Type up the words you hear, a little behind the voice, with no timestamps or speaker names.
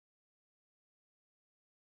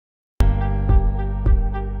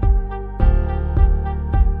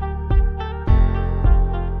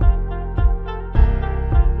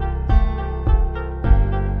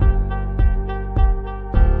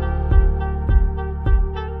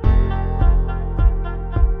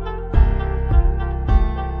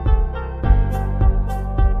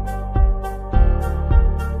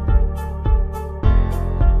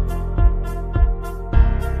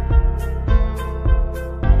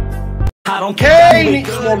Kane, it's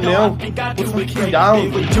 1-0. We're fucking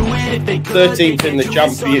down. 13th in the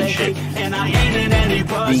championship.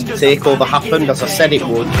 The takeover happened as I said it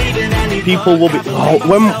would. People will be. Oh,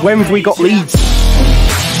 when have we got Leeds?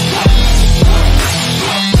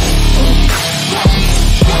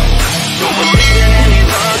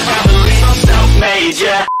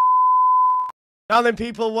 Now then,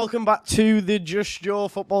 people, welcome back to the Just Joe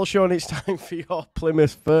football show, and it's time for your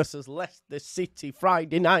Plymouth versus Leicester City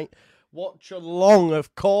Friday night. Watchalong,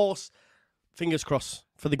 of course. Fingers crossed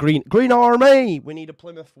for the Green Army. We need a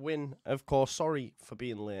Plymouth win, of course. Sorry for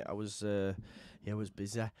being late. I was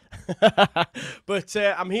busy. But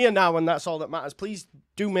I'm here now, and that's all that matters. Please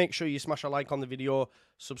do make sure you smash a like on the video,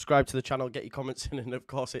 subscribe to the channel, get your comments in, and of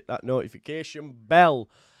course hit that notification bell.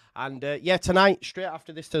 And yeah, tonight, straight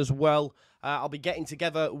after this as well, I'll be getting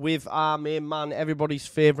together with our main man, everybody's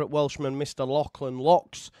favourite Welshman, Mr. Lachlan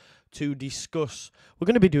Locks, to discuss. We're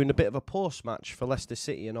going to be doing a bit of a post-match for Leicester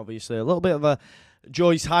City, and obviously a little bit of a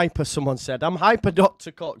Joy's hyper, someone said. I'm hyper,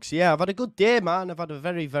 Dr. Cox. Yeah, I've had a good day, man. I've had a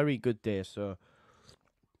very, very good day, so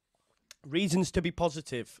reasons to be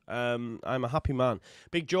positive. I'm a happy man.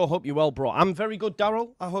 Big Joe, hope you're well, bro. I'm very good,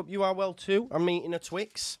 Daryl. I hope you are well too. I'm eating a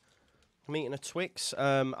Twix.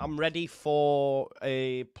 I'm ready for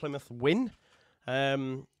a Plymouth win.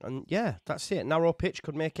 And yeah, that's it. Narrow pitch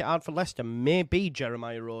could make it hard for Leicester. Maybe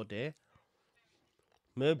Jeremiah O'Day.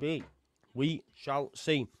 Maybe. We shall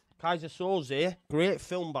see. Kaiser Soze, great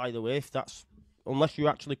film, by the way, if that's, unless you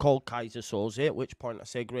actually call Kaiser Soze, at which point I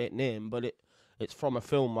say great name, but it's from a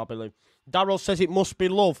film, I believe. Darryl says it must be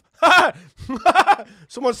love.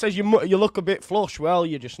 Someone says you look a bit flush. Well,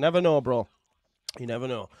 you just never know, bro. You never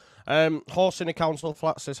know. Horse in a council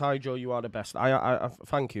flat says, hi, Joe, you are the best. I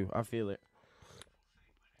thank you. I feel it.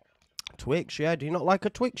 Twix, yeah. Do you not like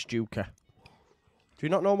a Twix, Duker? Do you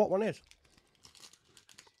not know what one is?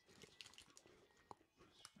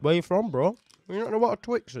 Where you from, bro? You don't know what a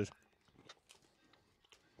Twix is?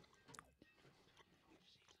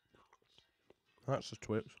 That's a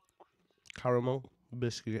Twix. Caramel,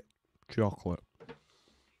 biscuit, chocolate.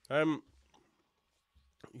 You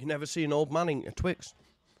never see an old man eating a Twix.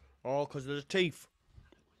 Oh, because of the teeth.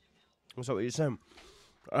 That's what you're saying.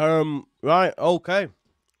 Right, okay.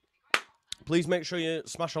 Please make sure you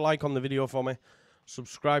smash a like on the video for me.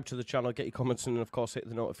 Subscribe to the channel, get your comments in, and of course hit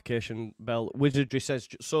the notification bell. Wizardry says,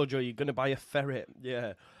 so Joe, you're going to buy a ferret.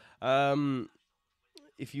 Yeah.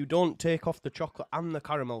 If you don't take off the chocolate and the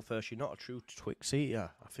caramel first, you're not a true Twix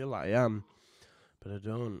eater. I feel like I am, but I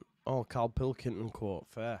don't. Oh, Carl Pilkington quote,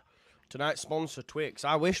 fair. Tonight's sponsor, Twix.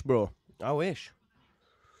 I wish, bro. I wish.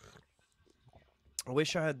 I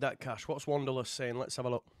wish I had that cash. What's Wanderlust saying? Let's have a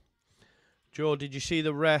look. Joe, did you see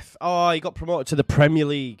the ref? Oh, he got promoted to the Premier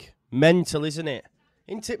League. Mental, isn't it?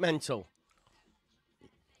 Isn't it mental?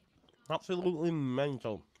 Absolutely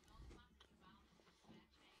mental.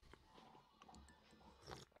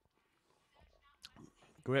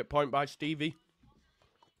 Great point by Stevie.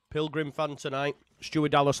 Pilgrim fan tonight.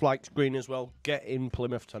 Stuart Dallas likes green as well. Get in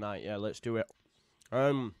Plymouth tonight. Yeah, let's do it.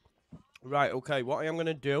 Right, okay. What I am going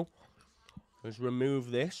to do is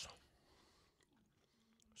remove this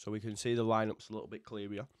so we can see the lineups a little bit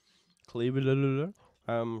clearer.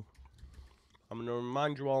 I'm going to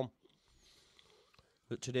remind you all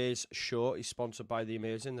that today's show is sponsored by the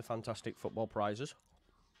amazing, the fantastic football prizes.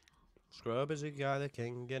 Scrub is a guy that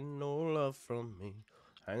can get no love from me.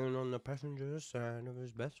 Hanging on the passenger side of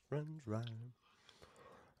his best friend's ride.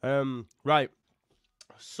 Right.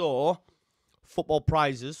 So, football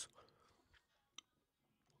prizes.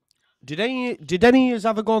 Did any of you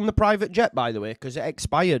ever go on the private jet, by the way? Because it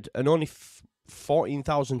expired and only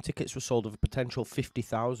 14,000 tickets were sold of a potential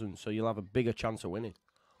 50,000. So you'll have a bigger chance of winning.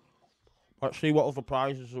 Let's see what other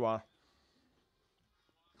prizes there are.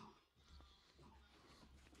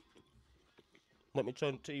 Let me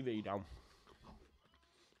turn the TV down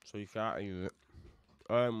so you can't hear it.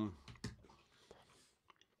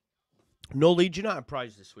 No Leeds United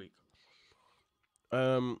prize this week.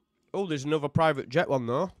 Oh, there's another private jet one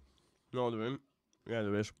though. No, there isn't. Yeah,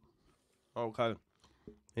 there is. Okay.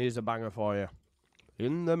 Here's a banger for you.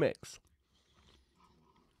 In the mix.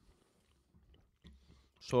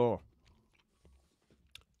 So,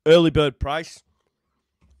 early bird price.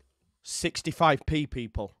 65p,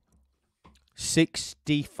 people.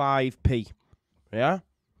 65p. Yeah?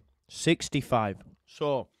 65.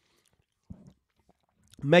 So,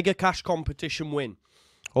 mega cash competition win.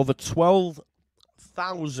 Over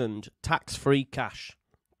 12,000 tax-free cash.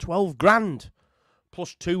 12 grand.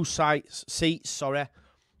 Plus 2 seats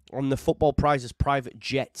on the Football Prizes private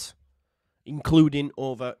jet. Including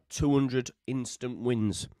over 200 instant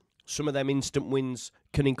wins. some of them instant wins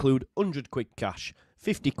can include 100 quid cash,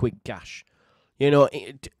 50 quid cash. You know,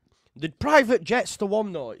 the private jet's the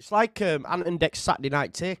one, though. It's like Ant and Dec's Saturday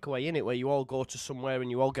night takeaway, innit, where you all go to somewhere and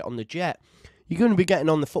you all get on the jet. You're going to be getting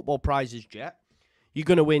on the football prizes jet. You're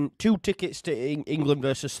going to win 2 tickets to England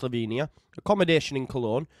versus Slovenia, accommodation in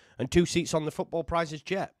Cologne, and 2 seats on the football prizes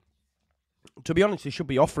jet. To be honest, they should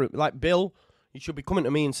be offering, like Bill, you should be coming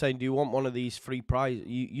to me and saying, do you want one of these free prizes?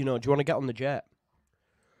 You know, do you want to get on the jet?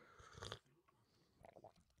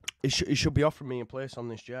 He should be offering me a place on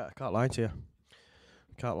this jet. I can't lie to you.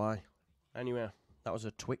 Can't lie. Anyway, that was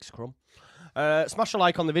a Twix crumb. Smash a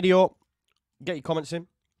like on the video. Get your comments in.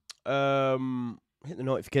 Hit the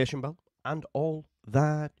notification bell. And all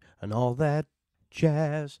that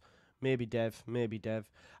jazz. Maybe Dev.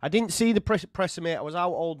 I didn't see the presser, mate. I was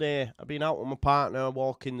out all day. I've been out with my partner,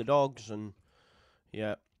 walking the dogs, and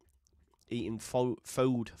yeah, eating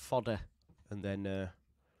fodder. And then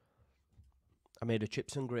I made a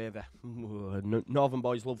chips and gravy. Northern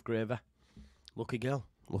boys love gravy. Lucky girl.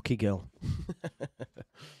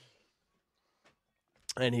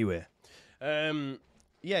 Anyway,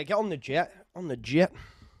 yeah, get on the jet.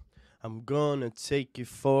 I'm gonna take you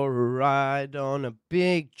for a ride on a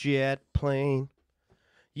big jet plane.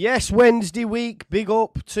 Yes, Wednesday week. Big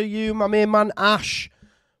up to you, my main man, Ash.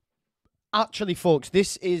 Actually, folks,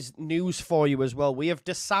 this is news for you as well. We have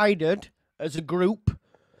decided as a group,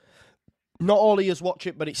 not all of us watch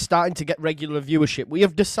it, but it's starting to get regular viewership. We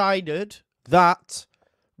have decided that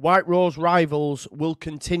White Rose Rivals will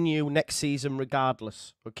continue next season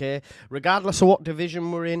regardless, okay? Regardless of what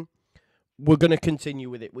division we're in, we're going to continue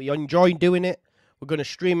with it. We enjoy doing it. We're going to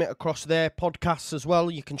stream it across their podcasts as well.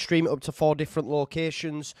 You can stream it up to 4 different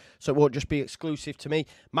locations, so it won't just be exclusive to me.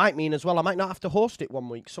 Might mean as well I might not have to host it one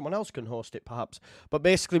week. Someone else can host it, perhaps. But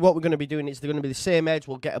basically what we're going to be doing is they're going to be the same edge.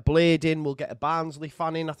 We'll get a Blade in. We'll get a Barnsley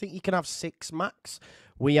fan in. I think you can have 6 max.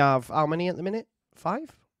 We have, how many at the minute?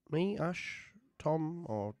 5? Me, Ash, Tom,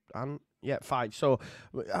 or Anne? Yeah, 5. So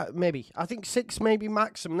maybe. I think 6 maybe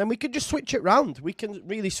maximum. Then we could just switch it round. We can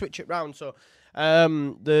really switch it round. So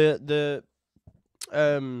the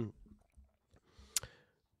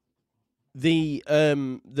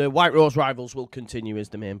White Rose Rivals will continue is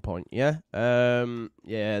the main point, yeah?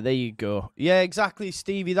 Yeah, there you go. Yeah, exactly,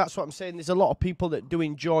 Stevie, that's what I'm saying. There's a lot of people that do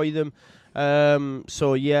enjoy them.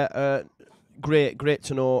 So, yeah, great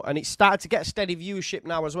to know. And it's started to get a steady viewership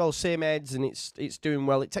now as well, same heads, and it's doing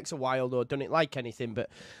well. It takes a while, though, don't it, like anything, but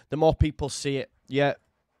the more people see it, yeah.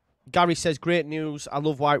 Gary says, great news. I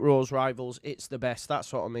love White Rose Rivals. It's the best.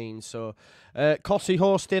 That's what I mean. So, Cossie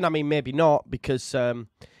hosting, I mean, maybe not, because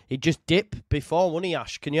he'd just dip before, wouldn't he,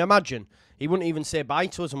 Ash? Can you imagine? He wouldn't even say bye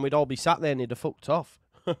to us, and we'd all be sat there and he'd have fucked off.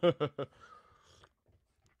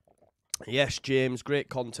 Yes, James, great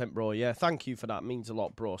content, bro. Yeah, thank you for that. Means a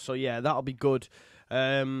lot, bro. So, yeah, that'll be good.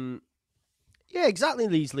 Yeah, exactly,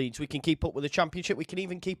 these Leeds. We can keep up with the Championship. We can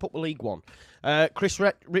even keep up with League One. Chris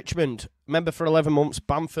Richmond, member for 11 months.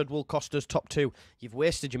 Bamford will cost us top 2. You've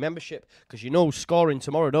wasted your membership because you know scoring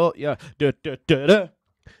tomorrow, don't you?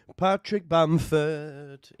 Patrick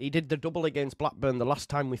Bamford. He did the double against Blackburn the last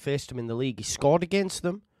time we faced him in the league. He scored against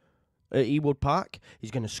them at Ewood Park.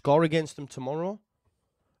 He's going to score against them tomorrow.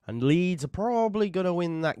 And Leeds are probably going to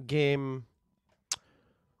win that game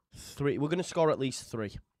 3. We're going to score at least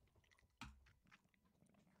 3.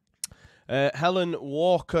 Helen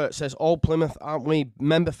Walker says, all Plymouth, aren't we?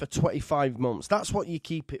 Member for 25 months. That's what you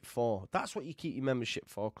keep it for. That's what you keep your membership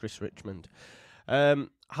for, Chris Richmond. How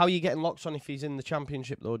are you getting Locks on if he's in the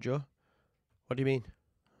Championship, though, Joe? What do you mean?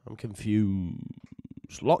 I'm confused.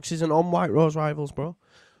 Locks isn't on White Rose Rivals, bro.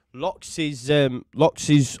 Locks is,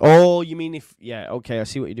 oh, you mean if, yeah, okay, I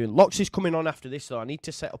see what you're doing. Locks is coming on after this, though. I need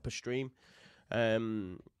to set up a stream.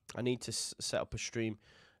 I'm just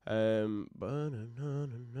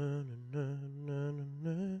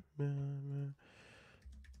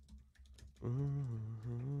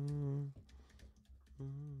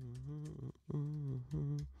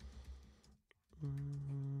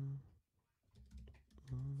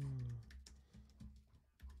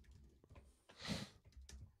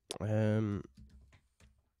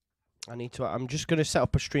going to set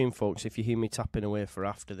up a stream, folks, if you hear me tapping away for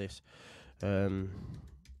after this. Hey,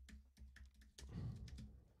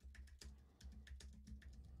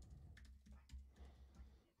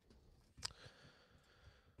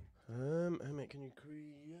 mate, can you create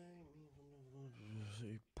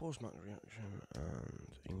post-match reaction and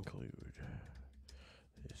include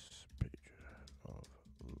this picture of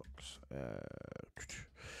Lux?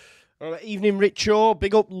 Evening, Richo.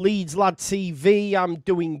 Big up Leeds Lad TV. I'm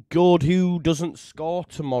doing good. Who doesn't score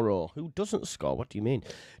tomorrow? Who doesn't score? What do you mean?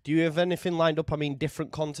 Do you have anything lined up? I mean,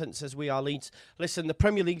 different content as we are Leeds. Listen, the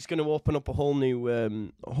Premier League's going to open up a whole new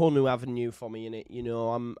avenue for me in it. You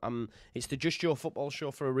know, it's the Just Your Football show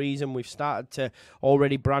for a reason. We've started to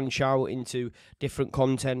already branch out into different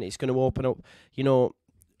content. It's going to open up, you know.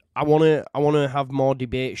 I want to have more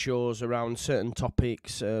debate shows around certain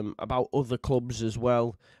topics, about other clubs as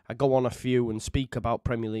well. I go on a few and speak about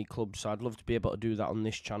Premier League clubs, so I'd love to be able to do that on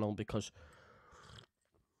this channel because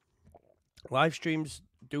live streams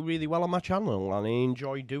do really well on my channel and I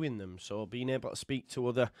enjoy doing them. So being able to speak to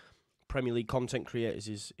other Premier League content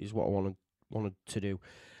creators is what I wanted to do.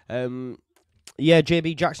 Yeah,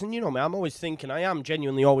 JB Jackson, you know me, I am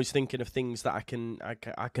genuinely always thinking of things that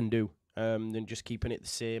I can do. Than just keeping it the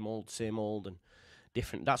same old and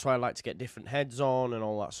different. That's why I like to get different heads on and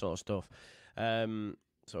all that sort of stuff.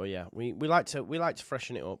 So yeah, we like to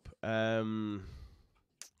freshen it up.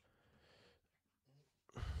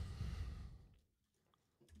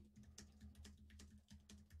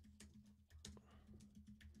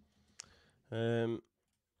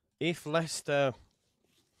 If Leicester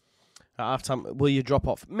at half-time, will you drop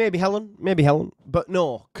off? Maybe Helen, but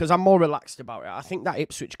no, because I'm more relaxed about it. I think that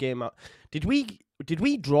Ipswich game, did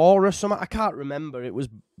we draw or something? I can't remember. It was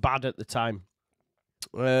bad at the time.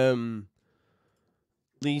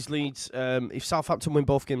 Leeds. If Southampton win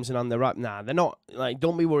both games in hand, they're right. Nah, they're not. Like,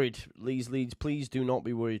 don't be worried. Leeds. Please do not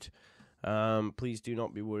be worried. Please do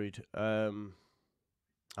not be worried. I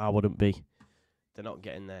wouldn't be. They're not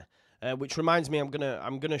getting there. Which reminds me, I'm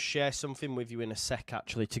gonna share something with you in a sec,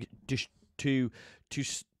 actually, to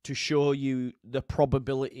show you the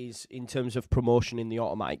probabilities in terms of promotion in the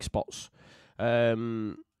automatic spots. I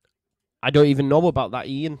don't even know about that,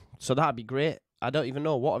 Ian. So that'd be great. I don't even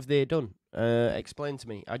know. What have they done? Explain to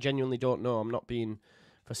me. I genuinely don't know. I'm not being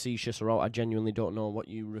facetious or out. I genuinely don't know what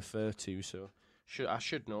you refer to. So I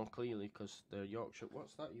should know clearly because the Yorkshire.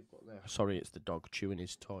 What's that you've got there? Sorry, it's the dog chewing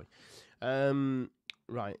his toy.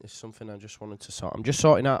 Right, it's something I just wanted to sort. I'm just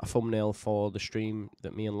sorting out a thumbnail for the stream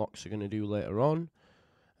that me and Locks are going to do later on.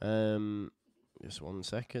 Just 1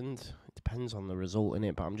 second. It depends on the result in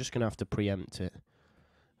it, but I'm just going to have to preempt it.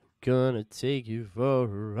 Gonna take you for a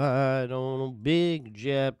ride on a big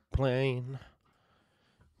jet plane.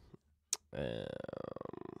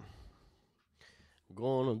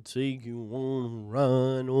 Gonna take you on a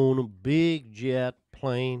ride on a big jet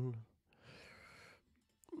plane.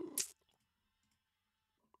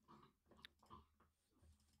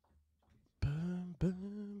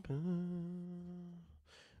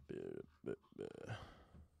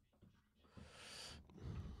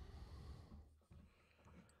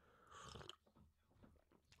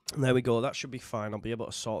 There we go. That should be fine. I'll be able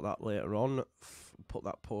to sort that later on. Put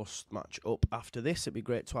that post-match up after this. It'd be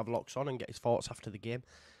great to have Locks on and get his thoughts after the game.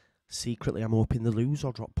 Secretly, I'm hoping they lose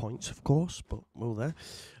or drop points, of course, but we'll there.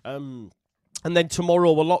 And then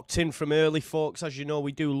tomorrow we're locked in from early, folks. As you know,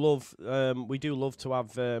 we do love to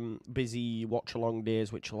have busy watch-along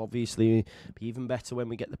days, which will obviously be even better when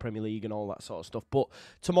we get the Premier League and all that sort of stuff. But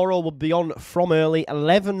tomorrow we'll be on from early,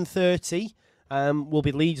 11:30. Will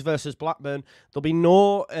be Leeds versus Blackburn.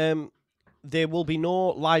 There will be no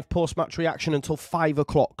live post-match reaction until 5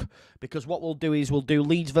 o'clock, because what we'll do is we'll do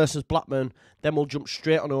Leeds versus Blackburn, then we'll jump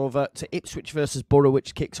straight on over to Ipswich versus Borough,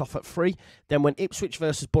 which kicks off at 3. Then when Ipswich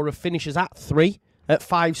versus Borough finishes at 5,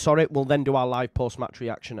 we'll then do our live post-match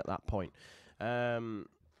reaction at that point. Yeah.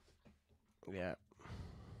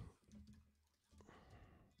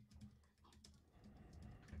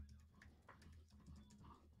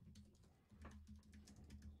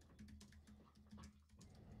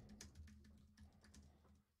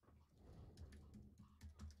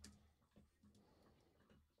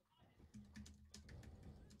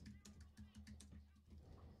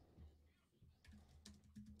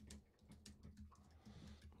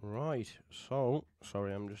 Right, so,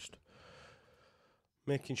 sorry, I'm just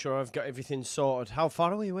making sure I've got everything sorted. How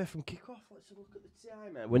far are we away from kickoff? Let's have a look at the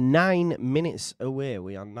timer. We're 9 minutes away.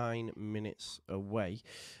 We are 9 minutes away.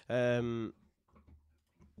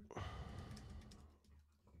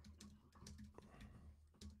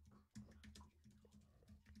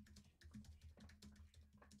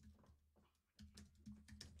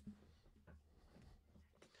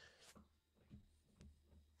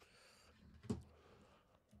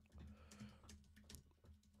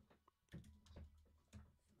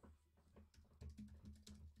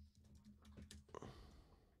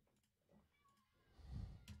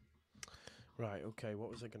 Right, okay,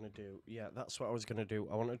 what was I going to do? Yeah, that's what I was going to do.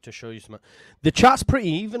 I wanted to show you something. The chat's pretty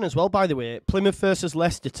even as well, by the way. Plymouth versus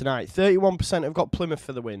Leicester tonight. 31% have got Plymouth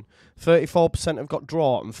for the win. 34% have got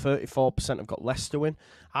draw, and 34% have got Leicester win.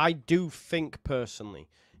 I do think, personally,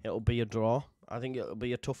 it'll be a draw. I think it'll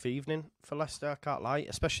be a tough evening for Leicester, I can't lie.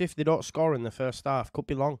 Especially if they don't score in the first half. Could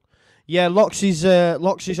be long. Yeah, Loxy's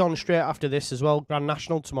on straight after this as well. Grand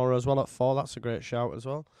National tomorrow as well at 4. That's a great shout as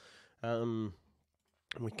well.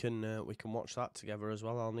 We can watch that together as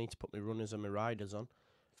well. I'll need to put my runners and my riders on.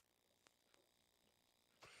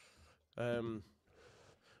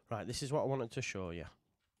 Right, this is what I wanted to show you.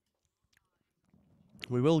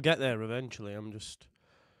 We will get there eventually. I'm just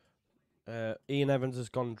Ian Evans has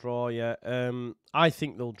gone draw. Yeah, I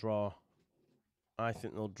think they'll draw. I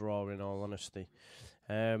think they'll draw. In all honesty,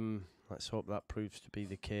 let's hope that proves to be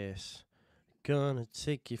the case. Gonna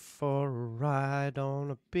take you for a ride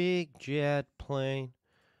on a big jet plane.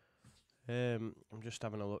 I'm just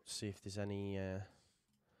having a look to see if there's any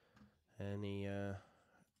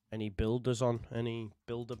builders on, any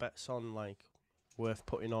builder bets on, like worth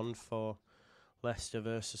putting on for Leicester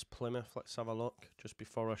versus Plymouth. Let's have a look just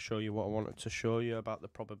before I show you what I wanted to show you about the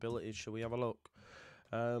probabilities. Shall we have a look?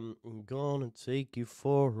 I'm gonna take you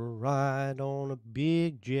for a ride on a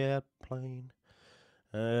big jet plane.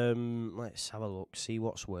 Let's have a look, see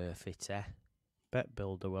what's worth it. Bet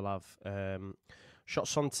builder will have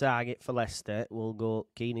shots on target for Leicester. We'll go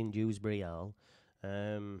Keenan Dewsbury-Hall.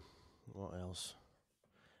 What else?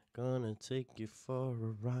 Gonna take you for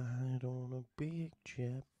a ride on a big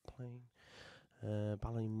jet plane.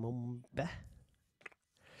 Ballymumba.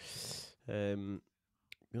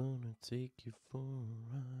 Gonna take you for a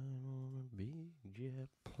ride on a big jet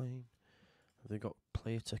plane. Have they got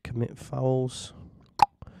player to commit fouls?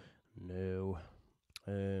 No.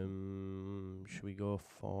 Should we go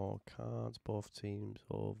for cards? Both teams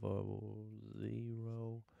over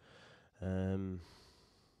 0.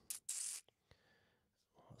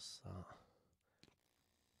 What's that?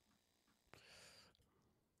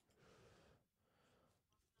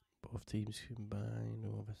 Both teams combined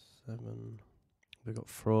over 7. We got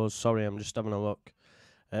throws. Sorry, I'm just having a look.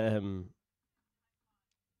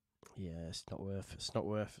 Yeah, it's not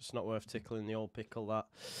worth tickling the old pickle, that.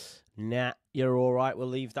 Nah, you're all right. We'll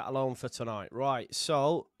leave that alone for tonight. Right,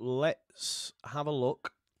 so let's have a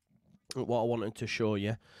look at what I wanted to show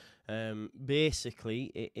you.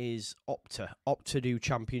 Basically, it is Opta. Opta do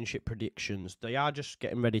championship predictions. They are just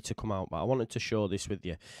getting ready to come out, but I wanted to show this with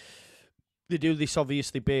you. They do this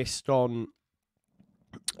obviously based on,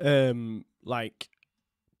 like,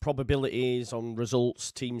 probabilities on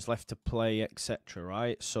results, teams left to play, etc.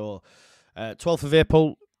 Right? So, 12th of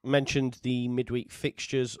April, mentioned the midweek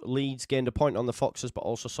fixtures. Leeds gained a point on the Foxes, but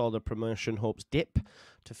also saw the promotion hopes dip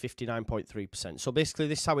to 59.3%. So basically,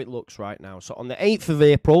 this is how it looks right now. So on the 8th of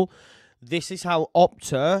April, this is how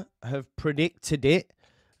Opta have predicted it.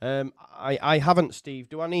 I haven't, Steve.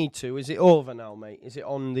 Do I need to? Is it over now, mate? Is it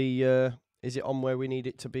on the? Is it on where we need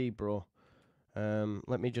it to be, bro?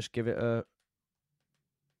 Let me just give it a.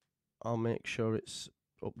 I'll make sure it's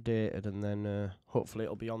updated and then hopefully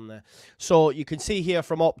it'll be on there. So you can see here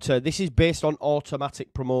from Opta, this is based on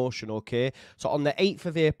automatic promotion, okay? So on the 8th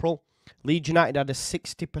of April, Leeds United had a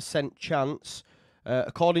 60% chance,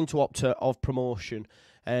 according to Opta, of promotion.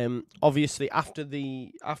 Obviously, after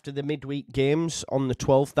the midweek games on the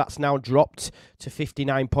 12th, that's now dropped to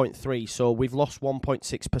 59.3. So we've lost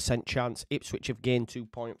 1.6% chance. Ipswich have gained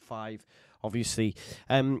 2.5, obviously.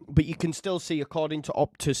 But you can still see, according to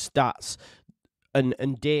Opta's stats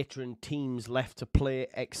and data and teams left to play,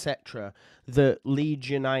 etc., that Leeds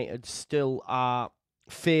United still are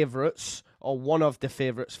favourites, or one of the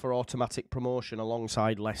favourites for automatic promotion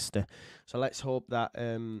alongside Leicester. So let's hope that...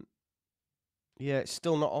 yeah, it's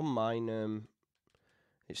still not on mine.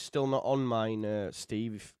 It's still not on mine,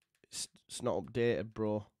 Steve. It's not updated,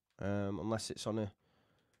 bro. Unless it's on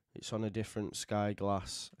a different Sky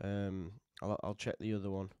Glass. I'll check the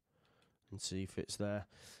other one and see if it's there.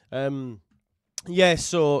 Yeah.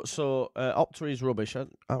 So Opta is rubbish.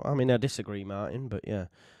 I mean, I disagree, Martin, but yeah.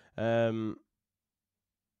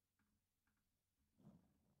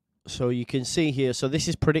 So you can see here, so this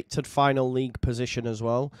is predicted final league position as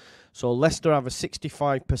well. So Leicester have a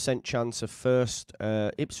 65% chance of first,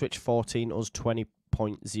 Ipswich 14, us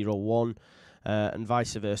 20.01, and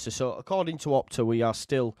vice versa. So according to Opta, we are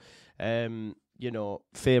still,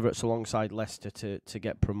 favourites alongside Leicester to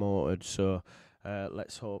get promoted. So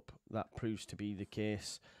let's hope that proves to be the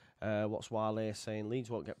case. What's Wale saying? Leeds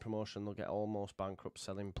won't get promotion. They'll get almost bankrupt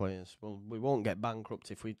selling players. Well, we won't get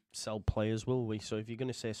bankrupt if we sell players, will we? So if you're going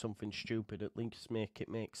to say something stupid, at least make it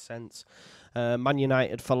make sense. Man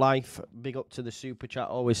United for life. Big up to the super chat.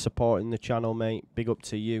 Always supporting the channel, mate. Big up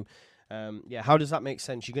to you. Yeah, how does that make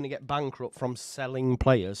sense? You're going to get bankrupt from selling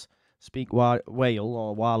players. Speak Wale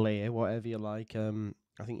or Wale, whatever you like.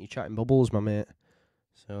 I think you're chatting bubbles, my mate.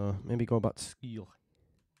 So maybe go back to school.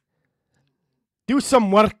 Do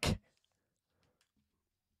some work.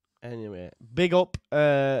 Anyway, big up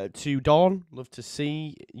to Dawn. Love to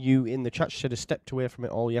see you in the chat. Should have stepped away from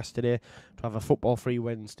it all yesterday to have a football-free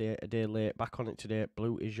Wednesday, a day late. Back on it today.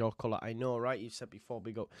 Blue is your colour. I know, right? You said before,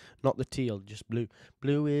 big up. Not the teal, just blue.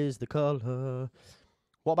 Blue is the colour.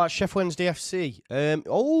 What about Chef Wednesday FC?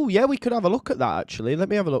 Oh, yeah, we could have a look at that, actually. Let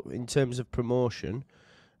me have a look in terms of promotion.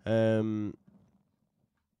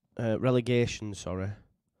 Relegation, sorry.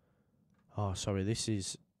 Oh, sorry, this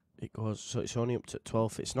is... It goes... So it's only up to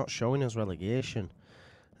 12th. It's not showing as relegation.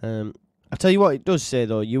 I'll tell you what it does say,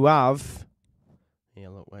 though. You have... Yeah,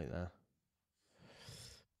 look, wait there.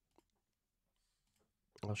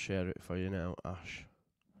 I'll share it for you now, Ash.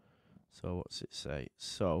 So, what's it say?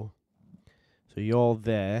 So you're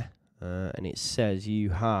there, and it says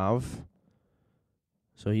you have...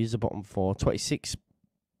 So here's the bottom four. 26...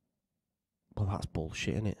 Well, that's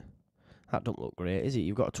bullshit, isn't it? That don't look great, is it?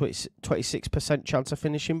 You've got a 26% chance of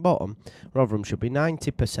finishing bottom. Rotherham should be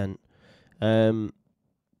 90%. Oh,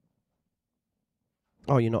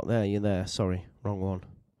 you're not there. You're there. Sorry, wrong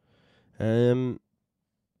one.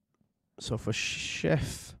 So for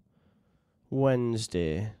Chef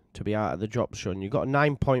Wednesday to be out of the drop zone, you've got a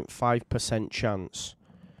 9.5% chance.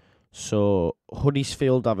 So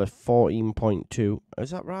Huddersfield have a 14.2.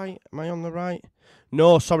 Is that right? Am I on the right?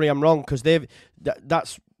 No, sorry, I'm wrong because they've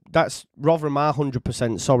that's Rotherham are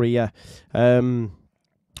 100%. Sorry, yeah. So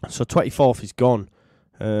 24th is gone.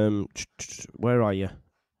 Where are you?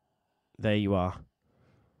 There you are.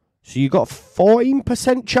 So you got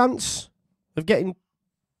 14% chance of getting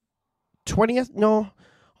 20th? No.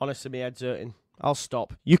 Honestly, my head's hurting. I'll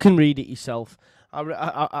stop. You can read it yourself.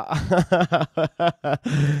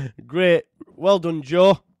 Great. Well done,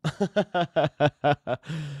 Joe.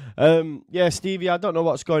 Yeah, Stevie, I don't know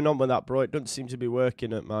what's going on with that, bro. It doesn't seem to be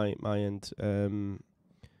working at my end.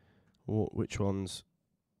 Which ones?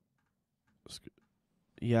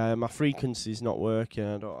 Yeah, my frequency's not working.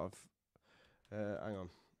 I don't have... hang on.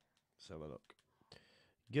 Let's have a look.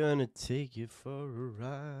 Gonna take you for a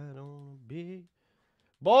ride on a big...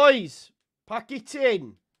 Boys! Pack it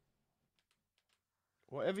in!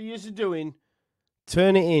 Whatever you're doing,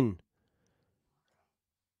 turn it in.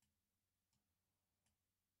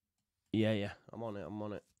 Yeah, I'm on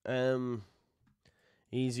it.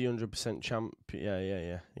 Easy 100% champ.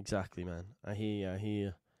 Yeah, exactly, man. I hear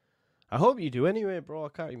you. I hope you do anyway, bro. I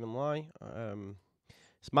can't even lie.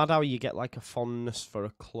 It's mad how you get like a fondness for a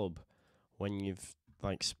club when you've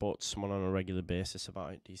like spoke to someone on a regular basis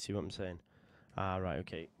about it. Do you see what I'm saying? Ah, right,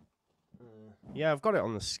 okay. Yeah, I've got it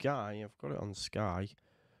on the Sky.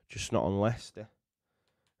 Just not on Leicester.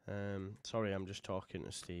 Sorry, I'm just talking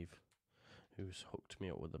to Steve, who's hooked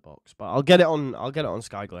me up with the box. But I'll get it on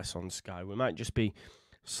Sky Glass on Sky. We might just be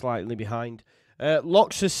slightly behind.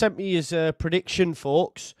 Locks has sent me his prediction,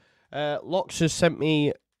 folks. Locks has sent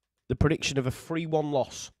me the prediction of a 3-1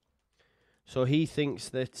 loss. So he thinks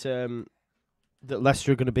that that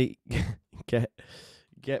Leicester are going to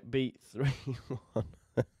get beat 3-1.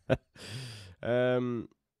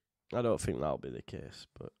 I don't think that'll be the case,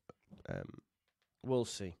 but we'll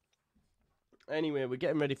see. Anyway, we're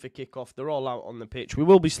getting ready for kick-off. They're all out on the pitch. We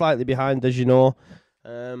will be slightly behind, as you know.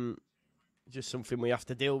 Just something we have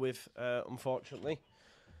to deal with, unfortunately.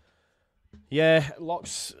 Yeah,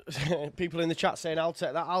 Locks. People in the chat saying, I'll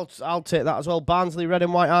take that. I'll take that as well. Barnsley, Red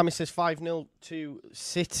and White Army says 5-0 to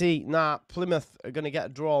City. Nah, Plymouth are going to get a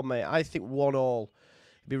draw, mate. I think 1-1.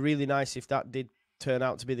 It'd be really nice if that did turn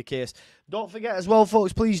out to be the case. Don't forget as well,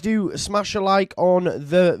 folks, please do smash a like on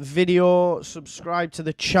the video. Subscribe to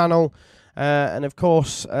the channel. And, of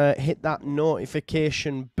course, hit that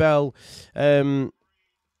notification bell.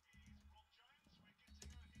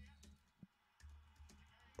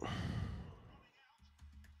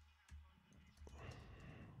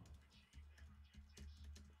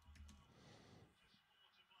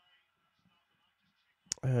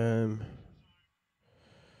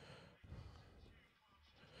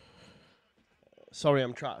 Sorry,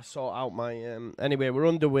 I'm trying to sort out my... anyway, we're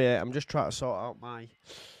underway. I'm just trying to sort out my...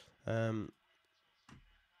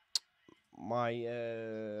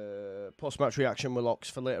 post-match reaction with Locks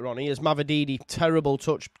for later on. Here's Mavadidi. Terrible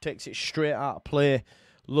touch. Takes it straight out of play.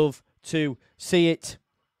 Love to see it.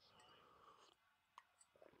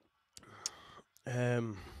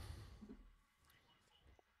 Um,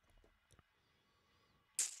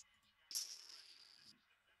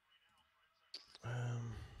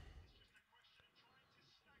 um,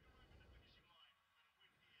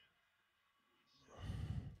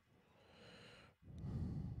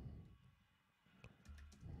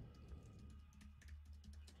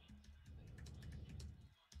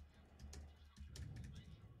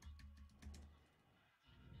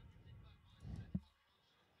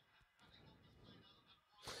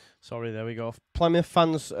 Sorry, there we go. Plymouth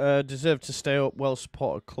fans deserve to stay up. Well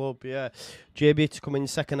supported club, yeah. JB to come in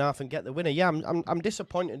second half and get the winner. Yeah, I'm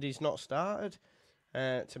disappointed he's not started.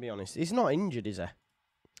 To be honest, he's not injured, is he?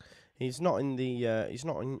 He's not in the. He's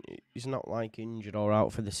not like injured or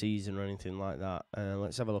out for the season or anything like that.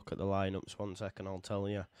 Let's have a look at the lineups. 1 second, I'll tell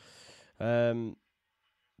you.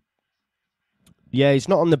 Yeah, he's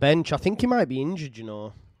not on the bench. I think he might be injured. You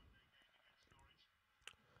know.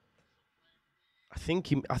 I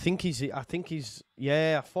think he's.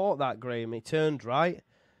 Yeah, I thought that, Graham. He turned right.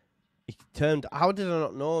 He turned. How did I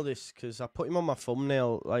not know this? Because I put him on my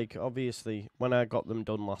thumbnail. Like, obviously, when I got them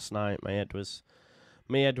done last night, my head was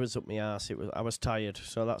up my arse. I was tired,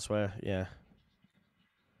 so that's where. Yeah.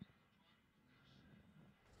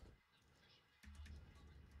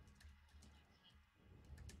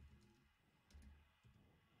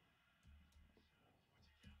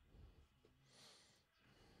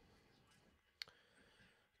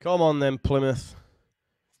 Come on then, Plymouth.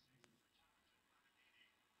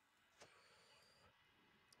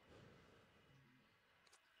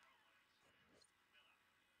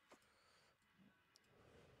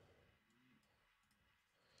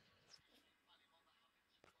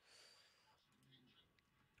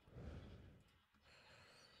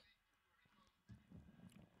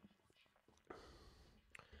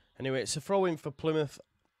 Anyway, it's a throw-in for Plymouth.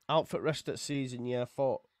 Out for rest at season, yeah,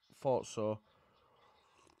 thought so.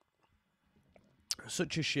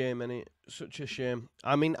 Such a shame, innit? Such a shame.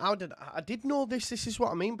 I mean, I did know this. This is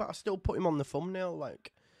what I mean, but I still put him on the thumbnail.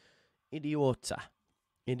 Like, idiota.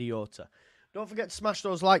 Don't forget to smash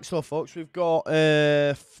those likes, though, folks. We've got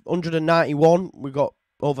 191. We've got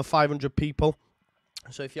over 500 people.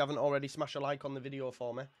 So if you haven't already, smash a like on the video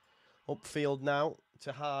for me. Upfield now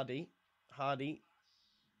to Hardy. Hardy.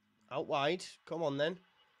 Out wide. Come on, then.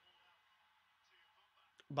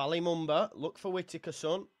 Ballymumba. Look for Whittaker,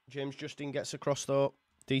 son. James Justin gets across, though.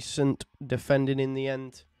 Decent defending in the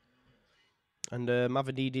end. And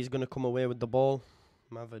Mavadidi is going to come away with the ball.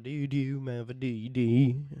 Mavadidi.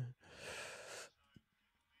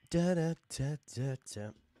 Da-da-da-da-da.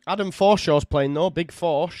 Adam Forshaw's playing, though. Big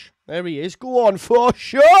Forsh. There he is. Go on,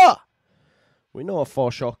 Forshaw! We know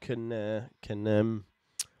Forshaw can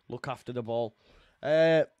look after the ball.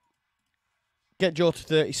 Get Joe to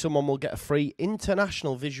 30. Someone will get a free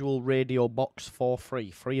international visual radio box for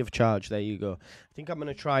free of charge. There you go. I think I'm going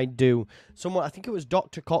to try and do someone. I think it was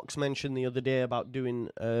Dr. Cox mentioned the other day about doing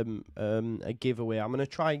a giveaway. I'm going to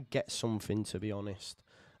try and get something, to be honest.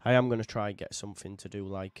 I am going to try and get something to do,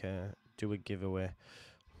 like do a giveaway.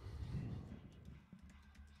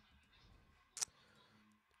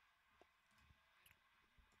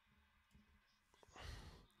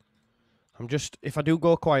 If I do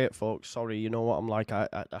go quiet, folks, sorry, you know what I'm like.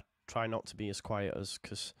 I try not to be as quiet as,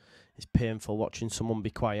 because it's painful watching someone be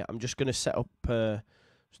quiet. I'm just going to set up the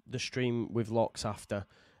stream with locks after.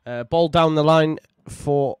 Ball down the line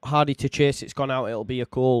for Hardy to chase. It's gone out. It'll be a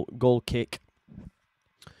goal kick.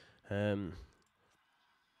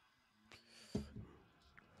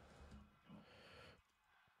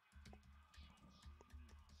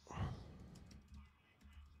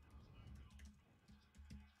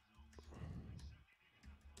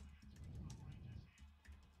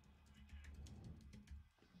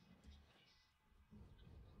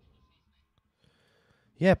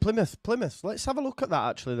 Yeah, Plymouth. Let's have a look at that,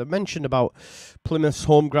 actually. They mentioned about Plymouth's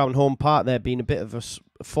home ground, home park there being a bit of a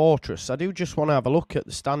fortress. I do just want to have a look at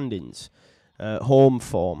the standings. Home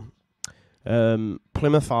form.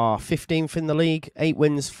 Plymouth are 15th in the league. 8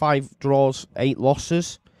 wins, 5 draws, 8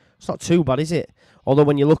 losses. It's not too bad, is it? Although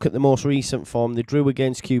when you look at the most recent form, they drew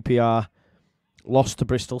against QPR, lost to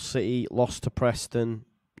Bristol City, lost to Preston,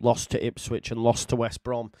 lost to Ipswich, and lost to West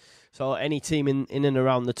Brom. So any team in and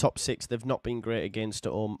around the top 6, they've not been great against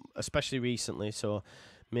at home, especially recently. So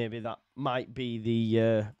maybe that might be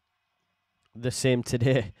the same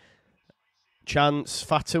today. Chance,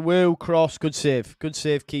 Fatawu, cross, good save,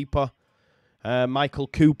 keeper. Michael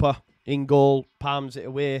Cooper in goal, palms it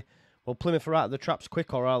away. Well, Plymouth are out of the traps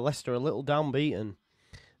quick, or are Leicester a little downbeaten?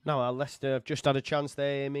 No, Leicester have just had a chance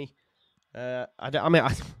there, Amy.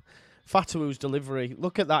 Fatuu's delivery.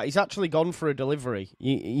 Look at that. He's actually gone for a delivery.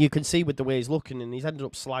 You can see with the way he's looking, and he's ended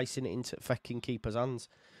up slicing it into fucking keeper's hands.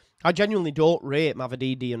 I genuinely don't rate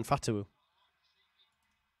Mavididi and Fatuu.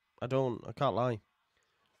 I don't. I can't lie.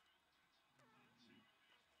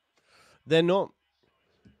 They're not.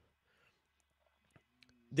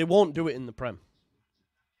 They won't do it in the Prem.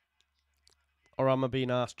 Or am I being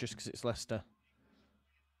arsed just because it's Leicester?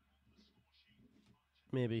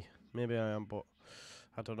 Maybe. Maybe I am, but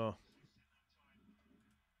I don't know.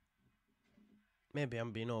 Maybe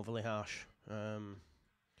I'm being overly harsh.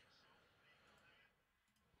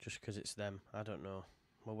 Just because it's them. I don't know.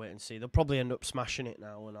 We'll wait and see. They'll probably end up smashing it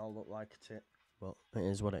now and I'll look like it. But it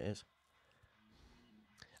is what it is.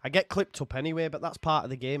 I get clipped up anyway, but that's part of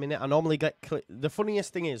the game, innit? I normally get the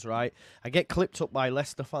funniest thing is, right, I get clipped up by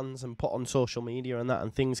Leicester fans and put on social media and that,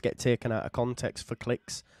 and things get taken out of context for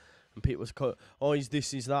clicks. And people go, oh, is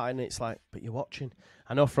this, is that? And it's like, but you're watching.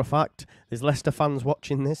 I know for a fact there's Leicester fans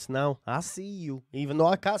watching this now. I see you. Even though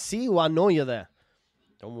I can't see you, I know you're there.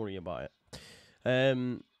 Don't worry about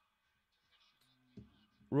it.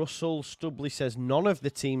 Russell Stubley says none of the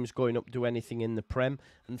teams going up do anything in the Prem,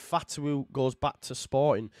 and Fatuu goes back to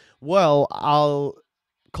Sporting. Well, I'll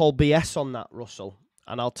call BS on that, Russell,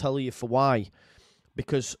 and I'll tell you for why.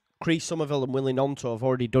 Because Chris Somerville and Willie Nonto have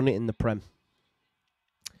already done it in the Prem.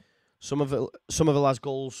 Somerville has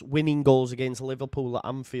goals, winning goals against Liverpool at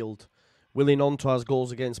Anfield. Willie Nonto has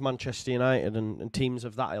goals against Manchester United and teams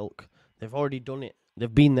of that ilk. They've already done it.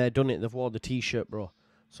 They've been there, done it. They've worn the T-shirt, bro.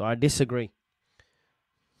 So I disagree.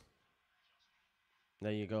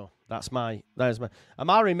 There you go. There's my.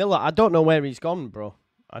 Amari Miller, I don't know where he's gone, bro.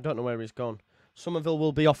 I don't know where he's gone. Somerville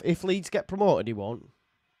will be off. If Leeds get promoted, he won't.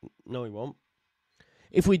 No, he won't.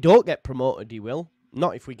 If we don't get promoted, he will.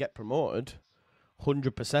 Not if we get promoted.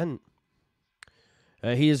 100%.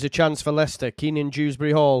 Here's a chance for Leicester. Keenan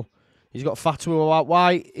Dewsbury Hall. He's got Fatuu out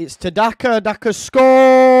wide. It's to Daka. Daka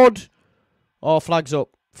scored. Oh, flags up.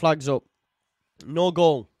 Flags up. No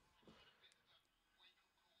goal.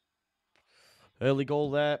 Early goal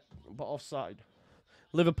there, but offside.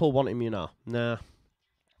 Liverpool want him, you know. Nah.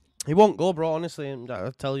 He won't go, bro, honestly.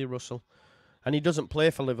 I'll tell you, Russell. And he doesn't play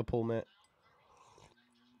for Liverpool, mate.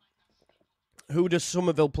 Who does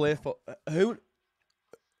Somerville play for?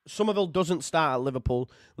 Somerville doesn't start at Liverpool.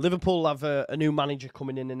 Liverpool have a new manager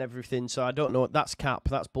coming in and everything, so I don't know. That's cap.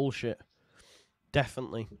 That's bullshit.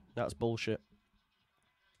 Definitely. That's bullshit.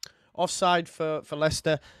 Offside for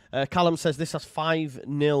Leicester. Callum says this has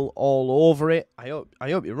 5-0 all over it. I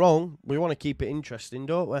hope you're wrong. We want to keep it interesting,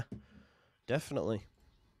 don't we? Definitely.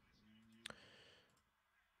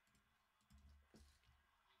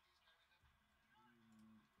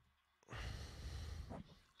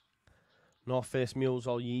 North Face Mules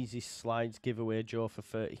or Yeezy Slides giveaway, Joe, for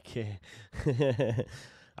 30k.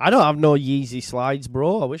 I don't have no Yeezy Slides,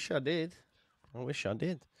 bro. I wish I did.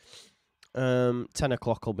 10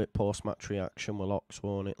 o'clock will be post-match reaction with Locks,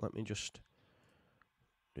 won't it? Let me just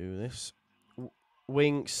do this.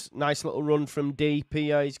 Winks, nice little run from deep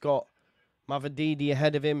here. He's got Mavididi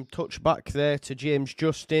ahead of him. Touch back there to James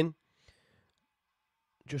Justin.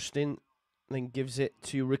 Justin then gives it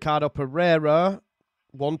to Ricardo Pereira.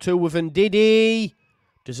 1-2 with Ndidi.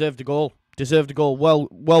 Deserved a goal. Deserved a goal. Well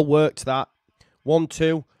worked that.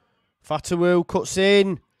 1-2. Fatuu cuts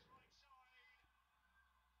in.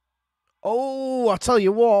 Oh, I tell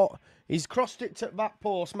you what. He's crossed it to back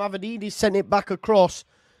post. Mavididi sent it back across.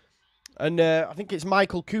 And I think it's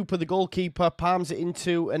Michael Cooper, the goalkeeper, palms it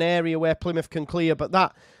into an area where Plymouth can clear. But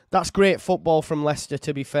that's great football from Leicester,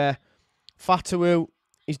 to be fair. Fatuu,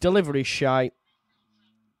 his delivery's shy.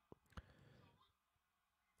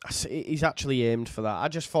 He's actually aimed for that. I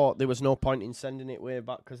just thought there was no point in sending it way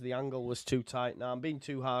back because the angle was too tight. Now, I'm being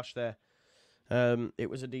too harsh there. It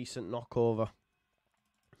was a decent knockover.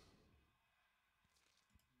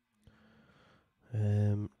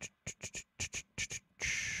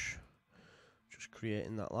 Just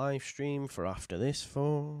creating that live stream for after this,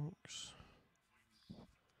 folks.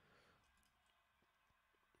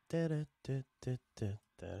 Here's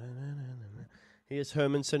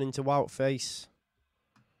Hermanson into Woutface.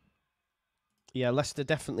 Yeah, Leicester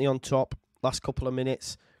definitely on top. Last couple of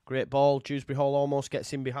minutes. Great ball. Dewsbury Hall almost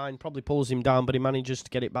gets in behind. Probably pulls him down, but he manages to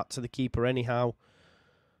get it back to the keeper anyhow.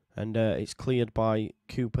 And it's cleared by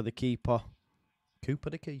Cooper, the keeper. Cooper,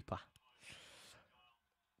 the keeper.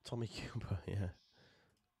 Tommy Cooper, yeah.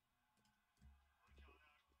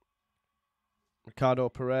 Ricardo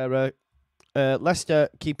Pereira. Leicester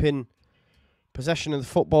keeping possession of the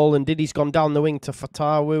football, and Didi's gone down the wing to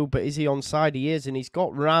Fatuu, but is he onside? He is, and he's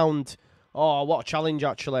got round. Oh, what a challenge,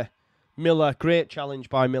 actually. Miller, great challenge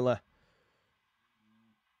by Miller.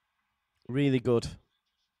 Really good.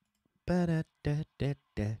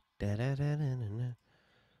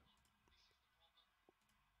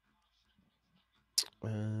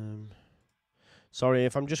 Sorry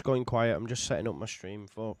if I'm just going quiet. I'm just setting up my stream,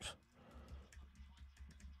 folks.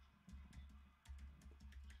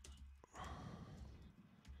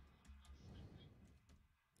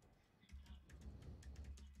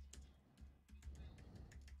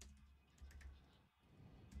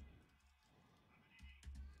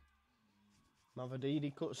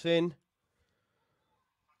 Mavadidi cuts in.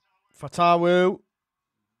 Fatawu.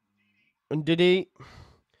 And Didi.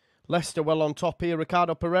 Leicester well on top here.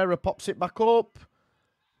 Ricardo Pereira pops it back up.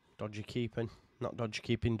 Dodgy keeping. Not dodgy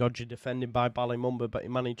keeping. Dodgy defending by Ballymunba. But he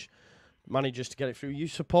manages to get it through. You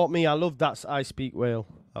support me. I love that. I speak Whale.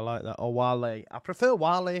 I like that. Or Wale. I prefer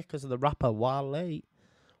Wale because of the rapper Wale.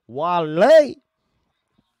 Wale.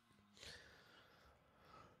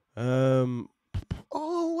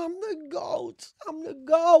 Oh, I'm the GOAT. I'm the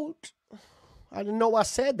GOAT. I didn't know I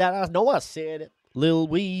said that. I know I said it. Lil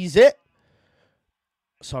Weezy.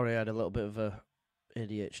 Sorry, I had a little bit of a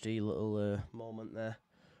ADHD little moment there.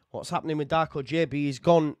 What's happening with Darko JB?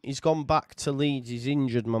 He's gone back to Leeds. He's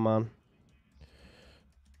injured, my man.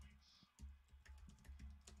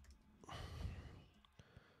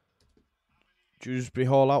 Dewsbury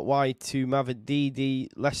Hall out wide to Mavadidi.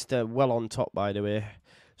 Leicester well on top, by the way.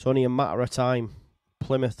 It's only a matter of time.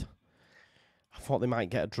 Plymouth. I thought they might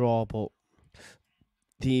get a draw, but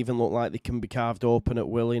they even look like they can be carved open at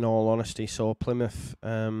will, in all honesty. So Plymouth,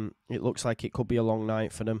 it looks like it could be a long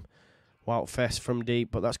night for them. Wout Fest from deep,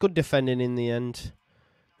 but that's good defending in the end.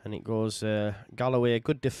 And it goes Galloway,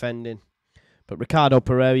 good defending. But Ricardo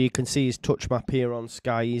Pereira, you can see his touch map here on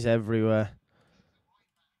Sky. He's everywhere.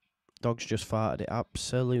 Dog's just farted. It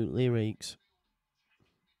absolutely reeks.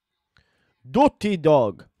 Dirty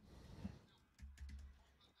dog.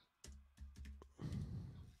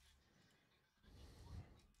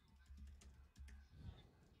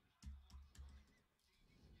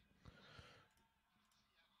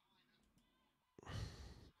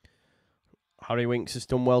 Harry Winks has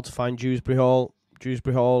done well to find Dewsbury Hall.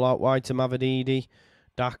 Dewsbury Hall out wide to Mavadidi.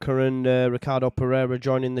 Daka and Ricardo Pereira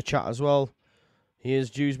joining the chat as well. Here's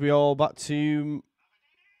Dewsbury Hall back to...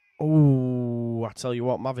 Oh, I tell you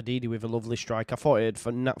what, Mavadidi with a lovely strike. I thought he had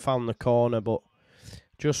found the corner, but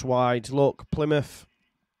just wide. Look, Plymouth,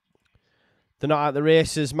 they're not at the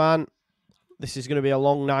races, man. This is going to be a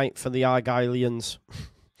long night for the Argylians.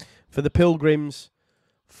 For the Pilgrims,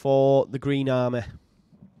 for the Green Army.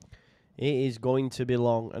 It is going to be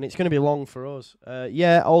long, and it's going to be long for us.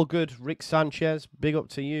 Yeah, all good. Rick Sanchez, big up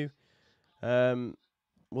to you.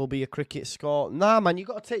 Will be a cricket score. Nah, man, you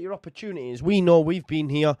got to take your opportunities. We know we've been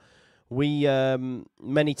here. We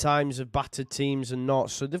many times have battered teams and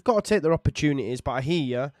not, so they've got to take their opportunities. But I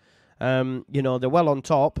hear you, you know, they're well on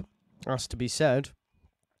top, has to be said.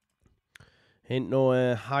 Ain't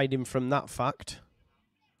no hiding from that fact.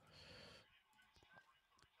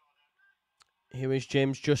 Here is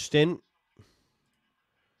James Justin.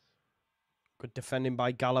 Good defending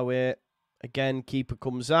by Galloway. Again, keeper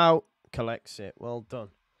comes out, collects it. Well done.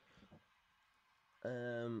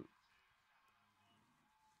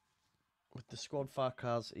 With the squad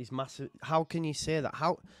Farkas, he's massive. How can you say that?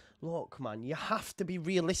 Look, man, you have to be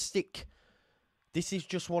realistic. This is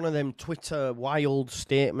just one of them Twitter wild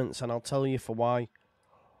statements, and I'll tell you for why.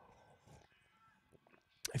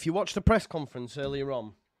 If you watched the press conference earlier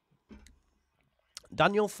on,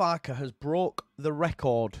 Daniel Farker has broke the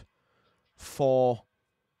record for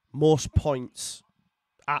most points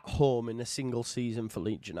at home in a single season for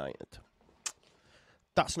Leeds United.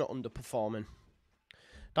 That's not underperforming.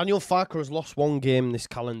 Daniel Farker has lost one game this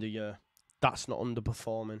calendar year. That's not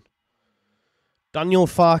underperforming. Daniel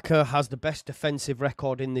Farker has the best defensive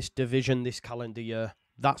record in this division this calendar year.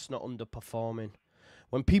 That's not underperforming.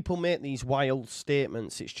 When people make these wild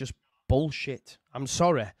statements, it's just bullshit. I'm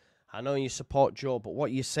sorry. I know you support Joe, but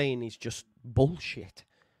what you're saying is just bullshit.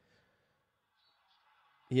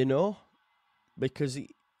 You know? Because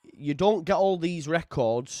you don't get all these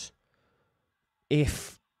records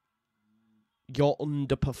if you're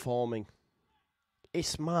underperforming.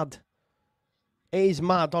 It's mad. It is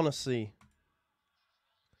mad, honestly.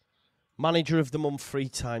 Manager of the month 3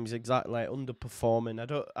 times, exactly. Underperforming.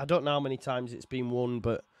 I don't know how many times it's been won,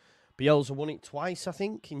 but Bielsa won it twice, I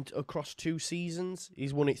think, across 2 seasons.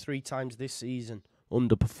 He's won it 3 times this season.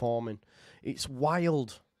 Underperforming. It's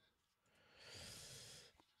wild.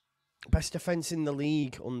 Best defence in the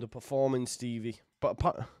league, underperforming, Stevie.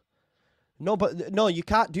 No, you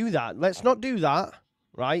can't do that. Let's not do that,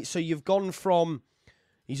 right? So you've gone from,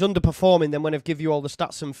 He's underperforming. Then when I give you all the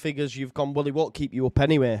stats and figures, you've gone, well, he won't keep you up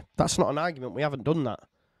anyway. That's not an argument. We haven't done that.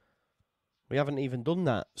 We haven't even done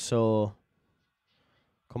that. So,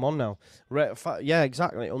 come on now. Yeah,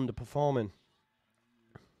 exactly. Underperforming.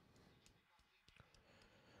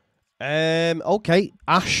 Okay,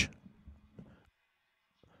 Ash.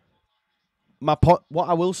 What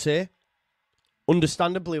I will say,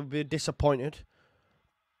 understandably, we'll be disappointed,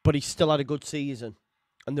 but he still had a good season.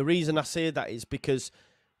 And the reason I say that is because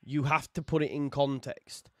you have to put it in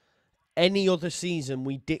context. Any other season,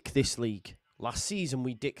 we dick this league. Last season,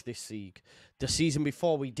 we dick this league. The season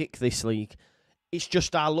before, we dick this league. It's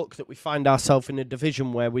just our luck that we find ourselves in a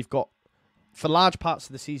division where we've got, for large parts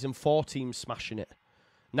of the season, 4 teams smashing it.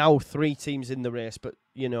 Now 3 teams in the race, but,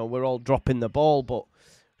 you know, we're all dropping the ball. But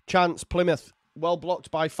chance, Plymouth, well blocked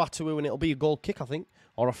by Fatawu, and it'll be a goal kick, I think,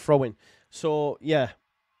 or a throw-in. So, yeah.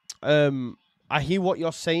 I hear what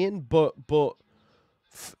you're saying, but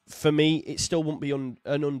for me, it still wouldn't be an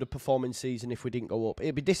underperforming season if we didn't go up.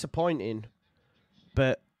 It'd be disappointing,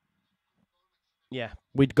 but yeah,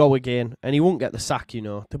 we'd go again, and he won't get the sack, you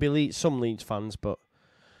know. There'll be some Leeds fans, but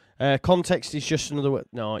context is just another word.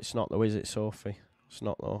 No, it's not though, is it, Sophie? It's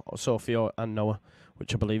not though. Or Sophie and Noah,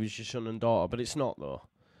 which I believe is your son and daughter, but it's not though.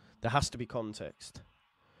 There has to be context.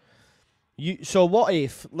 So what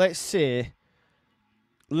if, let's say,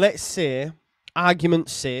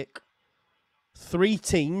 argument's sake, 3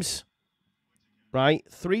 teams, right?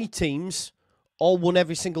 3 teams all won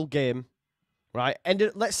every single game, right? And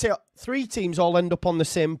let's say 3 teams all end up on the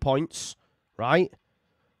same points, right?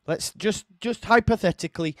 Let's just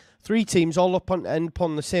hypothetically, 3 teams all end up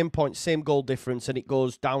on the same points, same goal difference, and it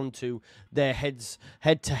goes down to their head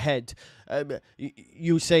to head.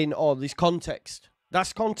 You saying, oh, there's context.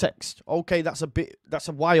 That's context. Okay, that's a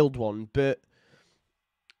wild one, but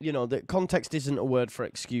you know, the context isn't a word for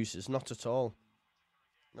excuses. Not at all.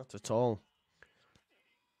 Not at all.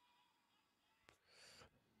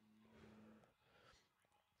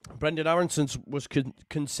 Brendan Aronson was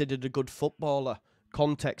considered a good footballer.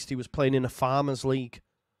 Context, he was playing in a farmers' league.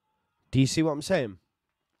 Do you see what I'm saying?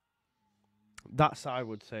 That's how I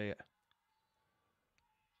would say it.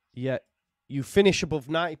 Yeah, you finish above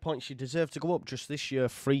 90 points, you deserve to go up. Just this year,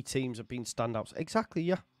 3 teams have been standouts. Exactly,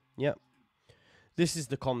 yeah. Yeah. This is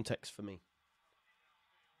the context for me.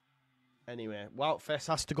 Anyway, Woutfest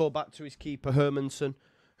has to go back to his keeper, Hermanson.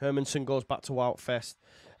 Hermanson goes back to Woutfest.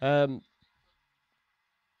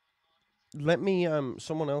 Let me,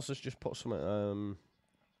 someone else has just put something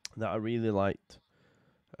that I really liked.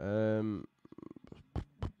 There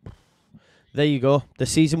you go. The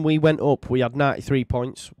season we went up, we had 93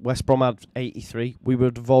 points. West Brom had 83. We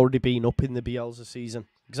would have already been up in the Bielsa season.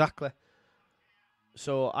 Exactly.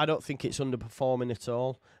 So I don't think it's underperforming at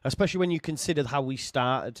all, especially when you consider how we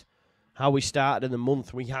started and the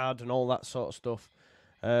month we had and all that sort of stuff.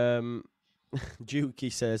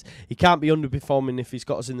 Dukey says he can't be underperforming if he's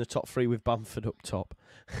got us in the top 3 with Bamford up top.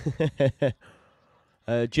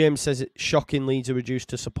 James says it's shocking Leeds are reduced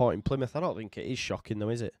to supporting Plymouth. I don't think it is shocking though,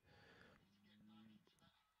 is it?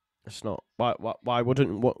 It's not. Why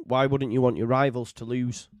wouldn't you want your rivals to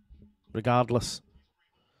lose, regardless?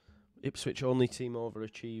 Ipswich only team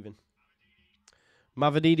overachieving.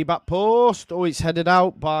 Mavadidi back post. Oh, it's headed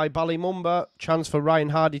out by Ballymumba. Chance for Ryan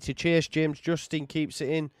Hardy to chase. James Justin keeps it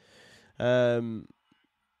in. There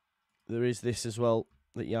is this as well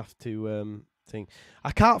that you have to think.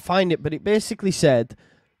 I can't find it, but it basically said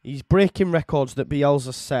he's breaking records that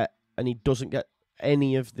Bielsa set, and he doesn't get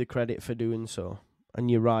any of the credit for doing so. And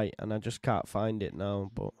you're right, and I just can't find it now,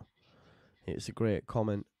 but it's a great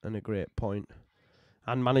comment and a great point.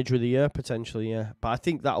 And manager of the year potentially, yeah. But I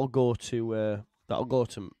think that'll go to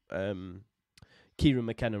Kieran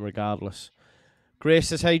McKenna regardless. Grace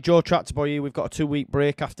says, "Hey Joe, Tractor Boy here. We've got a 2-week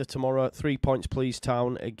break after tomorrow. 3 points, please,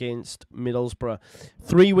 Town against Middlesbrough.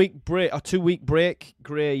 3-week break, a 2-week break,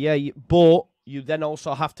 Gray. Yeah, but you then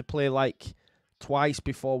also have to play like twice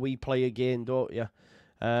before we play again, don't you?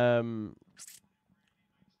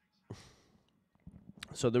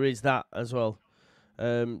 So there is that as well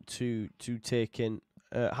to take in.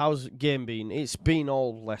 How's game been? It's been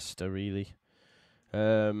all Leicester, really.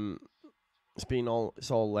 It's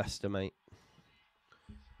all Leicester, mate.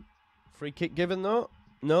 Free kick given, though?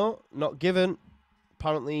 No, not given.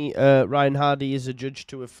 Apparently, Ryan Hardy is adjudged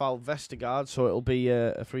to have fouled Vestergaard, so it'll be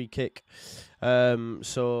a free kick. I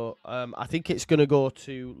think it's going to go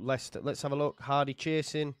to Leicester. Let's have a look. Hardy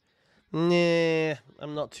chasing. Nah,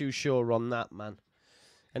 I'm not too sure on that, man.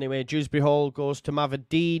 Anyway, Dewsbury Hall goes to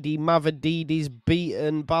Mavadidi. Mavadidi's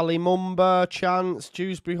beaten Ballymumba. Chance.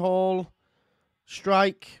 Dewsbury Hall.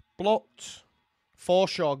 Strike. Blocked.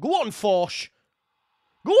 Forshaw. Go on, Forsh.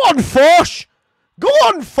 Go on, Fosh! Go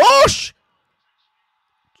on, Fosh!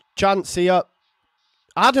 Chance here.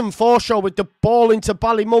 Adam Forshaw with the ball into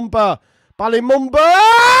Ballymumba. Ballymumba!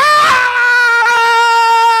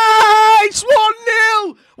 It's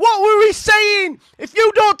 1-0! What were we saying? If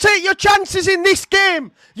you don't take your chances in this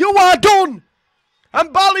game, you are done.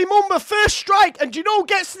 And Ballymumba first strike, and do you know who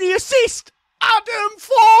gets the assist? Adam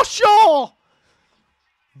Forshaw!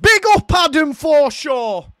 Big up Adam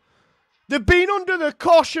Forshaw. They've been under the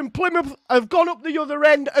cosh and Plymouth have gone up the other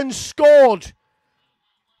end and scored.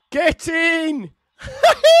 Get in!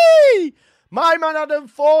 My man Adam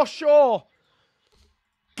Forshaw.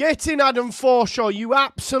 Get in, Adam Forshaw, you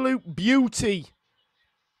absolute beauty.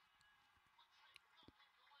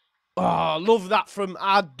 Oh, love that from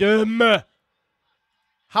Adam.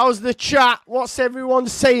 How's the chat? What's everyone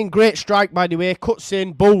saying? Great strike, by the way. Cuts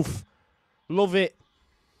in, both. Love it.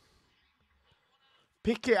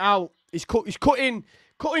 Pick it out. He's cutting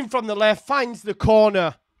from the left, finds the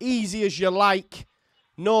corner. Easy as you like.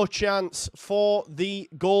 No chance for the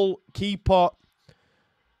goalkeeper.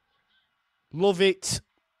 Love it.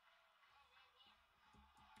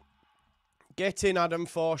 Get in, Adam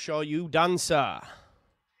Forshaw, you dancer.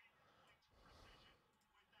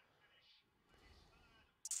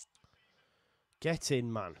 Get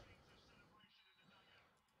in, man.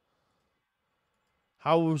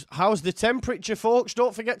 How's the temperature, folks?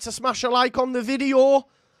 Don't forget to smash a like on the video.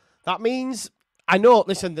 That means, I know,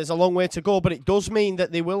 listen, there's a long way to go, but it does mean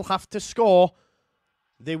that they will have to score.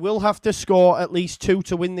 They will have to score at least 2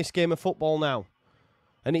 to win this game of football now.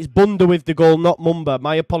 And it's Bunda with the goal, not Mumba.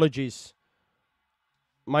 My apologies.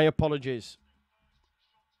 My apologies.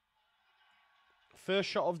 First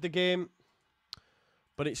shot of the game,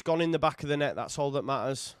 but it's gone in the back of the net. That's all that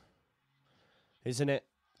matters, isn't it?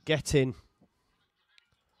 Get in.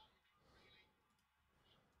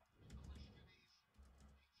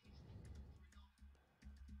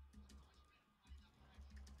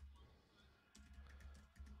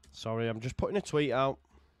 Sorry, I'm just putting a tweet out.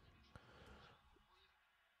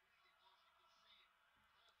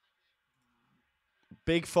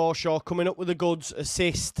 Big Forshaw coming up with the goods.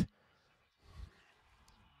 Assist.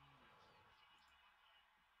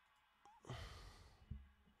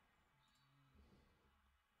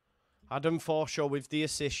 Adam Forshaw with the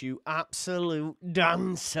assist, you absolute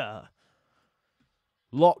dancer.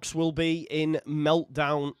 Locks will be in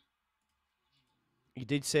meltdown. He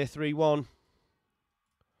did say 3-1.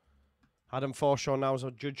 Adam Forshaw now is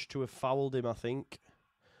adjudged to have fouled him, I think.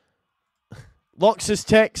 Locks'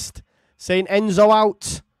 text saying Enzo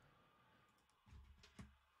out.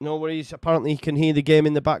 No worries. Apparently he can hear the game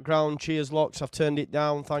in the background. Cheers, Locks. I've turned it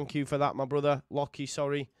down. Thank you for that, my brother. Lockie,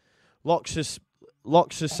 sorry. Locks has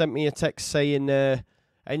sent me a text saying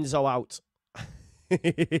Enzo out.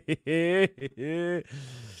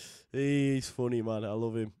 He's funny, man. I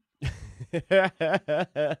love him.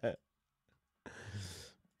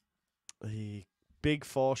 Big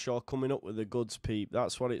Forshaw coming up with the goods, peep.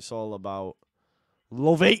 That's what it's all about.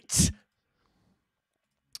 Love it.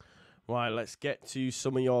 Right, let's get to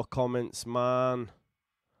some of your comments, man.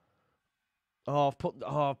 Oh,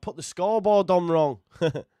 I've put the scoreboard on wrong.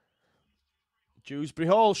 Dewsbury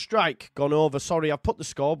Hall strike gone over. Sorry, I've put the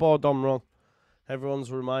scoreboard on wrong.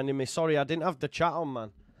 Everyone's reminding me. Sorry, I didn't have the chat on,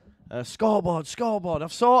 man. Scoreboard.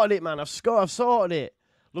 I've sorted it, man. I've sorted it.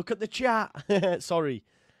 Look at the chat. Sorry.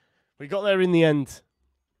 We got there in the end.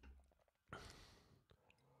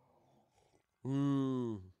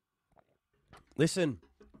 Listen,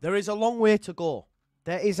 there is a long way to go.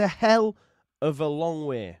 There is a hell of a long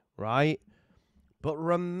way, right? But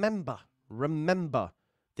remember,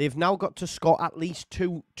 they've now got to score at least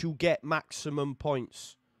 2 to get maximum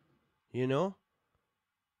points. You know?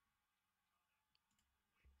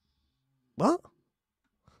 What?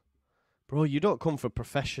 Bro, you don't come for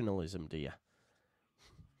professionalism, do you?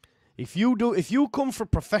 If you come for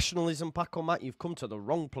professionalism, Paco Matt, you've come to the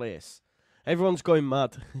wrong place. Everyone's going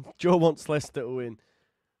mad. Joe wants Leicester to win.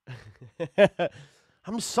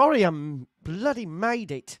 I'm sorry, I'm bloody made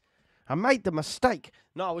it. I made the mistake.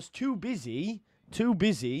 No, I was too busy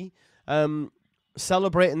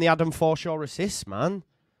celebrating the Adam Forshaw assist, man.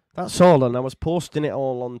 That's all, and I was posting it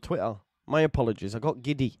all on Twitter. My apologies. I got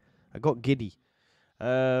giddy.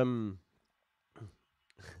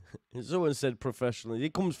 Someone said professionally.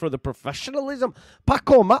 It comes for the professionalism.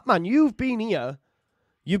 Paco Matt, man, you've been here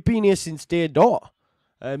since day dot.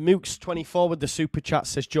 Mooks24 with the super chat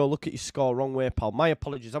says, Joe, look at your score. Wrong way, pal. My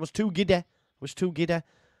apologies. I was too giddy.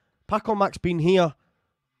 Paco Matt's been here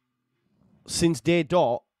since day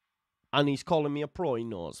dot, and he's calling me a pro. He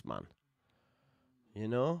knows, man. You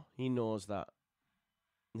know? He knows that.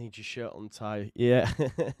 Need your shirt and tie. Yeah.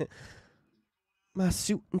 My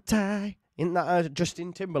suit and tie. Isn't that a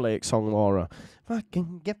Justin Timberlake song, Laura? If I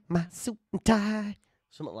can get my suit and tie.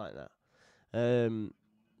 Something like that.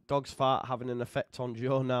 Dog's fart having an effect on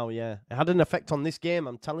Joe now, yeah. It had an effect on this game,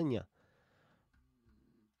 I'm telling you.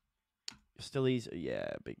 Still easy.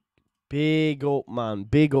 Yeah, big up, man.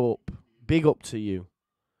 Big up. Big up to you.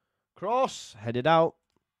 Cross, headed out.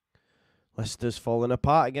 Leicester's falling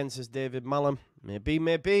apart against us, David Mallam.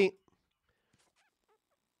 Maybe.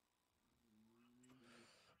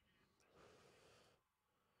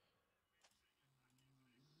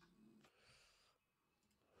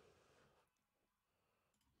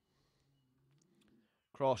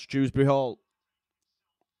 Cross, Dewsbury Hall.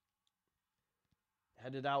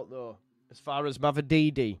 Headed out, though, as far as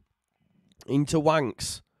Mavadidi. Into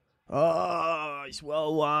Wanks. Oh, it's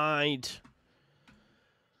well wide.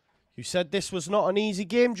 You said this was not an easy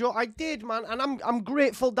game, Joe. I did, man, and I'm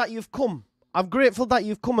grateful that you've come. I'm grateful that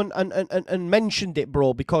you've come and mentioned it,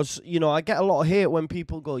 bro, because, you know, I get a lot of hate when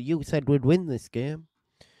people go, you said we'd win this game.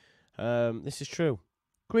 This is true.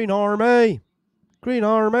 Green Army.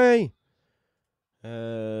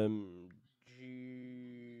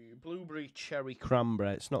 Blueberry cherry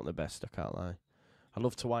cranberry. It's not the best, I can't lie. I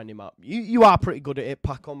love to wind him up. You are pretty good at it,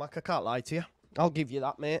 Paco Mac. I can't lie to you. I'll give you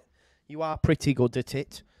that, mate. You are pretty good at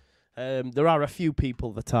it. There are a few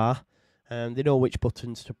people that are. They know which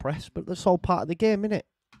buttons to press, but that's all part of the game, innit?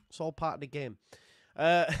 It's all part of the game.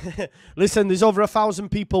 Listen, there's over 1,000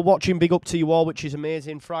 people watching. Big up to you all, which is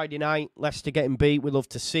amazing. Friday night, Leicester getting beat. We love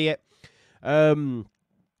to see it.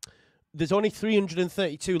 There's only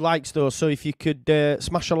 332 likes, though, so if you could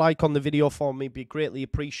smash a like on the video for me, it'd be greatly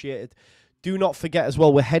appreciated. Do not forget as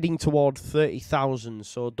well, we're heading toward 30,000,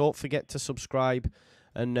 so don't forget to subscribe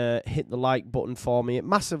and hit the like button for me. It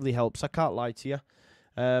massively helps, I can't lie to you.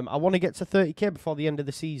 I want to get to 30k before the end of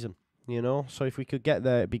the season, you know, so if we could get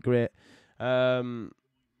there, it'd be great. Yeah,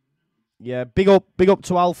 big up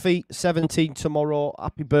to Alfie, 17 tomorrow.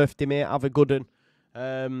 Happy birthday, mate. Have a good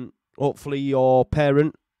one. Hopefully your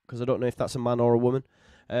parent, because I don't know if that's a man or a woman,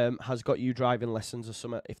 has got you driving lessons or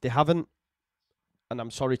something. If they haven't, and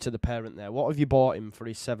I'm sorry to the parent there, what have you bought him for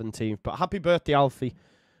his 17th? But happy birthday, Alfie,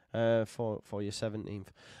 for your 17th.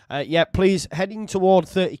 Yeah, please, heading toward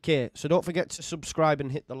 30k, so don't forget to subscribe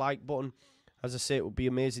and hit the like button. As I say, it would be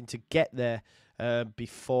amazing to get there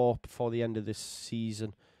before the end of this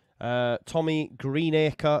season. Tommy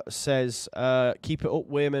Greenacre says, keep it up,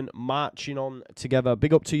 Wayman, marching on together.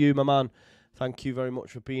 Big up to you, my man. Thank you very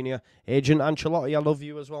much for being here. Agent Ancelotti, I love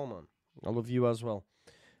you as well, man. I love you as well.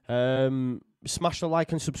 Smash the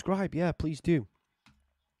like and subscribe. Yeah, please do.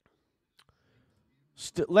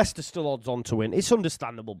 Leicester still odds on to win. It's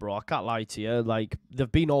understandable, bro. I can't lie to you. Like,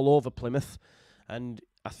 they've been all over Plymouth. And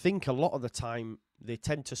I think a lot of the time, they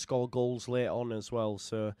tend to score goals late on as well.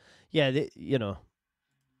 So, yeah, yeah.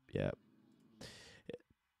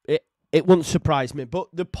 It wouldn't surprise me. But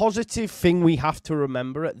the positive thing we have to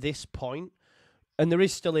remember at this point, and there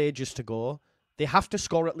is still ages to go, they have to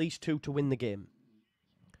score at least 2 to win the game.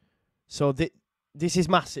 So this is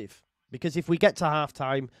massive. Because if we get to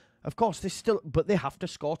half-time, of course, but they have to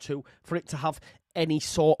score 2 for it to have any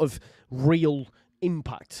sort of real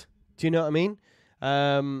impact. Do you know what I mean?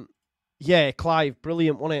 Yeah, Clive,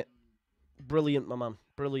 brilliant, wasn't it? Brilliant, my man.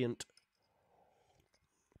 Brilliant.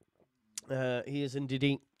 He is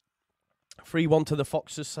indeed. 3-1 to the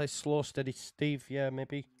Foxes, says Slow Steady Steve. Yeah,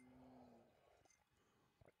 maybe.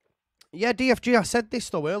 Yeah, DFG, I said this,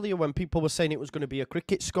 though, earlier when people were saying it was going to be a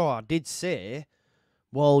cricket score. I did say,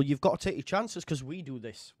 well, you've got to take your chances because we do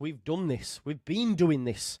this. We've done this. We've been doing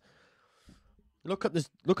this. Look at the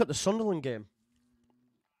Sunderland game.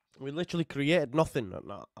 We literally created nothing.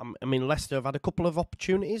 I mean, Leicester have had a couple of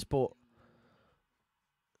opportunities, but,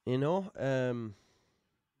 you know,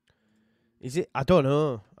 is it? I don't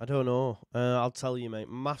know. I'll tell you, mate.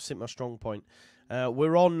 Maths at my strong point.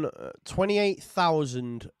 We're on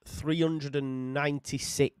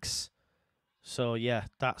 28,396. So, yeah,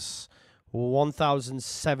 that's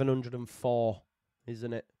 1,704,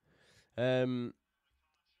 isn't it?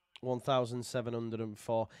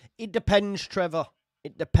 1,704. It depends, Trevor.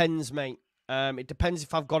 It depends, mate. It depends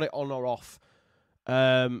if I've got it on or off.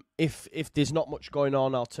 If there's not much going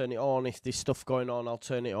on, I'll turn it on. If there's stuff going on, I'll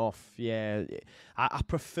turn it off. Yeah, I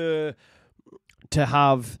prefer to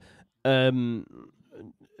have natural.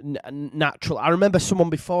 I remember someone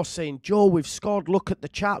before saying, Joe, we've scored, look at the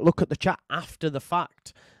chat after the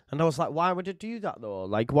fact. And I was like, why would I do that, though?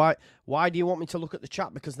 Like, why do you want me to look at the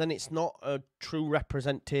chat? Because then it's not a true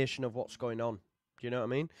representation of what's going on. Do you know what I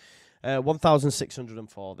mean?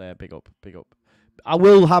 1,604 there. Big up, big up. I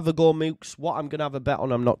will have a go, Mooks. What I'm going to have a bet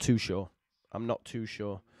on, I'm not too sure.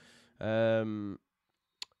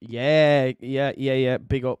 Yeah.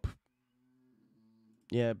 Big up.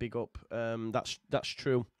 Yeah, big up. That's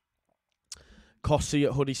true. Cossey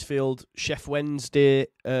at Huddersfield. Chef Wednesday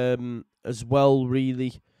as well,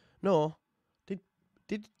 really. No.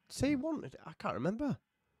 Did say he wanted it? I can't remember.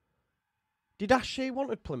 Did Ash say he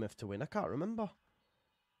wanted Plymouth to win? I can't remember.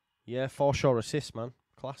 Yeah, Forshaw assist, man.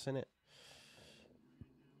 Class, innit?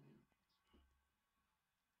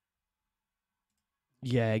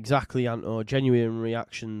 Yeah, exactly, Anto. Genuine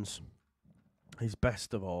reactions. His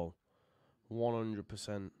best of all.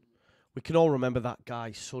 100%. We can all remember that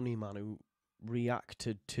guy, Sonny, man, who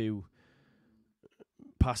reacted to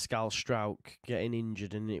Pascal Strauch getting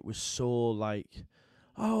injured, and it was so like,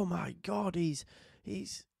 oh my God, he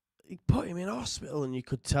put him in hospital, and you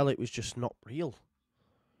could tell it was just not real. Do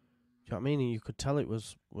you know what I mean? And you could tell it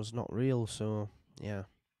was not real. So yeah.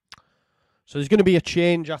 So there's going to be a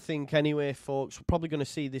change, I think. Anyway, folks, we're probably going to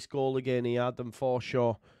see this goal again here, Adam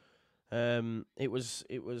Forshaw.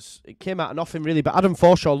 It came out of nothing really, but Adam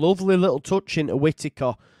Forshaw, lovely little touch into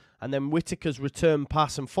Whittaker, and then Whittaker's return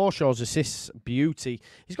pass and Forshaw's assist, beauty.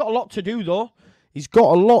 He's got a lot to do though. He's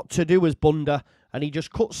got a lot to do as Bunda, and he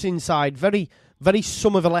just cuts inside, very, very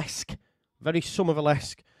Somerville-esque,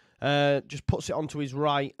 just puts it onto his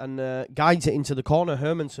right and guides it into the corner.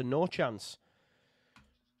 Hermanson, no chance.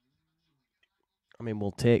 I mean,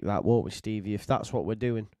 we'll take that, won't we, Stevie? If that's what we're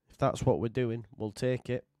doing, we'll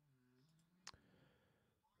take it.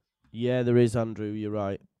 Yeah, there is, Andrew. You're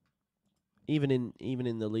right. Even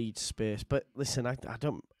in the Leeds space, but listen, I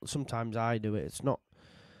don't. Sometimes I do it. It's not.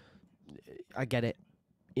 I get it.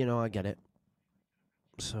 I get it.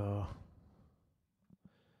 So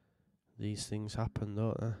these things happen,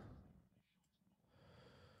 don't they?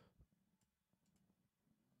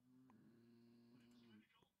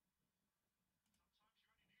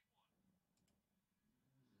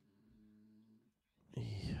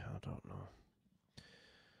 Yeah, I don't know.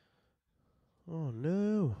 Oh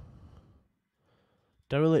no.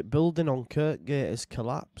 Derelict building on Kirkgate has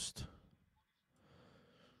collapsed.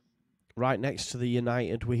 Right next to the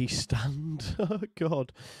United we stand. Oh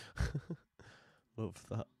God. Love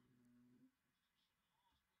that.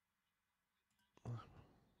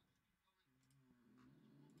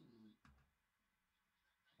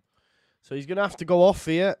 So he's gonna have to go off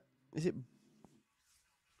here. Is it?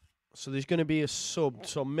 So there's gonna be a sub.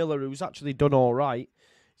 So Miller, who's actually done all right,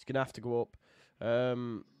 he's gonna have to go up.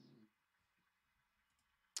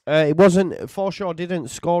 It wasn't. Forshaw didn't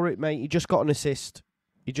score it, mate. He just got an assist.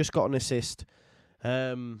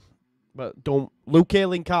 But don't. Luke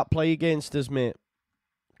Ayling can't play against us, mate,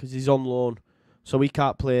 because he's on loan, so he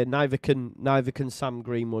can't play. Neither can Sam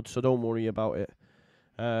Greenwood. So don't worry about it.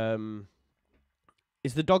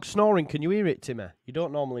 Is the dog snoring? Can you hear it, Timmy? You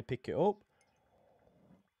don't normally pick it up.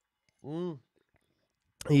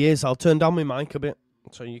 He is. I'll turn down my mic a bit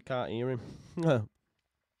so you can't hear him.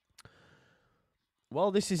 Well,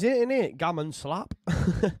 this is it, isn't it? Gammon slap.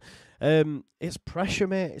 It's pressure,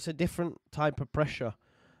 mate. It's a different type of pressure.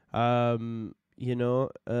 It's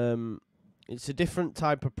a different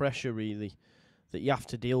type of pressure, really, that you have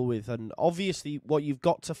to deal with. And obviously, what you've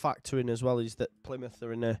got to factor in as well is that Plymouth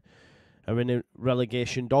are in a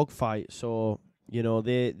relegation dogfight. So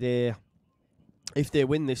they if they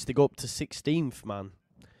win this, they go up to 16th, man.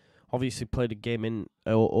 Obviously played a game in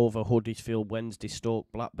over Huddersfield, Wednesday, Stoke,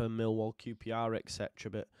 Blackburn, Millwall, QPR, etc.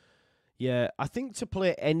 But yeah, I think to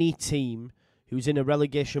play any team who's in a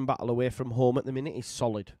relegation battle away from home at the minute is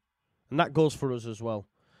solid, and that goes for us as well.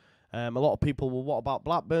 A lot of people will, what about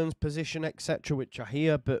Blackburn's position, etc., which I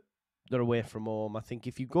hear, but they're away from home. I think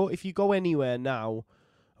if you go anywhere now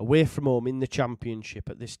away from home in the Championship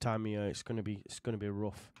at this time of year, it's gonna be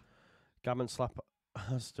rough. Gammon slap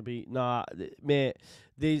has to be mate.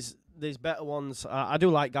 There's better ones. I do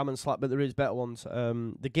like Gammon slap, but there is better ones.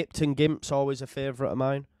 The Gipton Gimp's always a favourite of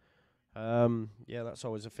mine. Yeah, that's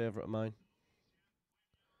always a favourite of mine.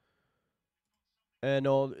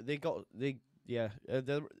 No,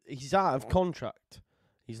 he's out of contract.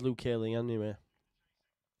 He's Luke Ayling anyway.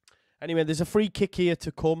 Anyway, there's a free kick here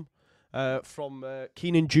to come from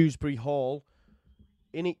Keenan Dewsbury Hall.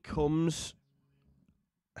 In it comes,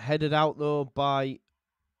 headed out though by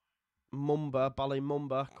Bally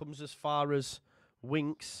Mumba, comes as far as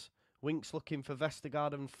Winks. Winks looking for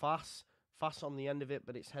Vestergaard and Fass. Fass on the end of it,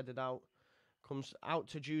 but it's headed out. Comes out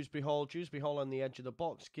to Dewsbury Hall. Dewsbury Hall on the edge of the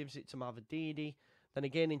box, gives it to Mavadidi. Then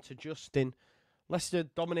again into Justin. Leicester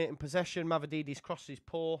dominating possession. Mavadidi's crossed his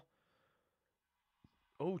paw.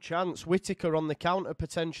 Oh, chance. Whittaker on the counter,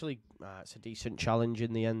 potentially. It's a decent challenge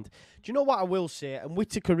in the end. Do you know what I will say? And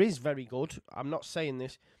Whittaker is very good. I'm not saying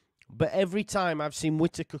this. But every time I've seen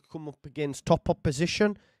Whittaker come up against top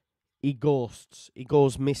opposition, he ghosts. He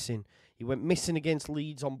goes missing. He went missing against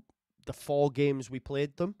Leeds on the 4 games we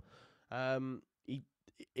played them.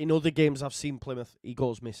 In other games I've seen Plymouth, he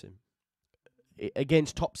goes missing.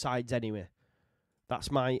 Against top sides anyway.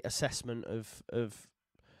 That's my assessment of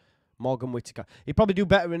Morgan Whittaker. He'd probably do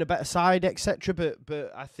better in a better side, etc.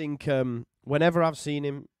 But I think whenever I've seen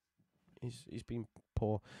him, he's been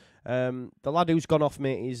poor. The lad who's gone off,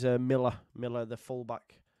 mate, is Miller, the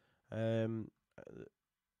fullback.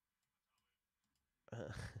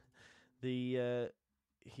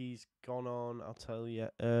 He's gone on. I'll tell you.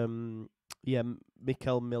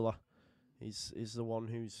 Mikel Miller is the one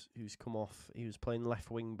who's come off. He was playing left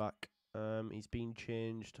wing back. He's been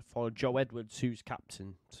changed for Joe Edwards, who's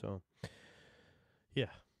captain. So,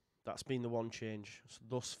 yeah, that's been the one change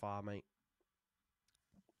thus far, mate.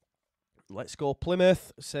 Let's go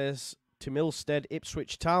Plymouth, says to Milstead,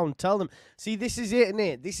 Ipswich Town. Tell them. See, this is it,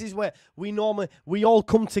 innit? This is where we all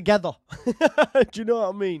come together. Do you know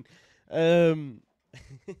what I mean?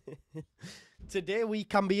 Today we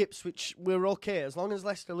can be Ipswich. We're okay. As long as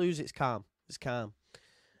Leicester lose, it's calm. It's calm.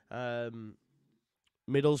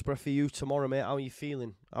 Middlesbrough for you tomorrow, mate. How are you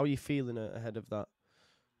feeling? How are you feeling ahead of that?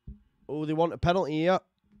 Oh, they want a penalty here.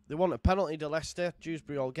 They want a penalty to Leicester.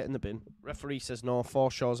 Dewsbury all get in the bin. Referee says no.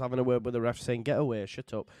 Forshaw's having a word with the ref saying, get away,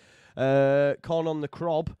 shut up. Corn on the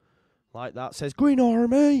Crob, like that, says, Green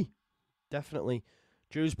Army. Definitely.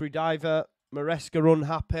 Dewsbury diver. Maresca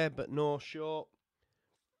unhappy, but no show.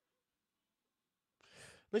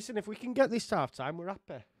 Listen, if we can get this to half-time, we're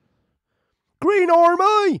happy. Green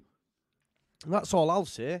Army! That's all I'll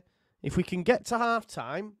say. If we can get to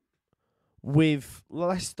half-time with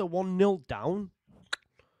Leicester 1-0 down,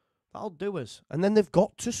 that'll do us. And then they've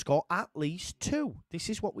got to score at least 2. This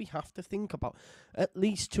is what we have to think about. At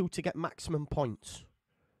least 2 to get maximum points.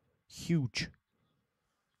 Huge.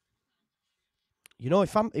 You know,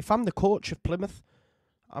 if I'm the coach of Plymouth,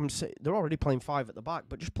 they're already playing 5 at the back,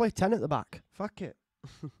 but just play 10 at the back. Fuck it.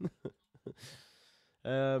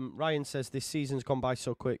 Ryan says this season's gone by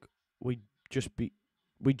so quick. We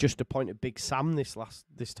just appointed Big Sam this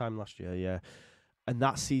time last year, yeah. And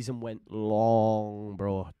that season went long,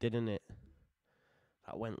 bro, didn't it?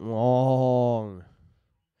 That went long.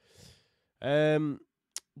 Don't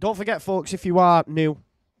forget, folks, if you are new,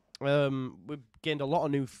 we've gained a lot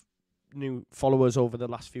of new followers over the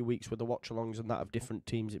last few weeks with the watch-alongs and that of different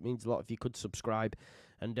teams. It means a lot if you could subscribe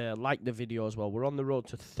and like the video as well. We're on the road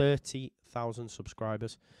to 30,000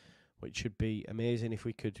 subscribers, which should be amazing if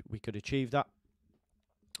we could achieve that.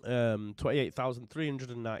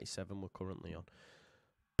 28,397 we're currently on.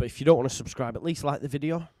 But if you don't want to subscribe, at least like the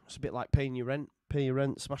video. It's a bit like paying your rent. Pay your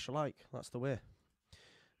rent, smash a like. That's the way.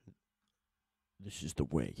 This is the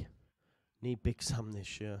way. Need Big Sam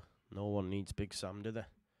this year. No one needs Big Sam, do they?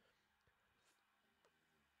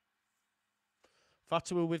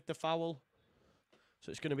 Fatu with the foul. So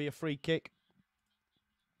it's going to be a free kick.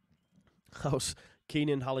 How's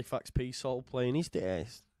Keenan Halifax Peace-All playing? He's there.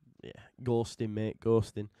 Yeah, ghosting, mate,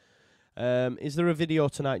 ghosting. Is there a video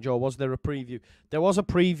tonight, Joe? Was there a preview? There was a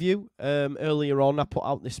preview earlier on I put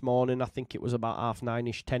out this morning. I think it was about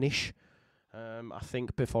 9:30ish, 10ish. I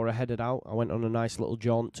think before I headed out, I went on a nice little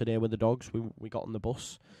jaunt today with the dogs. We got on the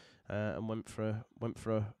bus and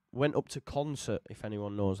went up to Concert, if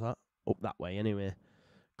anyone knows that. Up that way anyway.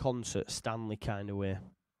 Concert, Stanley kind of way.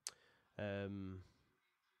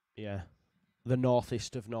 Yeah. The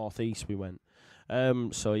northeast of northeast we went.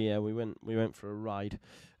 So yeah, we went for a ride.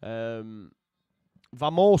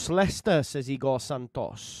 Vamos Leicester, says Igor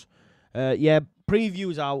Santos. Yeah,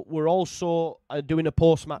 preview's out. We're also doing a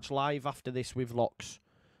post-match live after this with Locks.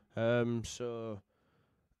 So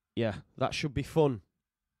yeah, that should be fun.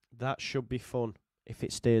 That should be fun if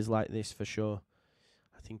it stays like this for sure.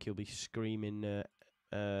 I think he'll be screaming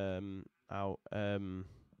out.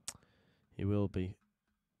 He will be.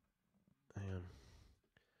 Hang on.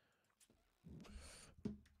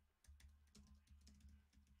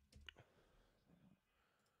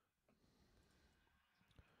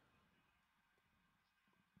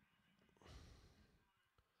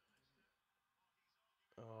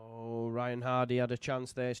 Oh, Ryan Hardy had a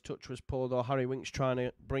chance there. His touch was poor though. Harry Winks trying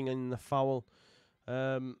to bring in the foul.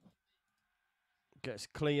 Gets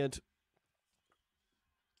cleared.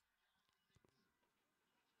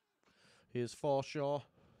 Here's Forshaw.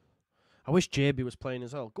 I wish JB was playing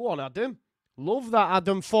as well. Go on, Adam. Love that,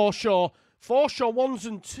 Adam Forshaw. Forshaw 1s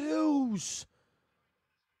and 2s.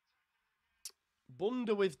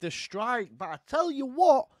 Bunda with the strike. But I tell you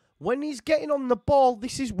what, when he's getting on the ball,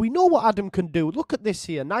 we know what Adam can do. Look at this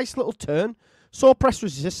here. Nice little turn. So press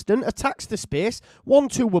resistant, attacks the space.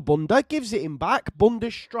 1-2 with Bunda, gives it him back.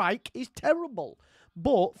 Bunda's strike is terrible.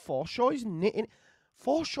 But Forshaw is knitting.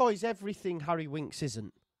 Forshaw is everything Harry Winks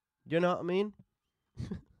isn't. You know what I mean?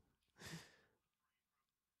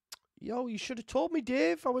 Yo, you should have told me,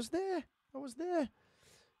 Dave. I was there.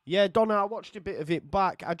 Yeah, Donna, I watched a bit of it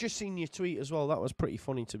back. I just seen your tweet as well. That was pretty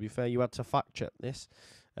funny, to be fair. You had to fact check this.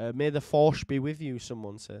 May the force be with you,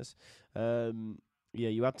 someone says. Yeah,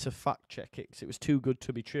 you had to fact check it because it was too good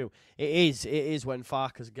to be true. It is when when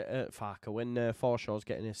Forshaw's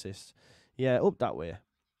getting assists. Yeah, up that way.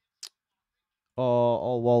 Oh,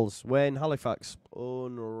 all walls. We're in Halifax.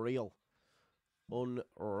 Unreal.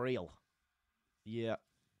 Yeah.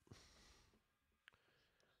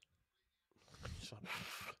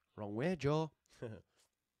 Wrong way, Joe.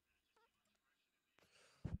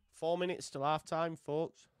 4 minutes till half time,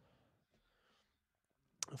 folks.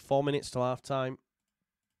 4 minutes till half time.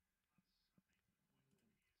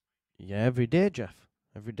 Yeah, every day, Jeff.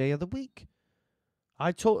 Every day of the week.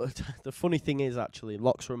 The funny thing is, actually,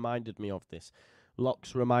 Locks reminded me of this.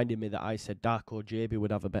 Locks reminded me that I said Darko JB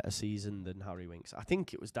would have a better season than Harry Winks. I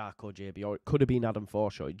think it was Darko JB, or it could have been Adam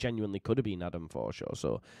Forshaw. It genuinely could have been Adam Forshaw,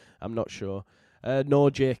 so I'm not sure. No,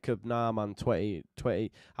 Jacob, nah, man, 20.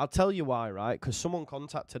 I'll tell you why, right? Because someone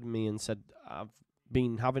contacted me and said, I've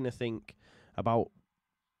been having a think about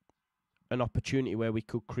an opportunity where we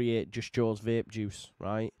could create Just Joe's vape juice,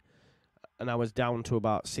 right? And I was down to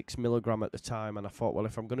about 6 milligram at the time, and I thought, well,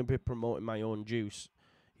 if I'm going to be promoting my own juice,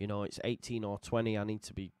 you know, it's 18 or 20, I need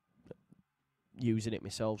to be using it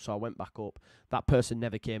myself, so I went back up. That person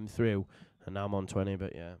never came through, and now I'm on 20,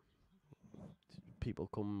 but yeah. People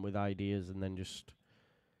come with ideas and then just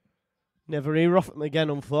never hear off them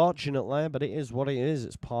again, unfortunately, but it is what it is.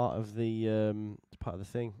 It's part of the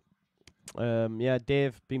thing. Yeah,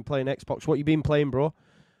 Dave, been playing Xbox. What you been playing, bro?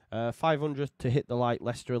 500 to hit the light.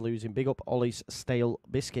 Leicester are losing. Big up Ollie's Stale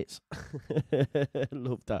Biscuits.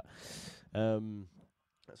 Love that.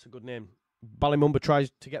 That's a good name. Ballymumba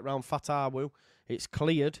tries to get round Fat Arwu. It's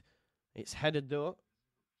cleared. It's headed though.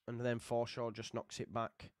 And then Forshaw just knocks it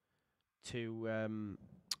back to,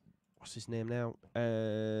 what's his name now?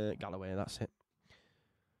 Galloway, that's it.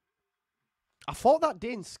 I thought that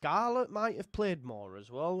Dane Scarlett might have played more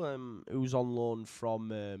as well, who's on loan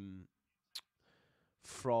from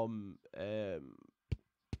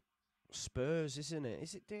Spurs, isn't it?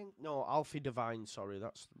 Is it Dane? No, Alfie Devine, sorry,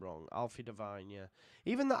 that's wrong. Alfie Devine, yeah.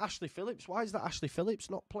 Even that Ashley Phillips, why is that Ashley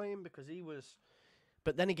Phillips not playing? Because he was...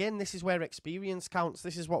 But then again, this is where experience counts.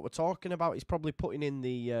 This is what we're talking about. He's probably putting in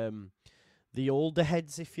the older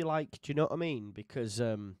heads, if you like. Do you know what I mean? Because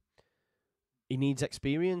he needs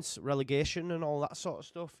experience, relegation, and all that sort of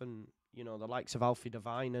stuff. And you know, the likes of Alfie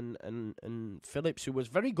Devine and Phillips, who was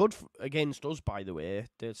very good against us, by the way,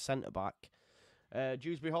 the centre back.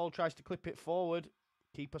 Dewsbury Hall tries to clip it forward.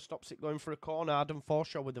 Keeper stops it going for a corner. Adam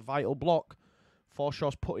Forshaw with a vital block.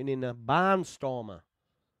 Forshaw's putting in a barnstormer.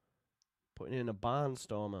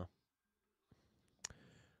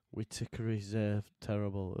 Whittaker is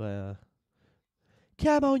terrible.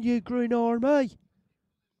 Come on, you green army.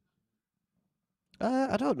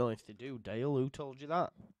 I don't know if they do, Dale. Who told you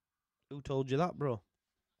that? Bro?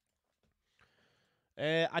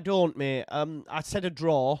 I don't, mate. I said a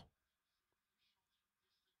draw.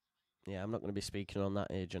 Yeah, I'm not going to be speaking on that,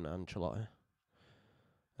 Agent Ancelotti.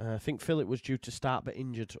 I think Philip was due to start but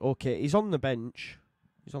injured. Okay, he's on the bench.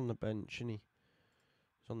 Isn't he?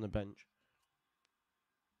 He's on the bench.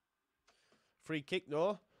 Free kick,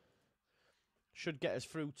 though. Should get us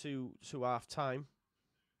through to half time.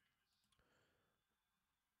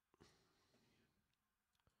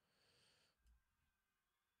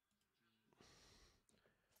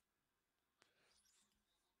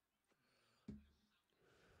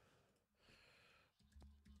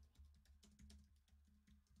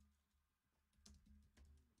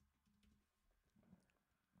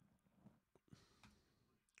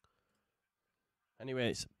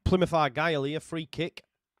 Anyways, Plymouth Argyle here, free kick.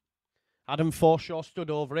 Adam Forshaw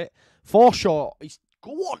stood over it. Forshaw,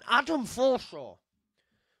 go on, Adam Forshaw.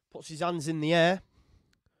 Puts his hands in the air.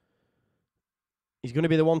 He's going to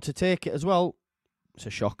be the one to take it as well. It's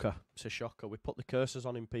a shocker. We put the cursors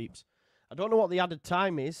on him, peeps. I don't know what the added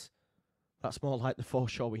time is. That's more like the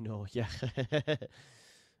Forshaw we know, yeah.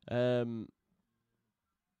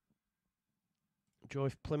 Joe,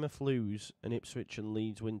 if Plymouth lose and Ipswich and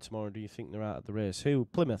Leeds win tomorrow, do you think they're out of the race? Who?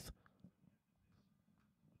 Plymouth?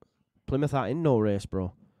 Plymouth aren't in no race,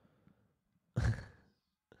 bro.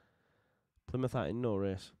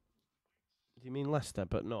 Do you mean Leicester?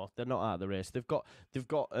 But no, they're not out of the race. They've got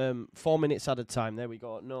 4 minutes at a time. There we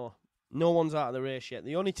go. No one's out of the race yet.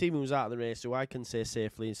 The only team who's out of the race, who I can say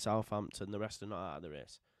safely, is Southampton. The rest are not out of the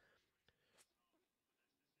race.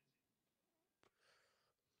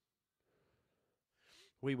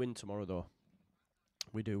 We win tomorrow, though.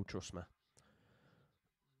 We do, trust me.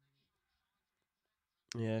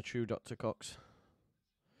 Yeah, true, Dr. Cox.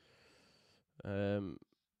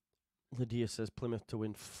 Lydia says Plymouth to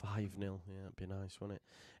win 5-0. Yeah, that'd be nice, wouldn't it?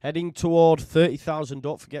 Heading toward 30,000.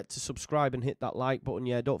 Don't forget to subscribe and hit that like button.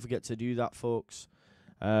 Yeah, don't forget to do that, folks.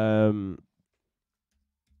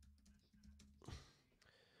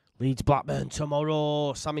 Leeds Blackburn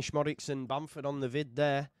tomorrow. Sammy Schmorix and Bamford on the vid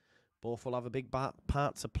there. Both will have a big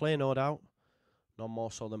part to play, no doubt. None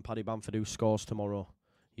more so than Paddy Bamford, who scores tomorrow.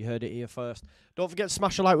 You heard it here first. Don't forget to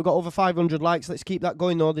smash a like. We've got over 500 likes. Let's keep that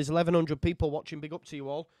going, though. There's 1,100 people watching. Big up to you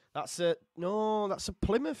all. That's a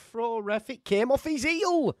Plymouth throw, ref. It came off his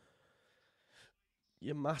heel.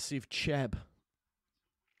 You massive cheb.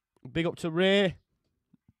 Big up to Ray.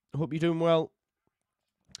 Hope you're doing well.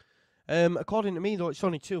 According to me, though, it's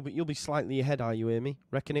only 2, but you'll be slightly ahead, are you, Amy?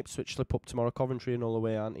 Reckon Ipswich slip up tomorrow. Coventry and all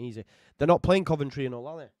away aren't easy. They're not playing Coventry and all,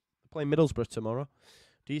 are they? They're playing Middlesbrough tomorrow.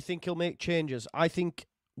 Do you think he'll make changes? I think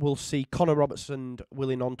we'll see Connor Robertson and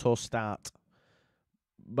Willie Nonto start.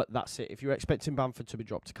 But that's it. If you're expecting Bamford to be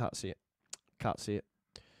dropped, I can't see it. Can't see it.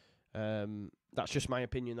 That's just my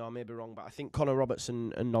opinion, though. I may be wrong, but I think Connor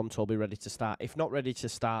Robertson and Nonto will be ready to start. If not ready to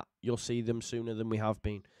start, you'll see them sooner than we have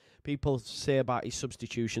been. People say about his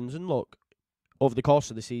substitutions, and look, over the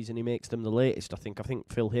course of the season, he makes them the latest. I think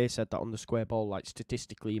Phil Hay said that on the square ball. Like,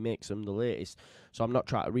 statistically, he makes them the latest. So I'm not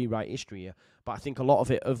trying to rewrite history here, but I think a lot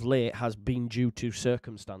of it of late has been due to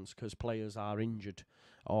circumstance, because players are injured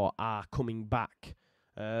or are coming back.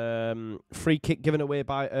 Free kick given away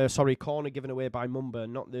by, corner given away by Mumba.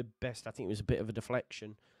 Not the best. I think it was a bit of a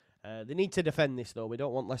deflection. They need to defend this, though. We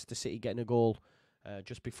don't want Leicester City getting a goal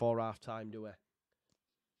just before half time, do we?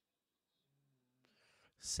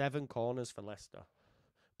 7 corners for Leicester.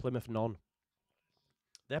 Plymouth none.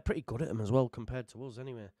 They're pretty good at them as well compared to us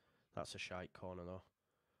anyway. That's a shite corner though.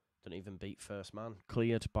 Don't even beat first man.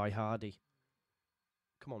 Cleared by Hardy.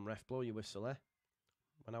 Come on, ref, blow your whistle, eh?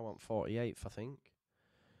 When I want 48th, I think.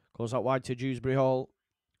 Goes out wide to Dewsbury Hall.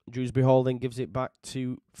 Dewsbury Hall then gives it back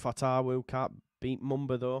to Fatawu. Can't beat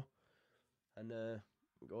Mumba though. And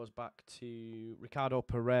goes back to Ricardo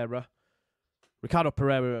Pereira. Ricardo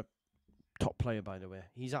Pereira, top player, by the way.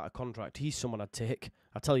 He's out of contract. He's someone I'd take.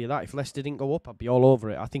 I tell you that. If Leicester didn't go up, I'd be all over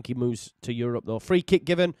it. I think he moves to Europe, though. Free kick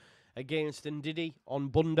given against Ndidi on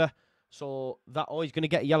Bunda. So that, he's going to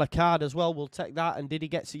get a yellow card as well. We'll take that. And Ndidi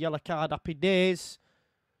gets a yellow card. Happy days.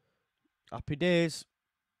 Happy days.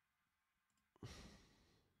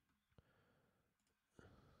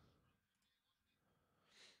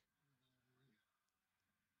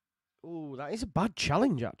 Ooh, that is a bad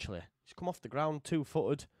challenge, actually. He's come off the ground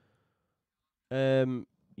 2-footed.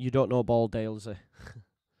 You don't know ball, Dalesy.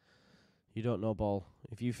 You don't know ball.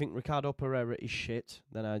 If you think Ricardo Pereira is shit,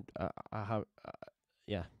 then I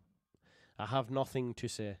have nothing to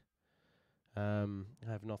say. I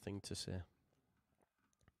have nothing to say.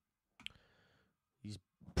 He's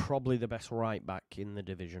probably the best right back in the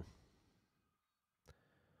division.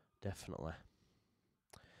 Definitely.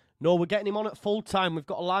 No, we're getting him on at full time. We've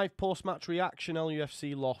got a live post-match reaction,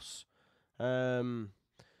 LUFC loss.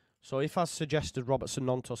 So if I suggested Robertson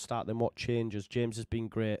Nonto start, then what changes? James has been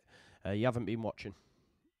great. You haven't been watching,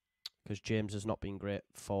 because James has not been great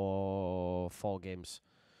for 4 games.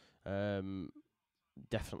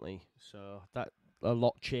 Definitely. So that a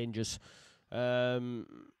lot changes. So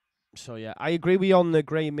yeah, I agree with you on the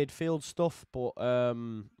grey midfield stuff, but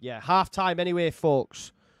yeah, half time anyway,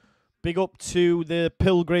 folks. Big up to the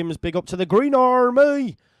Pilgrims. Big up to the Green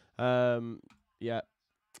Army. Yeah.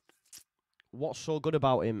 What's so good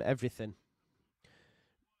about him? Everything.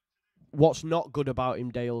 What's not good about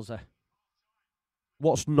him, Dalesy?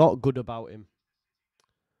 What's not good about him?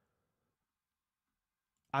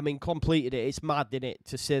 I mean, completed it. It's mad, isn't it,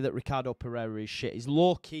 to say that Ricardo Pereira is shit. He's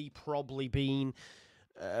low-key probably been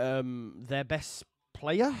their best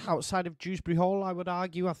player outside of Dewsbury Hall, I would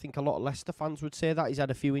argue. I think a lot of Leicester fans would say that. He's had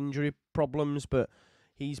a few injury problems, but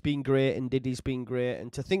he's been great, and Didi's been great.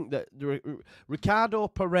 And to think that Ricardo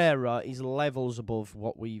Pereira is levels above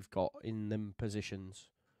what we've got in them positions.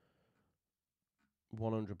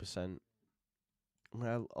 100%.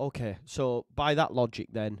 Well, okay. So, by that logic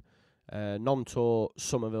then, Nonto,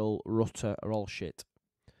 Somerville, Rutter are all shit.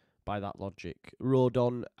 By that logic.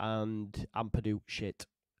 Rodon and Ampadu, shit.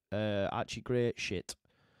 Archie Gray, shit.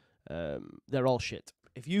 They're all shit.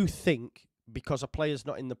 If you think because a player's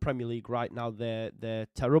not in the Premier League right now, they're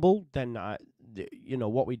terrible, then you know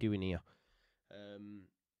what we doing here.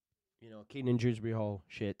 You know, Keenan Dewsbury Hall,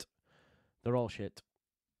 shit. They're all shit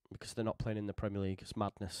because they're not playing in the Premier League. It's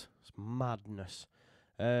madness. It's madness.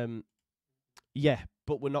 Yeah,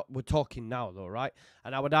 but we're talking now though, right?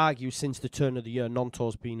 And I would argue since the turn of the year,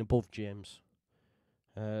 Nonto's been above James.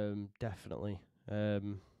 Definitely.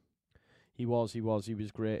 He was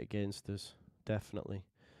great against us. Definitely.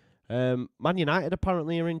 Man United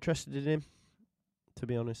apparently are interested in him, to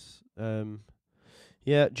be honest.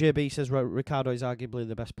 Yeah, JB says Ricardo is arguably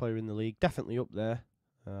the best player in the league. Definitely up there,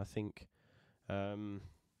 I think.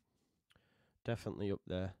 Definitely up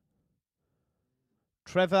there.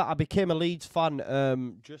 Trevor, I became a Leeds fan.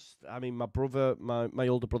 My brother, my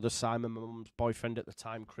older brother Simon, my mum's boyfriend at the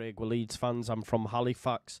time, Craig, were Leeds fans. I'm from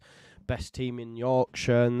Halifax, best team in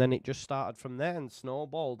Yorkshire, and then it just started from there and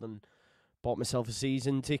snowballed, and bought myself a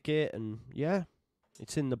season ticket, and yeah,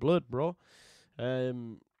 it's in the blood, bro.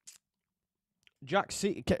 Jack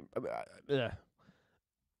City.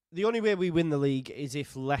 The only way we win the league is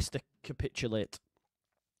if Leicester capitulate.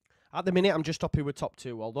 At the minute, I'm just happy with top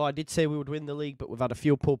two. Although I did say we would win the league, but we've had a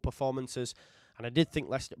few poor performances, and I did think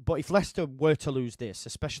Leicester. But if Leicester were to lose this,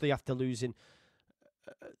 especially after losing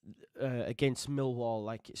against Millwall,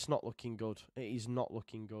 like, it's not looking good. It is not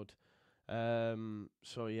looking good.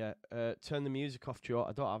 So yeah, turn the music off, Joe.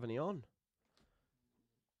 I don't have any on.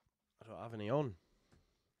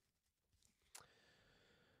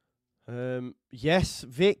 Yes,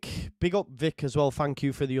 Vic. Big up Vic as well. Thank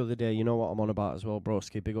you for the other day. You know what I'm on about as well,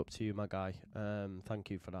 broski. Big up to you, my guy. Thank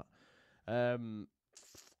you for that.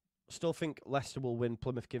 Still think Leicester will win.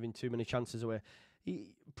 Plymouth giving too many chances away.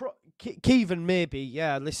 Kevin, maybe.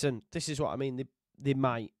 Yeah, listen, this is what I mean. They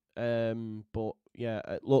might. But yeah,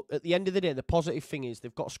 look, at the end of the day, the positive thing is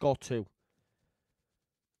they've got to score two.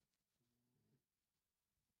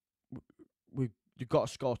 You've got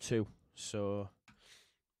to score two. So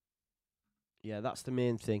yeah, that's the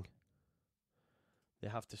main thing. They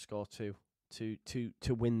have to score two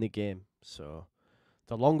to win the game. So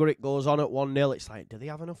the longer it goes on at 1-0, it's like, do they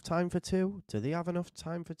have enough time for two?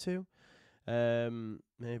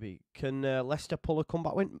 Maybe. Can Leicester pull a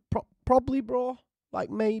comeback win? Probably, bro.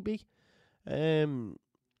 Like, maybe.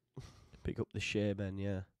 Pick up the share, Ben,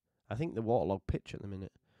 yeah. I think the Watchalong pitch at the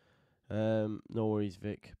minute. No worries,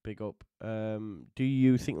 Vic. Big up. Do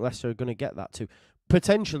you think Leicester are going to get that too?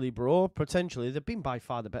 Potentially, bro. Potentially. They've been by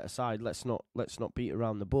far the better side. Let's not beat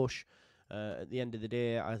around the bush. At the end of the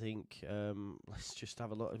day, I think let's just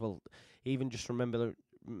have a look. Well, even just remembering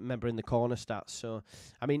the corner stats. So,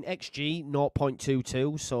 I mean, XG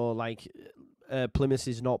 0.22. So, like, Plymouth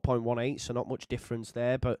is 0.18. So not much difference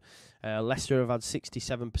there. But Leicester have had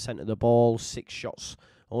 67% of the ball, 6 shots,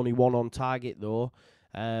 only 1 on target though.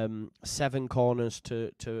 7 corners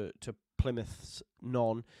to Plymouth's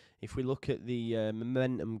none. If we look at the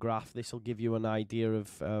momentum graph, this will give you an idea of,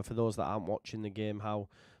 for those that aren't watching the game, how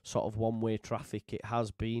sort of one-way traffic it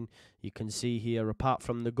has been. You can see here, apart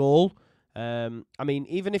from the goal, I mean,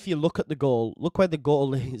 even if you look at the goal, look where the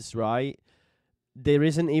goal is, right? There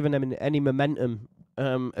isn't even any momentum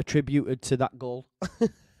attributed to that goal.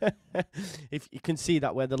 If you can see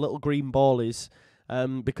that where the little green ball is,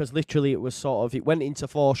 because literally it was sort of, it went into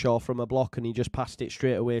Forshaw from a block and he just passed it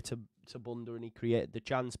straight away to Bunder and he created the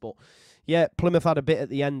chance. But yeah, Plymouth had a bit at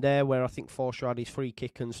the end there where I think Forshaw had his free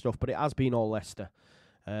kick and stuff, but it has been all Leicester.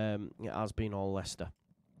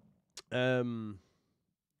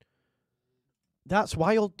 That's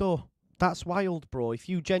wild though. That's wild, bro. If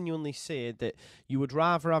you genuinely say that you would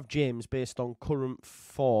rather have James based on current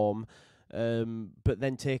form, but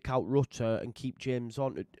then take out Rutter and keep James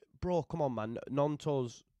on, bro, come on, man.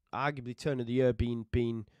 Nonto's arguably turn of the year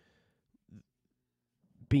been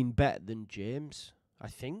better than James, I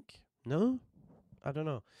think. No? I don't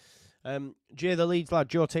know. Jay, the Leeds lad.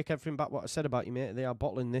 Joe, take everything back what I said about you, mate. They are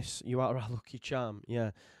bottling this. You are a lucky charm.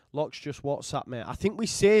 Yeah. Locks just WhatsApp, mate. I think we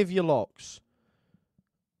save you, Locks.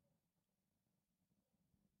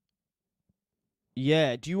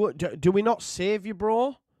 Yeah. Do we not save you,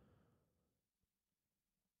 bro?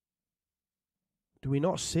 Do we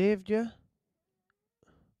not save you?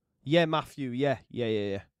 Yeah, Matthew. Yeah.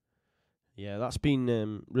 Yeah, that's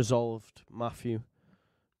been resolved, Matthew.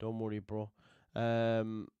 Don't worry, bro.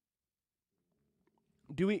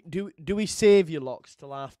 Do we save you, Locks,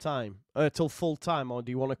 till half time? Till full time, or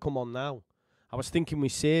do you want to come on now? I was thinking we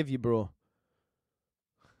save you, bro.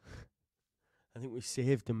 I think we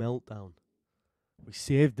saved the meltdown. Do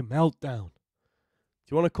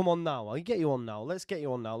you want to come on now? I'll get you on now. Let's get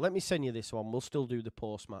you on now. Let me send you this one. We'll still do the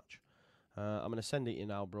post-match. I'm going to send it to you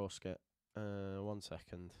now, broski. 1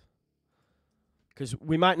 second. Because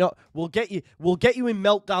we might not. We'll get you in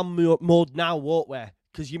meltdown mode now, won't we?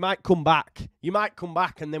 Because you might come back.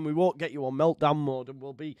 And then we won't get you on meltdown mode, and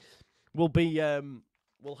we'll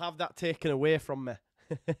have that taken away from me.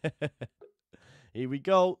 Here we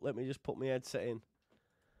go. Let me just put my headset in.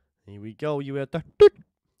 Here we go. You heard that?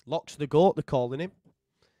 Locks the goat. They're calling him.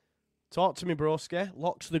 Talk to me, broski.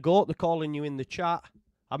 Locks the goat. They're calling you in the chat.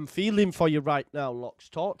 I'm feeling for you right now, Locks.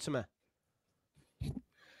 Talk to me.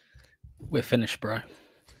 We're finished, bro.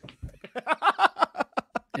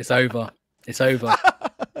 It's over. It's over.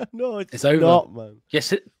 No, it's over. Not, man.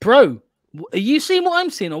 Yes, bro. Are you seeing what I'm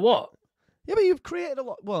seeing or what? Yeah, but you've created a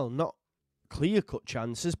lot. Well, not clear-cut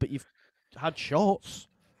chances, but you've had shots.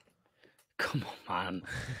 Come on, man.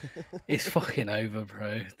 It's fucking over,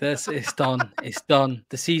 bro. It's done. It's done.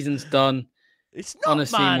 The season's done. It's not,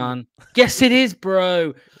 honestly, man. Yes, it is,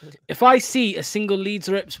 bro. If I see a single Leeds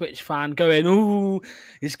or Ipswich fan going, "Ooh,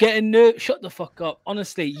 it's getting nerve," shut the fuck up.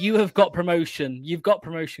 Honestly, you have got promotion. You've got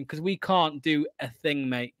promotion because we can't do a thing,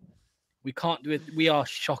 mate. We can't do it. We are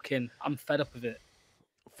shocking. I'm fed up of it.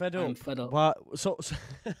 Fed up. I'm fed up. What? So...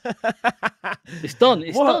 It's done.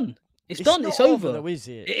 It's done. It's done. It's over. Though, is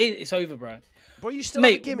it? It's over, bro. But you still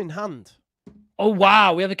have a game in hand. Oh,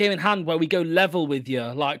 wow. We have a game in hand where we go level with you.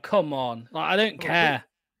 Like, come on. Like, I don't care.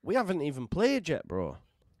 We haven't even played yet, bro.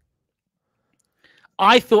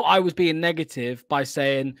 I thought I was being negative by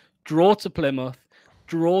saying draw to Plymouth,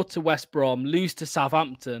 draw to West Brom, lose to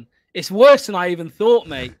Southampton. It's worse than I even thought,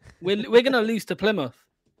 mate. We're going to lose to Plymouth.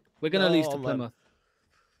 We're going to lose to Plymouth.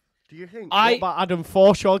 Do you think? What about Adam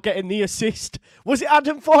Forshaw getting the assist? Was it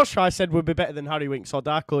Adam Forshaw I said would be better than Harry Winks or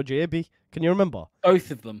Darko JB? Can you remember? Both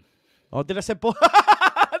of them. Or did I say both?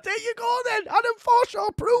 There you go then. Adam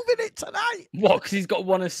Forshaw proving it tonight. What? Because he's got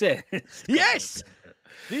one assist? Yes.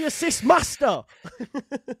 The assist master.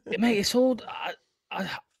 Mate, it's all...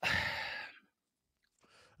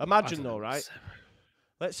 Imagine though, right?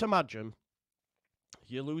 Let's imagine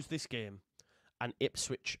you lose this game and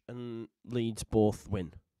Ipswich and Leeds both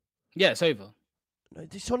win. Yeah, it's over.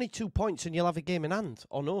 It's only 2 points and you'll have a game in hand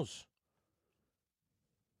on us.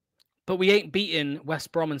 But we ain't beaten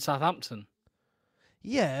West Brom and Southampton.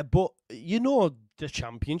 Yeah, but you know the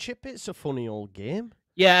Championship, it's a funny old game.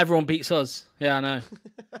 Yeah, everyone beats us. Yeah, I know.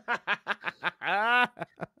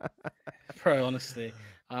 Bro, honestly,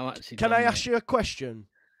 I'm actually... Can I ask you a question?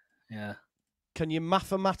 Yeah. Can you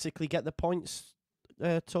mathematically get the points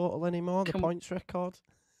total anymore, the points record?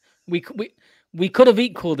 We could have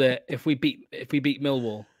equaled it if we beat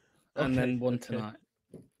Millwall and then won tonight.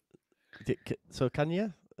 So can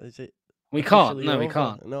you? Is it? We can't. No, we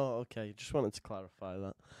can't. No, okay. Just wanted to clarify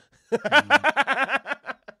that.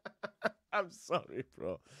 I'm sorry,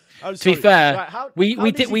 bro. To be fair, right, how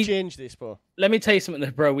we did we change this, bro? Let me tell you something,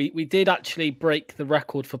 though, bro. We did actually break the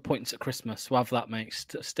record for points at Christmas. So have that, mate.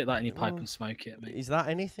 Stick that in your pipe and smoke it, mate. Is that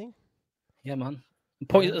anything? Yeah, man.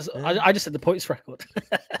 Points. Yeah. I just said the points record.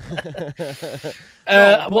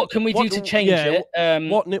 What can we do to change it?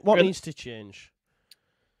 What needs to change?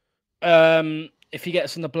 If he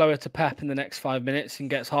gets on the blower to Pep in the next 5 minutes and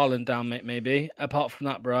gets Haaland down, mate, maybe. Apart from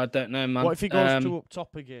that, bro, I don't know, man. What if he goes to up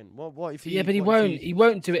top again? What if he? Yeah, but he won't. He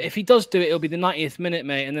won't do it. If he does do it, it'll be the 90th minute,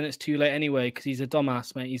 mate, and then it's too late anyway because he's a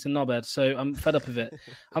dumbass, mate. He's a knobhead. So I'm fed up of it.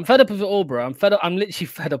 I'm fed up of it all, bro. I'm fed up. I'm literally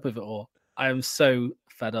fed up with it all. I am so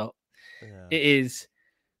fed up. Yeah. It is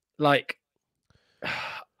like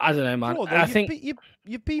I don't know, man. Bro, I think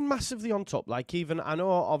you've been massively on top. Like even I know,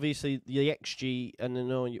 obviously the XG, and I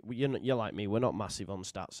know you're like me. We're not massive on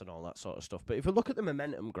stats and all that sort of stuff. But if we look at the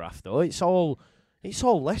momentum graph, though, it's all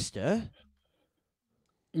Leicester.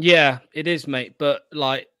 Yeah, it is, mate. But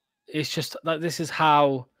like, it's just like this is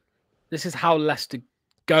how Leicester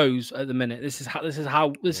goes at the minute. This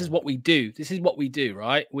is what we do. This is what we do,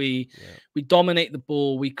 right? We dominate the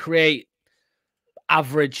ball. We create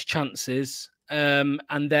average chances.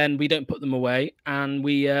 And then we don't put them away, and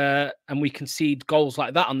we concede goals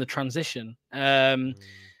like that on the transition. It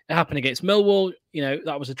happened against Millwall. You know,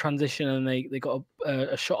 that was a transition, and they got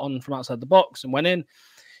a shot on from outside the box and went in.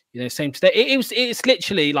 You know, same today. It's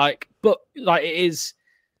literally like, but like it is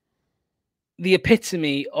the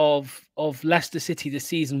epitome of Leicester City this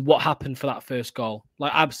season. What happened for that first goal?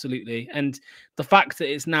 Like absolutely, and the fact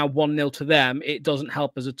that it's now 1-0 to them, it doesn't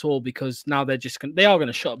help us at all because now they are going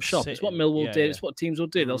to shut up shop. It's what Millwall did. Yeah. It's what teams will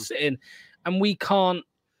do. They'll sit in, and we can't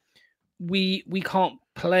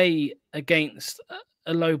play against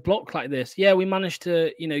a low block like this. Yeah, we managed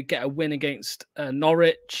to get a win against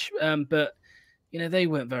Norwich, but. They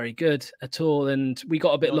weren't very good at all, and we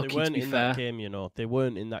got a bit lucky, to be fair. They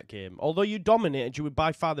weren't in that game. Although you dominated, you were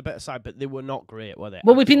by far the better side, but they were not great, were they?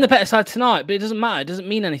 Well, we've been the better side tonight, but it doesn't matter. It doesn't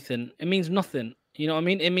mean anything. It means nothing. You know what I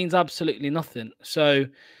mean? It means absolutely nothing. So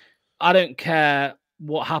I don't care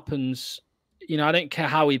what happens. You know, I don't care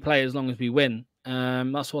how we play as long as we win.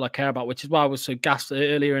 That's all I care about, which is why I was so gassed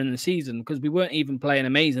earlier in the season, because we weren't even playing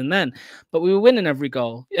amazing then, but we were winning every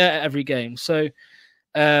goal, every game. So,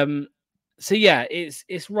 so yeah,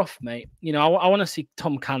 it's rough, mate. You know, I want to see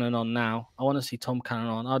Tom Cannon on now. I want to see Tom Cannon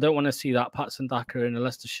on. I don't want to see that Patson Daka in a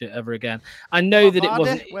Leicester shit ever again. I know that Vardy? it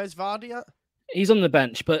wasn't. Where's Vardy at? He's on the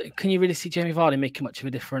bench, but can you really see Jamie Vardy making much of a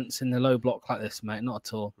difference in the low block like this, mate? Not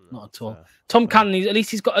at all. No, Not at all. fair, Tom fair. Cannon, at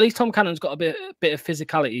least Tom Cannon's got a bit of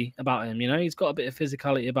physicality about him. You know, he's got a bit of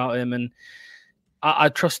physicality about him, and I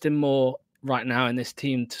trust him more right now in this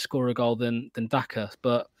team to score a goal than Daka.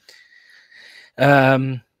 But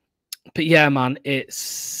yeah, man,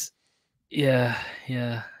 it's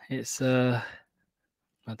it's I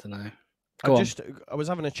don't know. I was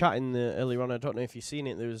having a chat earlier on. I don't know if you've seen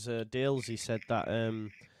it. There was Dales. He said that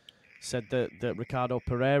Ricardo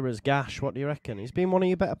Pereira's gash. What do you reckon? He's been one of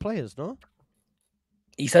your better players, no?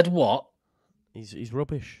 He said what? He's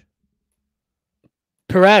rubbish.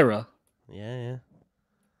 Pereira. Yeah.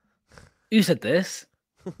 Who said this?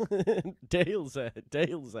 Dale's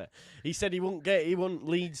there. He said he won't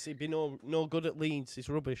Leeds. He'd be no good at Leeds. He's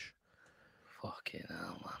rubbish. Fucking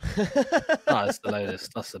hell, man. That's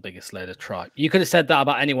the biggest load of tripe. You could have said that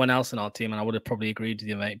about anyone else in our team, and I would have probably agreed with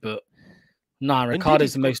you, mate. But nah,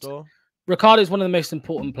 Ricardo's one of the most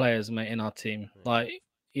important players, mate, in our team. Like,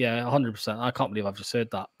 yeah, 100%. I can't believe I've just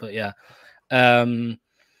heard that. But yeah.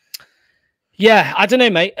 Yeah, I don't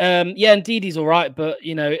know, mate. Yeah, indeed, he's all right, but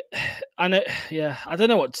you know, I know. Yeah, I don't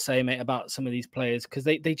know what to say, mate, about some of these players, because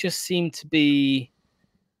they just seem to be.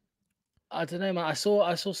 I don't know, man. I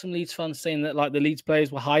saw some Leeds fans saying that like the Leeds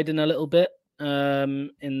players were hiding a little bit in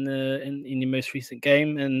your most recent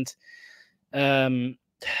game, and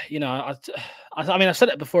you know, I mean, I've said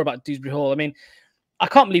it before about Dewsbury Hall. I mean, I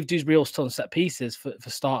can't believe Dewsbury Hall's still on set pieces for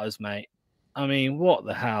starters, mate. I mean, what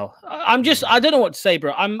the hell? I don't know what to say,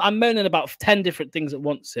 bro. I'm moaning about 10 different things at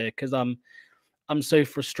once here because I'm so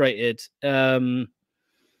frustrated. There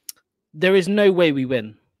is no way we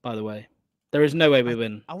win, by the way. There is no way we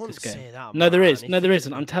win. I wouldn't this game. say that. No, there is. No, there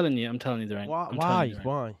isn't. I'm telling you there ain't. Why?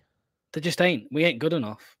 Why? There just ain't. We ain't good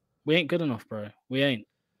enough. We ain't good enough, bro. We ain't.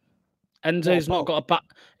 Enzo's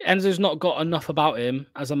not got enough about him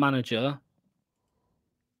as a manager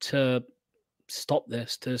to stop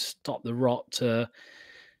this, to stop the rot, to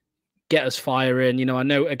get us firing. You know, I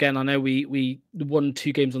know we won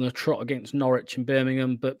 2 games on the trot against Norwich and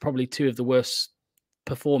Birmingham, but probably 2 of the worst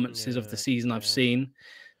performances of the season I've seen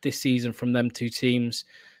this season from them 2 teams.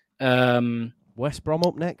 West Brom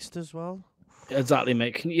up next as well. Exactly,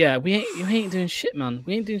 mate. Yeah, we ain't doing shit, man.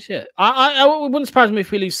 We ain't doing shit. I wouldn't surprise me if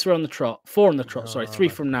we lose 4 on the trot. 3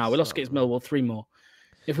 from now. We lost against Millwall, 3 more.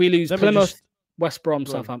 If we lose Plymouth, West Brom,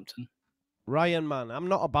 Southampton. Ryan, man, I'm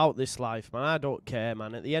not about this life, man. I don't care,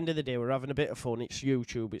 man. At the end of the day, we're having a bit of fun. It's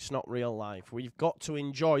YouTube. It's not real life. We've got to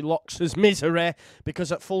enjoy Lox's misery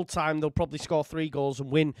because at full time they'll probably score 3 goals and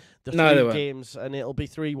win the 3 games, and it'll be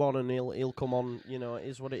 3-1, and he'll come on. You know, it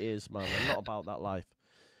is what it is, man. I'm not about that life.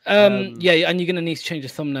 Yeah, and you're gonna need to change the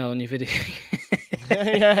thumbnail on your video.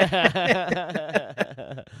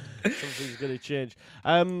 Something's gonna change.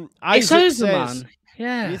 It's over, man.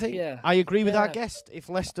 Yeah, you think? I agree with our guest. If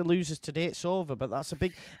Leicester loses today, it's over. But that's a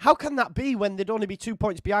big. How can that be when they'd only be 2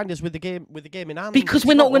 points behind us with the game in hand? Because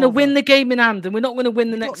we're not going to win the game in hand, and we're not going to win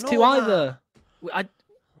the next 2 either.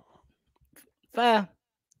 Fair.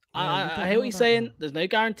 I hear what you're saying. There's no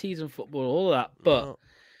guarantees in football, all of that, but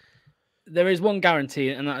there is one guarantee,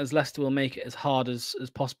 and that is Leicester will make it as hard as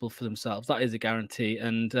possible for themselves. That is a guarantee,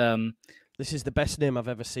 and this is the best name I've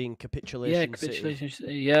ever seen. Capitulation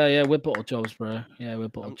City. Yeah, we're bottle jobs, bro. Yeah, we're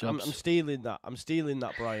bottle jobs. I'm stealing that.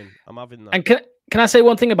 Brian. I'm having that. And can I say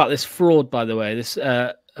one thing about this fraud, by the way? This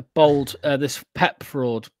this Pep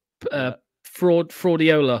fraud,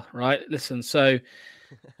 fraudiola, right? Listen, so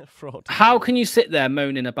fraud. How can you sit there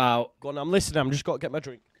moaning about? Go on, I'm listening. I'm just got to get my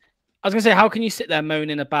drink. I was gonna say, how can you sit there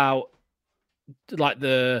moaning about like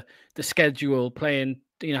the schedule, playing,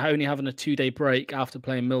 you know, only having a 2-day break after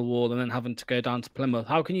playing Millwall and then having to go down to Plymouth?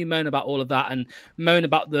 How can you moan about all of that and moan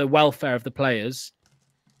about the welfare of the players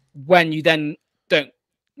when you then don't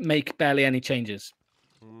make barely any changes?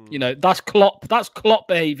 You know, that's Klopp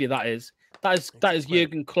behavior. That is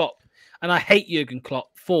Jurgen Klopp, and I hate Jurgen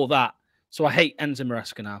Klopp for that. So I hate Enzo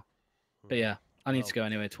Maresca now. But yeah, I need to go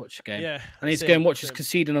anyway to watch the game. Yeah, I need to go and watch us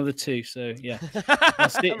concede another 2. So yeah,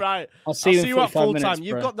 right. I'll see you at full time.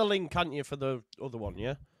 You've got the link, can't you, for the other one?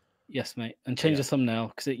 Yeah. Yes, mate. And change the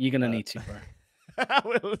thumbnail because you're gonna need to, bro. I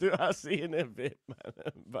will do. I'll see you in a bit, man.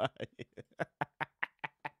 Bye.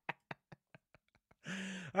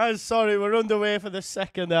 I'm sorry, we're underway for the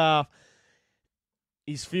second half.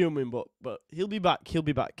 He's fuming, but he'll be back. He'll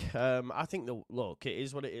be back. I think look, it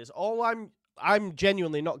is what it is. I'm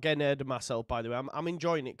genuinely not getting ahead of myself. By the way, I'm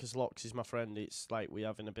enjoying it because Locks is my friend. It's like we're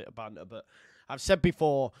having a bit of banter. But I've said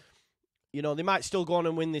before, you know, they might still go on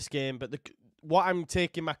and win this game. But what I'm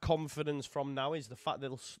taking my confidence from now is the fact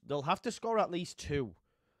that they'll have to score at least 2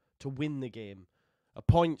 to win the game. A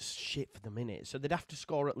point's shit for the minute, so they'd have to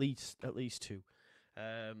score at least 2.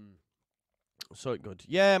 So it's good.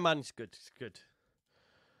 Yeah, man, it's good. It's good.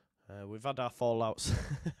 We've had our fallouts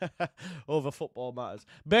over football matters.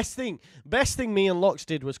 Best thing me and Locks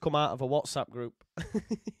did was come out of a WhatsApp group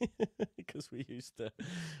because we used to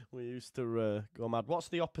go mad. What's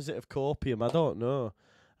the opposite of copium? I don't know.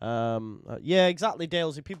 Yeah, exactly,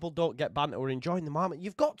 Dales. If people don't get banter or enjoying the moment,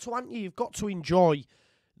 you've got to, haven't you? You've got to enjoy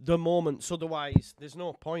the moments. Otherwise, there's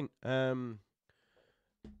no point.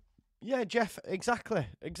 Yeah, Jeff, exactly.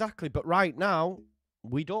 But right now,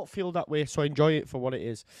 we don't feel that way, so enjoy it for what it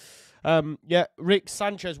is. Yeah, Rick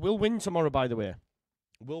Sanchez will win tomorrow, by the way.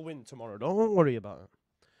 We'll win tomorrow. Don't worry about it.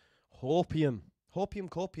 Hopium,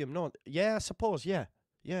 copium. No, yeah, I suppose. Yeah.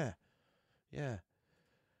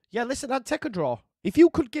 Listen, I'd take a draw. If you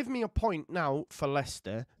could give me a point now for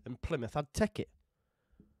Leicester and Plymouth, I'd take it.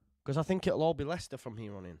 Because I think it'll all be Leicester from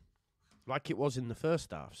here on in. Like it was in the first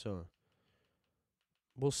half, so...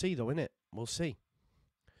 We'll see, though, innit? We'll see.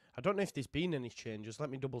 I don't know if there's been any changes. Let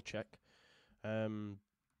me double check. No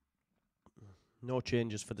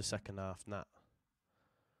changes for the second half, nah.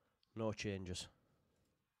 No changes.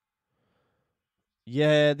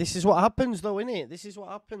 Yeah, this is what happens, though, innit? This is what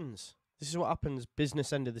happens.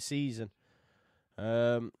 Business end of the season.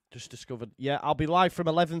 Just discovered. Yeah, I'll be live from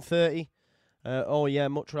 11:30. Oh, yeah,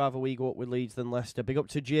 much rather we go up with Leeds than Leicester. Big up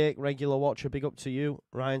to Jake, regular watcher. Big up to you.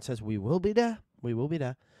 Ryan says, we will be there.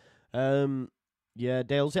 Yeah,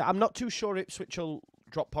 Dale's it. I'm not too sure Ipswich will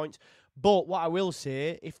drop points. But what I will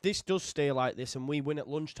say, if this does stay like this and we win at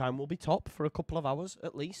lunchtime, we'll be top for a couple of hours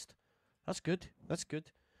at least. That's good.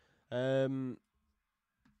 Yeah,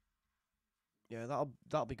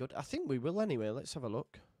 that'll be good. I think we will anyway. Let's have a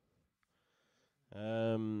look.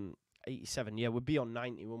 87. Yeah, we'd be on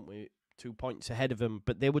 90, wouldn't we? 2 points ahead of them,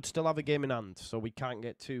 but they would still have a game in hand, so we can't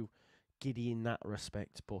get too giddy in that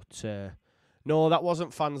respect. But no, that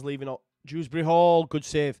wasn't fans leaving up Dewsbury Hall. Good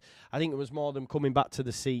save. I think it was more them coming back to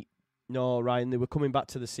the seat. No, Ryan, they were coming back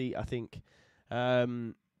to the seat, I think.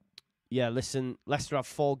 Yeah, listen, Leicester have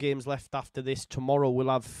 4 games left after this. Tomorrow we'll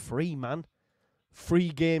have 3, man. 3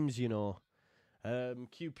 games, you know.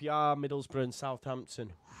 QPR, Middlesbrough and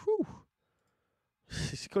Southampton. Whew.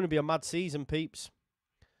 It's going to be a mad season, peeps.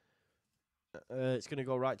 It's going to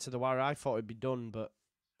go right to the wire. I thought it'd be done, but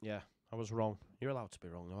yeah, I was wrong. You're allowed to be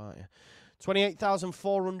wrong, though, aren't you?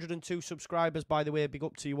 28,402 subscribers, by the way. Big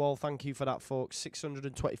up to you all. Thank you for that, folks.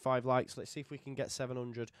 625 likes. Let's see if we can get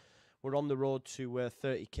 700. We're on the road to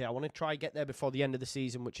 30k. I want to try get there before the end of the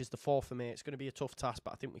season, which is the 4th of May. It's going to be a tough task,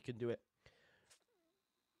 but I think we can do it.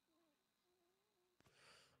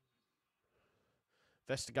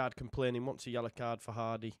 Vestergaard complaining, wants a yellow card for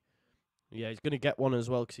Hardy. Yeah, he's going to get one as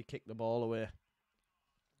well because he kicked the ball away.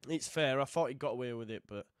 It's fair. I thought he got away with it,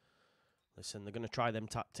 but listen, they're going to try them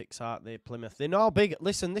tactics, aren't they, Plymouth? They know how big.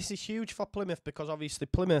 Listen, this is huge for Plymouth because obviously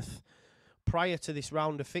Plymouth, prior to this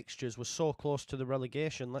round of fixtures, was so close to the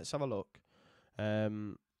relegation. Let's have a look.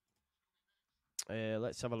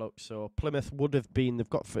 Let's have a look. So Plymouth would have been,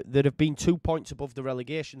 they'd have been 2 points above the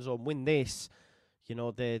relegation zone. Win this, you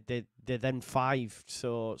know, they're then 5.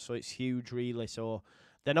 So it's huge, really. So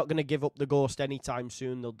they're not going to give up the ghost anytime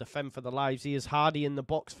soon. They'll defend for their lives. Here's Hardy in the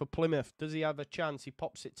box for Plymouth. Does he have a chance? He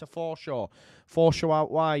pops it to Forshaw. Forshaw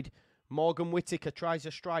out wide. Morgan Whittaker tries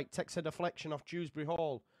a strike. Takes a deflection off Dewsbury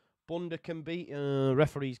Hall. Bunda can beat.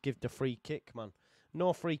 Referees give the free kick, man.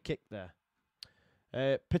 No free kick there.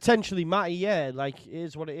 Potentially Matty, yeah. Like,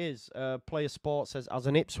 here's what it is. Player Sport says, as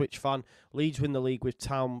an Ipswich fan, Leeds win the league with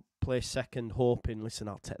Town play second, hoping. Listen,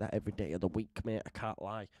 I'll take that every day of the week, mate. I can't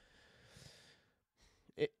lie.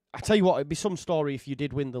 I tell you what, it'd be some story if you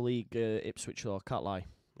did win the league, Ipswich, though. I can't lie.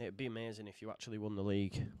 It'd be amazing if you actually won the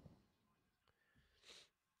league.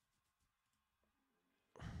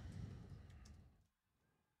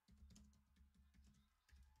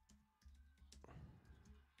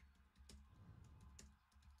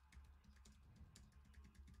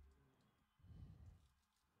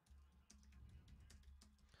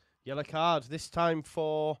 Yellow card, this time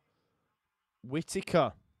for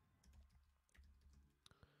Whittaker.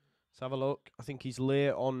 Let's have a look. I think he's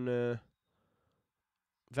late on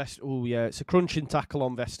Oh, yeah, it's a crunching tackle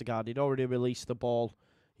on Vestergaard. He'd already released the ball.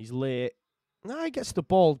 He's late. Nah, he gets the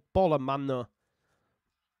ball. Ball and man, though.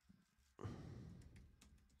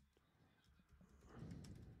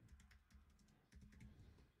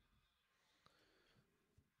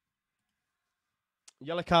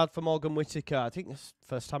 Yellow card for Morgan Whittaker. I think this is the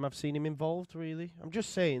first time I've seen him involved, really. I'm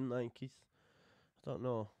just saying, like, I don't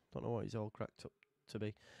know what he's all cracked up to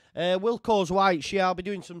be. Wilco's Whites, yeah, I'll be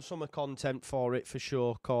doing some summer content for it, for sure,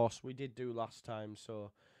 of course. We did do last time, so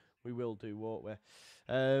we will do, won't we?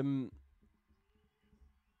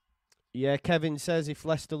 Yeah, Kevin says if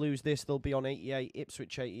Leicester lose this, they'll be on 88,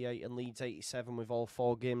 Ipswich 88 and Leeds 87 with all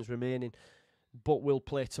 4 games remaining. But we'll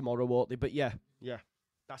play tomorrow, won't they? But yeah,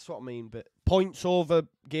 that's what I mean. But points over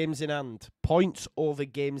games in hand. Points over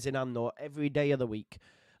games in hand, though, every day of the week.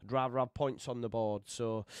 I'd rather have points on the board.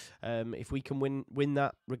 So if we can win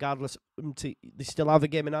that, regardless, they still have a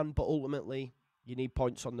game in hand, but ultimately you need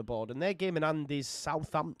points on the board. And their game in hand is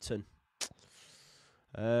Southampton.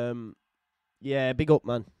 Yeah, big up,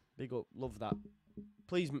 man. Big up. Love that.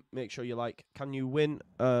 Please make sure you like. Can you win?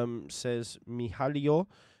 Says Mihalio.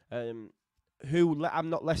 I'm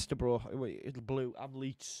not Leicester, bro. It'll blue. I'm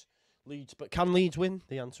Leeds. But can Leeds win?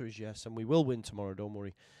 The answer is yes, and we will win tomorrow, don't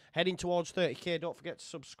worry. Heading towards 30k. Don't forget to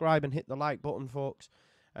subscribe and hit the like button, folks.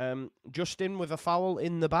 Justin with a foul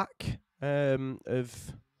in the back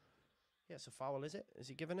of... Yeah, it's a foul, is it? Is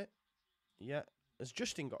he giving it? Yeah. Has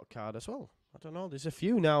Justin got a card as well? I don't know. There's a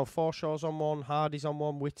few now. Forshaw's on one, Hardy's on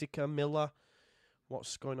one, Whittaker, Miller.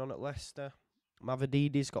 What's going on at Leicester?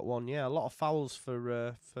 Mavadidi's got one. Yeah, a lot of fouls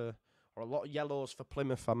or a lot of yellows for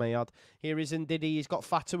Plymouth, I may add. Here is Ndidi. He's got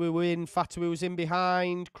Fatawu in. Fatawu's in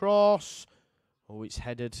behind. Cross. Oh, it's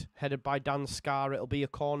headed by Dan Scar. It'll be a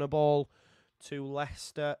corner ball to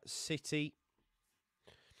Leicester City.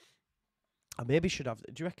 I maybe should have...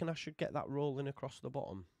 Do you reckon I should get that rolling across the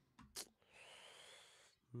bottom?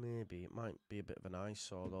 Maybe. It might be a bit of an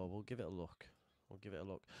eyesore, though. We'll give it a look.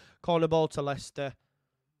 Corner ball to Leicester.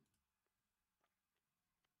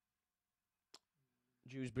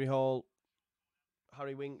 Dewsbury Hall.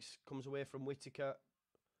 Harry Winks comes away from Whittaker.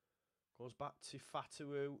 Goes back to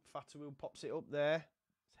Fatawu. Fatawu pops it up there.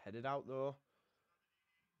 It's headed out, though.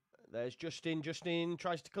 There's Justin. Justin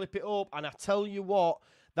tries to clip it up. And I tell you what,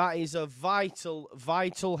 that is a vital,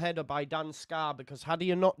 vital header by Dan Scar. Because had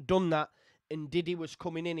he not done that, and Diddy was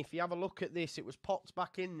coming in. If you have a look at this, it was popped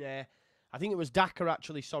back in there. I think it was Daka,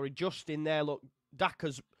 actually. Sorry, just in there. Look,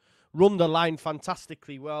 Daka's run the line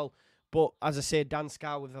fantastically well. But, as I say, Dan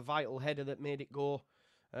Scar with a vital header that made it go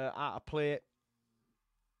out of play.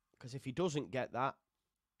 Because if he doesn't get that,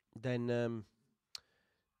 then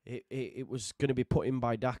it was going to be put in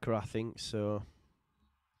by Daka, I think. So...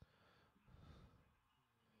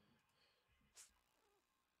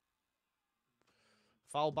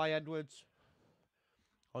 Foul by Edwards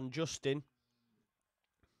on Justin.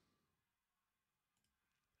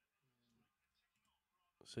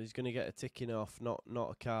 So he's going to get a ticking off, not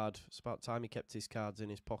a card. It's about time he kept his cards in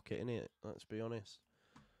his pocket, innit? Let's be honest.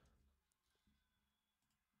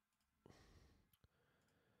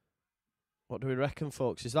 What do we reckon,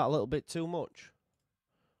 folks? Is that a little bit too much?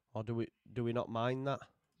 Or do we not mind that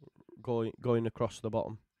going across the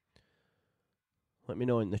bottom? Let me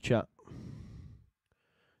know in the chat.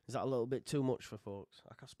 Is that a little bit too much for folks?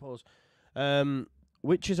 I suppose.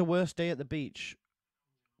 Which is a worse day at the beach?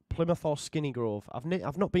 Plymouth or Skinny Grove?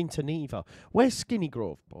 I've not been to neither. Where's Skinny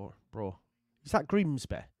Grove, bro? Is that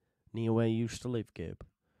Grimsby? Near where you used to live, Gabe?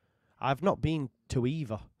 I've not been to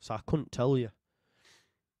either, so I couldn't tell you.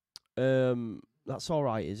 That's all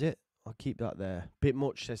right, is it? I'll keep that there. Bit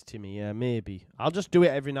much, says Timmy. Yeah, maybe. I'll just do it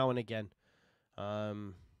every now and again. I'll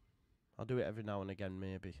do it every now and again,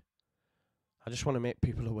 maybe. I just want to make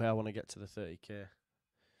people aware I want to get to the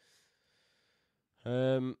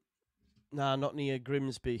 30k. Nah, not near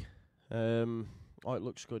Grimsby. Oh, it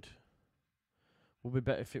looks good. Would be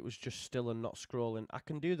better if it was just still and not scrolling. I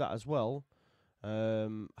can do that as well. I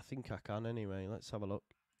think I can anyway. Let's have a look.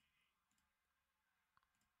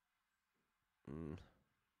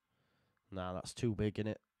 Nah, that's too big,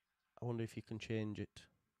 innit? I wonder if you can change it.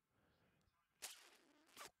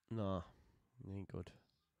 Nah, ain't good.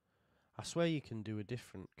 I swear you can do a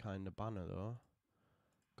different kind of banner, though.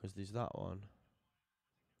 Because there's that one.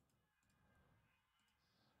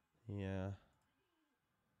 Yeah.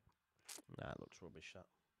 Nah, it looks rubbish, that.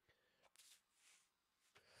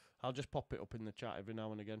 I'll just pop it up in the chat every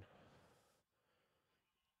now and again.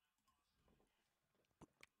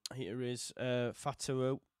 Here is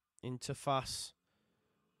Fatawu into Fass.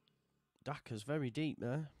 Daka's very deep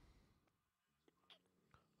there.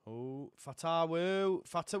 Oh,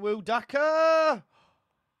 Fatawu, Daka!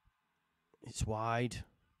 It's wide.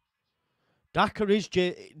 Daka is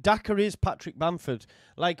Patrick Bamford.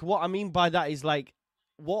 Like, what I mean by that is, like,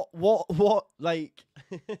 what, like...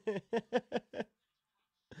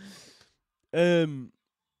 Let's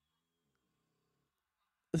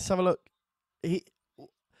have a look.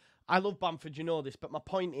 I love Bamford, you know this, but my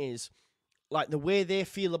point is, like, the way they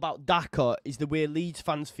feel about Daka is the way Leeds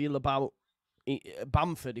fans feel about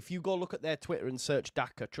Bamford. If you go look at their Twitter and search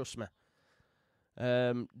Daka, trust me.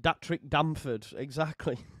 Datrick Damford,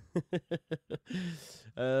 exactly.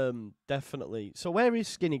 Definitely. So where is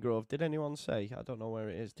Skinny Grove? Did anyone say? I don't know where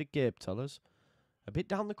it is. Did Gabe tell us? A bit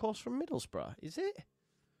down the coast from Middlesbrough, is it?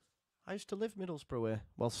 I used to live Middlesbrough way.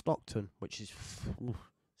 Well, Stockton, which is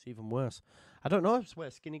it's even worse. I don't know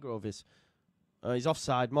where Skinny Grove is. He's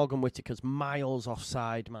offside. Morgan Whittaker's miles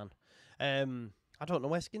offside, man. I don't know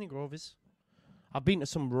where Skinny Grove is. I've been to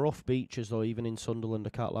some rough beaches, though, even in Sunderland, I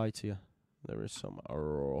can't lie to you. There is some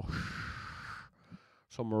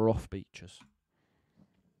rough beaches.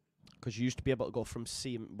 Because you used to be able to go from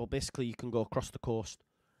sea, but basically you can go across the coast.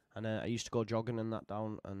 And I used to go jogging and that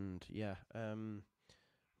down, and yeah.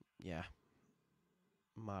 Yeah.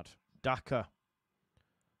 Mad. Daka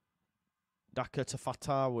to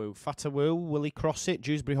Fatawu. Fatawu, will he cross it?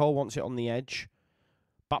 Dewsbury Hall wants it on the edge.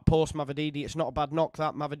 Back post, Mavididi. It's not a bad knock,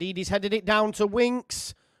 that. Mavididi's headed it down to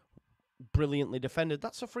Winks. Brilliantly defended.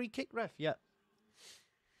 That's a free kick, ref, yeah.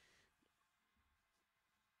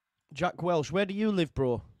 Jack Welsh, where do you live,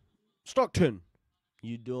 bro? Stockton.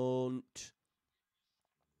 You don't.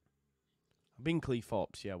 I've been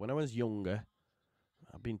Cleethorpes, yeah. When I was younger,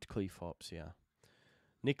 I've been to Cleethorpes, yeah.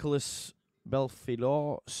 Nicholas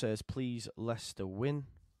Belfilor says, please, Leicester win.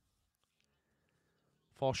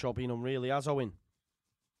 Forshaw been unreal. He has, Owen.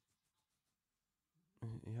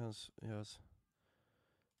 He has.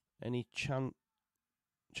 Any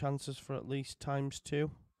chances for at least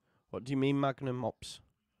 ×2? What do you mean, Magnum Ops?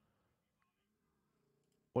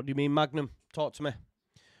 What do you mean, Magnum? Talk to me.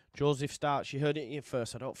 Joseph starts. You heard it here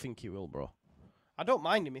first. I don't think he will, bro. I don't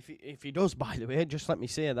mind him if he does, by the way. Just let me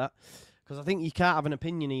say that. Because I think you can't have an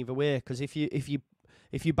opinion either way. Because if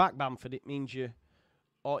you back Bamford, it means you...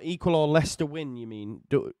 Or equal or Leicester win, you mean?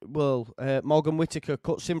 Morgan Whittaker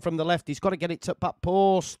cuts in from the left. He's got to get it to back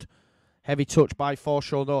post. Heavy touch by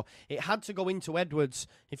Forshaw, though. It had to go into Edwards.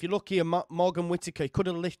 If you look here, Morgan Whittaker, he could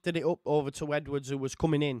have lifted it up over to Edwards, who was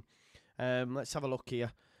coming in. Let's have a look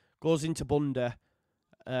here. Goes into Bunda.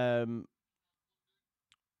 Bundu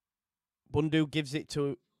gives it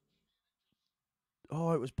to...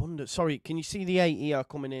 Oh, it was Bunda. Sorry, can you see the 8 here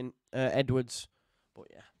coming in? Edwards. But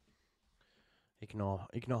yeah.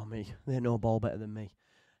 Ignore me. They know ball better than me.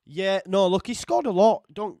 Yeah, no, look, he scored a lot.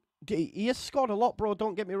 He has scored a lot, bro.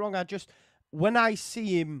 Don't get me wrong. When I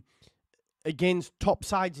see him against top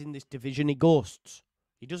sides in this division, he ghosts.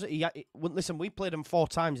 He does it. Listen, we played him 4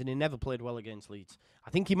 times and he never played well against Leeds. I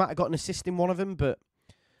think he might have got an assist in one of them, but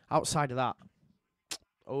outside of that,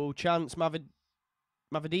 oh, chance,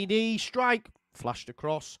 Mavididi, strike, flashed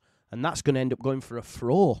across, and that's going to end up going for a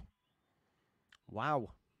throw. Wow.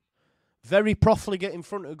 Very profligate in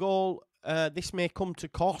front of goal. This may come to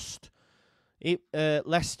cost.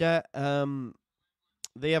 Leicester,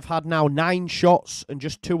 they have had now 9 shots and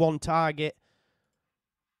just 2 on target.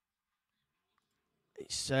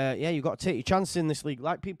 It's you've got to take your chances in this league.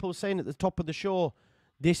 Like people were saying at the top of the show,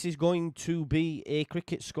 this is going to be a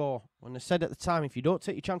cricket score. When I said at the time, if you don't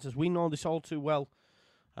take your chances, we know this all too well.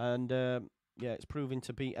 And it's proving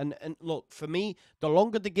to be. And look, for me, the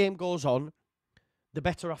longer the game goes on, the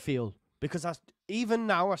better I feel. Because even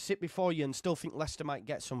now, I sit before you and still think Leicester might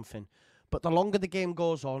get something. But the longer the game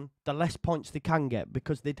goes on, the less points they can get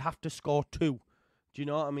because they'd have to score 2. Do you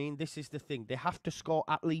know what I mean? This is the thing. They have to score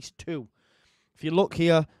at least 2. If you look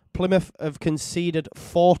here, Plymouth have conceded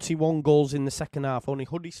 41 goals in the second half. Only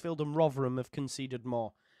Huddersfield and Rotherham have conceded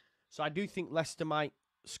more. So I do think Leicester might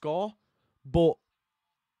score, but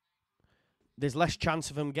there's less chance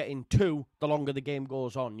of them getting 2 the longer the game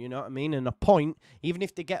goes on. You know what I mean? And a point, even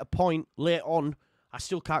if they get a point late on, I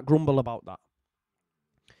still can't grumble about that.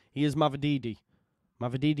 Here's Mavididi.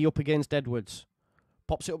 Mavididi up against Edwards.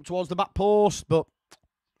 Pops it up towards the back post, but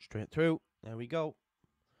straight through. There we go.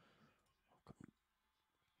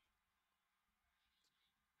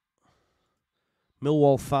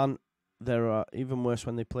 Millwall fan, they're even worse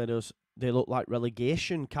when they played us. They look like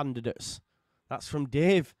relegation candidates. That's from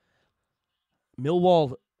Dave.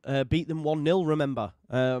 Millwall beat them 1-0, remember.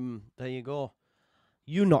 There you go.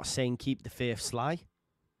 You not saying keep the faith, Sly.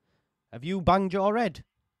 Have you banged your head?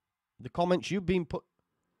 The comments you've been put...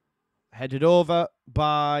 Headed over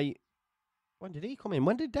by... When did he come in?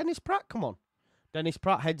 When did Dennis Pratt come on? Dennis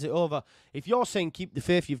Pratt heads it over. If you're saying keep the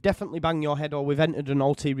faith, you've definitely banged your head or we've entered an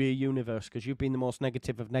ulterior universe because you've been the most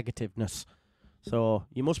negative of negativeness. So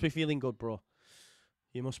you must be feeling good, bro.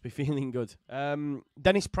 You must be feeling good.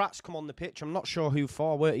 Dennis Pratt's come on the pitch. I'm not sure who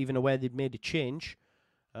for. I weren't even aware they'd made a change.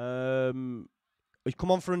 He's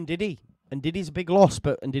come on for Ndidi. And Diddy's a big loss,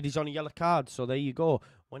 and Diddy's on a yellow card, so there you go.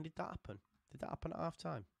 When did that happen? Did that happen at half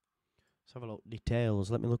time? Let's have a look. Details.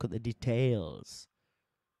 Let me look at the details.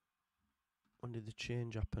 When did the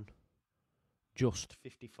change happen? Just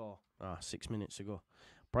 54. 6 minutes ago.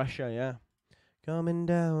 Pressure, yeah. Coming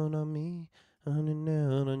down on me, coming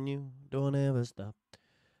down on you. Don't ever stop.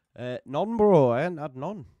 None, bro. I haven't had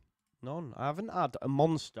none. None. I haven't had a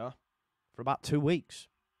monster for about 2 weeks,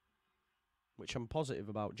 which I'm positive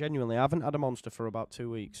about. Genuinely, I haven't had a monster for about 2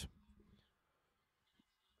 weeks.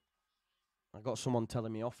 I got someone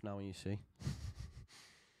telling me off now, you see.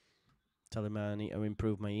 Telling me I need to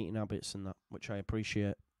improve my eating habits and that, which I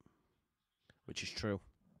appreciate. Which is true,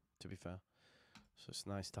 to be fair. So it's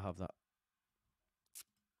nice to have that.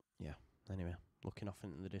 Yeah, anyway, looking off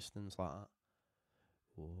into the distance like that.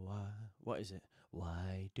 Why? What is it?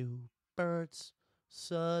 Why do birds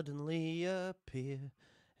suddenly appear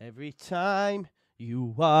every time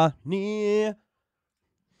you are near?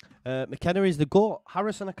 McKenna is the GOAT.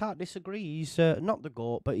 Harrison, I can't disagree. He's not the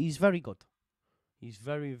GOAT, but he's very good. He's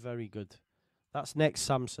very, very good. That's next,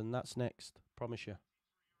 Samson. That's next. Promise you.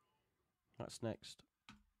 That's next.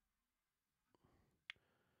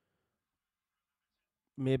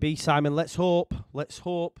 Maybe, Simon. Let's hope. Let's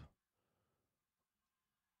hope.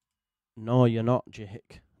 No, you're not,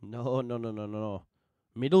 Jake. No.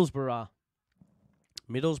 Middlesbrough.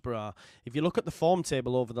 If you look at the form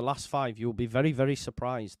table over the last 5, you'll be very, very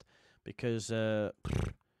surprised because it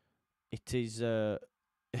is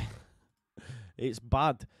it's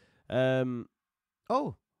bad.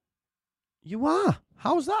 Oh, you are.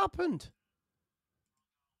 How's that happened?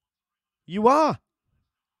 You are.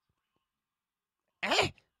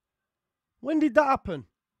 When did that happen?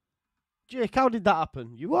 Jake, how did that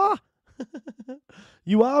happen? You are.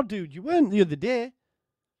 You are, dude. You weren't the other day.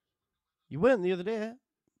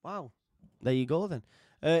 Wow. There you go, then.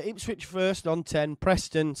 Ipswich first on 10.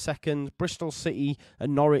 Preston second. Bristol City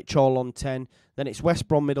and Norwich all on 10. Then it's West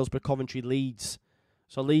Brom, Middlesbrough, Coventry, Leeds.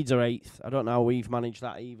 So Leeds are 8th. I don't know how we've managed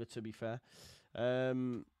that either, to be fair.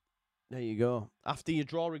 There you go. After your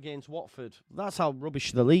draw against Watford, that's how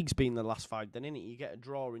rubbish the league's been the last 5, then, innit? You get a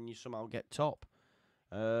draw and you somehow get top.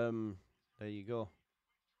 There you go.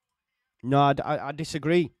 No, I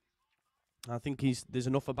disagree. I think there's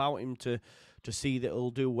enough about him to see that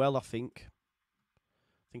he'll do well, I think.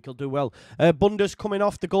 I think he'll do well. Bunda's coming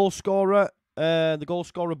off, the goal scorer.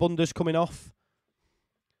 Bunda's coming off.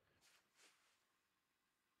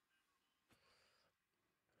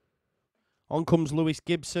 On comes Lewis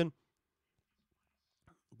Gibson.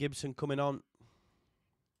 Gibson coming on.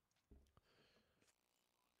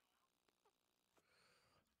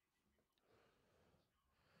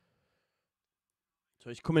 So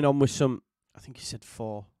he's coming on with some, I think he said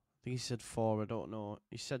 4. I don't know.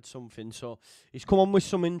 He said something. So he's come on with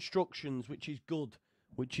some instructions, which is good.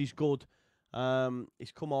 He's come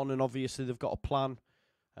on and obviously they've got a plan.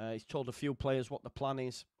 He's told a few players what the plan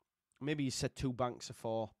is. Maybe he said 2 banks of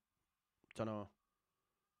 4. Don't know.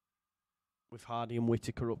 With Hardy and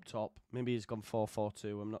Whittaker up top. Maybe he's gone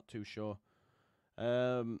 4-4-2. I'm not too sure.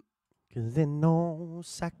 'Cause there's no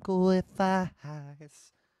sacrifice.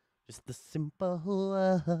 Just the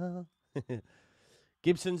simple.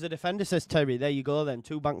 Gibson's a defender, says Terry. There you go then.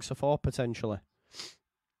 2 banks of 4 potentially.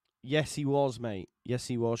 Yes, he was, mate. Yes,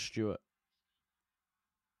 he was, Stuart.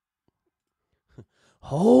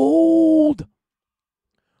 Hold.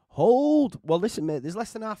 Well, listen, mate. There's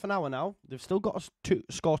less than half an hour now. They've still got to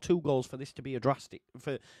score 2 goals for this to be a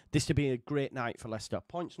great night for Leicester.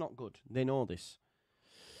 Points not good. They know this.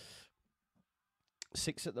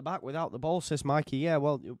 6 at the back without the ball, says Mikey. Yeah,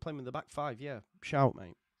 well, you're playing with the back 5. Yeah, shout,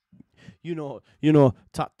 mate. You know,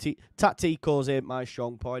 tacticos ain't my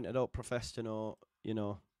strong point. I don't profess to know.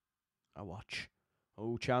 I watch.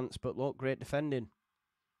 Oh, chance, but look, great defending.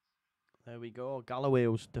 There we go. Galloway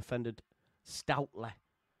was defended stoutly.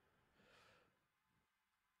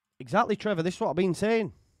 Exactly, Trevor. This is what I've been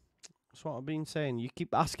saying. You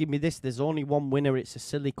keep asking me this. There's only one winner. It's a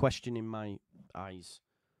silly question in my eyes.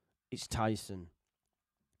 It's Tyson.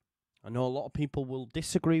 I know a lot of people will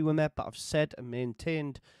disagree with me, but I've said and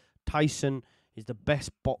maintained Tyson is the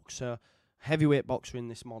best boxer, heavyweight boxer in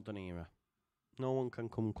this modern era. No one can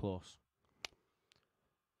come close.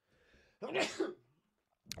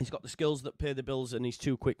 He's got the skills that pay the bills, and he's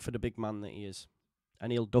too quick for the big man that he is.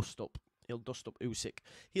 And he'll dust up Usyk.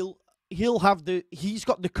 He's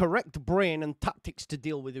got the correct brain and tactics to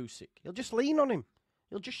deal with Usyk. He'll just lean on him.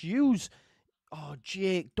 He'll just use. Oh,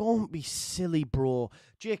 Jake, don't be silly, bro.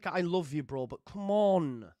 Jake, I love you, bro, but come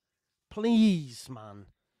on. Please, man.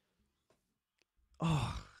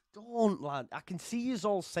 Oh, Don't, lad. I can see you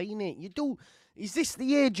all saying it. You do. Is this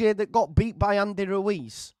the AJ that got beat by Andy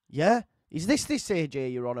Ruiz? Yeah? Is this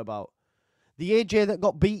AJ you're on about? The AJ that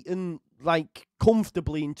got beaten, like,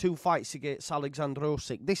 comfortably in 2 fights against Alexander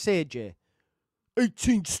Usyk? This AJ?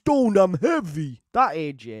 18 stone, I'm heavy. That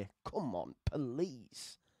AJ? Come on,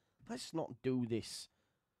 please. Let's not do this.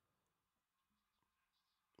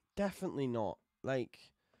 Definitely not. Like,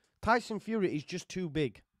 Tyson Fury is just too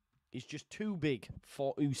big. He's just too big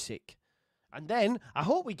for Usyk. And then, I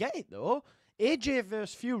hope we get it, though. AJ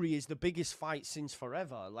versus Fury is the biggest fight since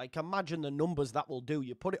forever. Like, imagine the numbers that will do.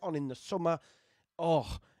 You put it on in the summer.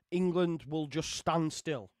 Oh, England will just stand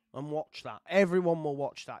still and watch that. Everyone will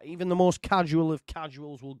watch that. Even the most casual of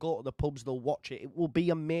casuals will go to the pubs. They'll watch it. It will be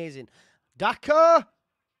amazing. Daka!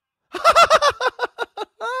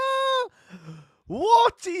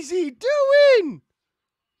 What is he doing?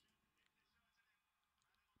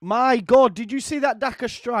 My God, did you see that Daka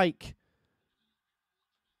strike?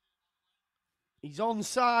 He's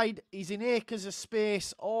onside. He's in acres of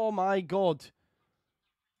space. Oh, my God.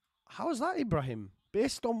 How's that, Ibrahim?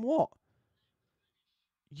 Based on what?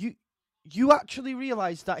 You actually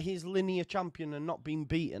realise that he's linear champion and not been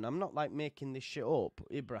beaten? I'm not, like, making this shit up,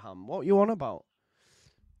 Ibrahim. What are you on about?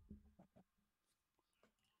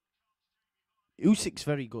 Usyk's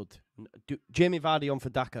very good. Jamie Vardy on for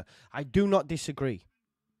Daka. I do not disagree.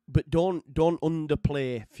 But don't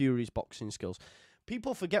underplay Fury's boxing skills.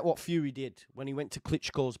 People forget what Fury did when he went to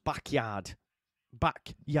Klitschko's backyard,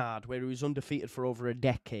 where he was undefeated for over a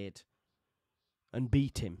decade, and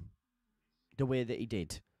beat him the way that he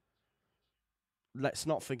did. Let's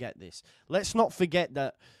not forget this. Let's not forget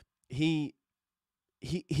that he's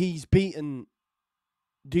beaten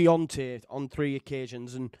Deontay on 3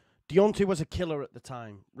 occasions, and Deontay was a killer at the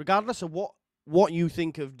time. Regardless of what you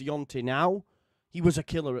think of Deontay now, he was a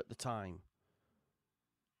killer at the time.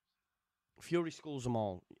 Fury schools them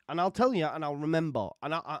all. And I'll tell you, and I'll remember,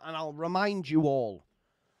 and I'll remind you all.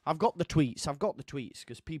 I've got the tweets,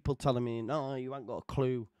 because people telling me, no, you ain't got a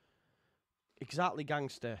clue. Exactly,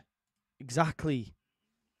 gangster. Exactly.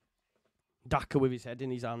 Daka with his head in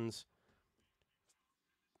his hands.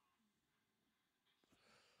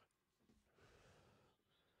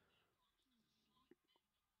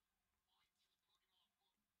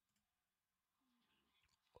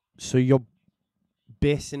 So you're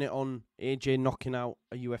basing it on AJ knocking out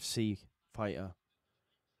a UFC fighter?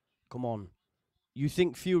 Come on. You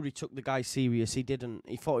think Fury took the guy serious? He didn't.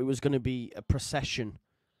 He thought it was going to be a procession.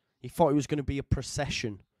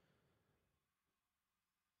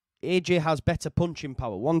 AJ has better punching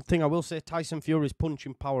power. One thing I will say, Tyson Fury's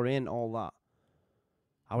punching power ain't all that.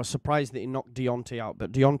 I was surprised that he knocked Deontay out,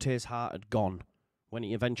 but Deontay's heart had gone when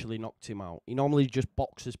he eventually knocked him out. He normally just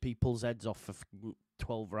boxes people's heads off for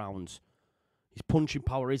 12 rounds. His punching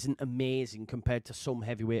power isn't amazing compared to some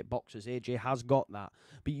heavyweight boxers. AJ has got that.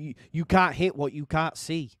 But you can't hit what you can't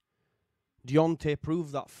see. Deontay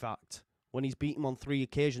proved that fact when he's beat him on 3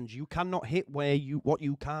 occasions. You cannot hit what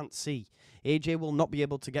you can't see. AJ will not be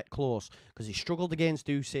able to get close because he struggled against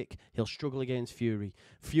Usyk. He'll struggle against Fury.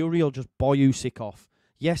 Fury will just boy Usyk off.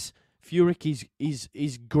 Yes, Fury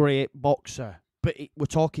is great boxer, but we're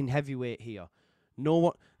talking heavyweight here. Know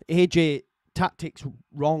what? AJ tactics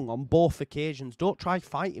wrong on both occasions. Don't try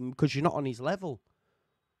fight him because you're not on his level.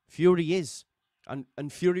 Fury is, and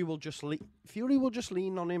Fury will just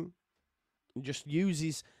lean on him and just use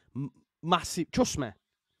his massive. Trust me.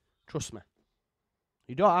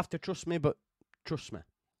 You don't have to trust me, but trust me.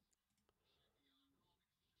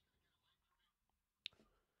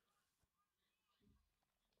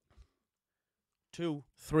 Two,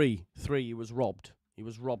 three. He was robbed. He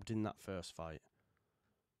was robbed in that first fight.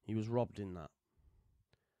 He was robbed in that.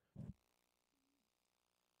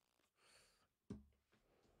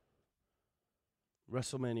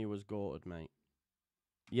 WrestleMania was goated, mate.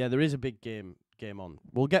 Yeah, there is a big game on.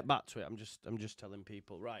 We'll get back to it. I'm just telling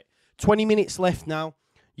people. Right. 20 minutes left now.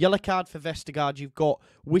 Yellow card for Vestergaard. You've got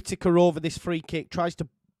Whittaker over this free kick. Tries to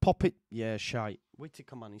pop it. Yeah, shite.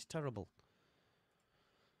 Whittaker, man, he's terrible.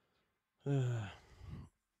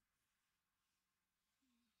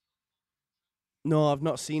 No, I've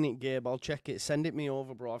not seen it, Gabe. I'll check it. Send it me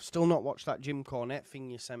over, bro. I've still not watched that Jim Cornette thing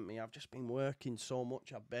you sent me. I've just been working so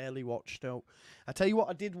much. I barely watched it. I tell you what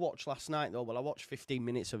I did watch last night, though. Well, I watched 15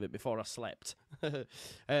 minutes of it before I slept.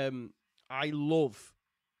 I love...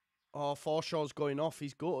 Oh, Forshaw's going off.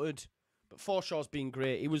 He's gutted. But Forshaw's been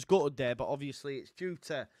great. He was gutted there, but obviously it's due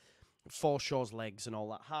to Forshaw's legs and all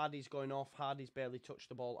that. Hardy's going off. Hardy's barely touched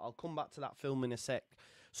the ball. I'll come back to that film in a sec.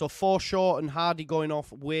 So Forshaw and Hardy going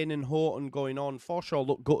off, Wayne and Horton going on. Forshaw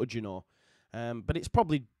looked gutted, you know. But it's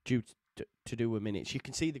probably due to do with minutes. You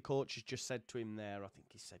can see the coach has just said to him there. I think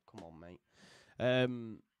he said, "Come on, mate."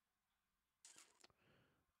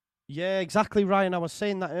 Yeah, exactly, Ryan. I was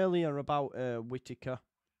saying that earlier about Whittaker.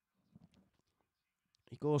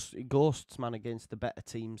 He ghosts, man, against the better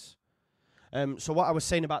teams. So what I was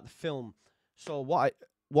saying about the film. So what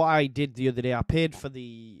I did the other day, I paid for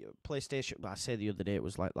the PlayStation. Well, I say the other day, it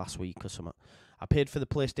was like last week or something. I paid for the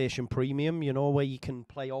PlayStation Premium, you know, where you can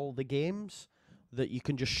play all the games that you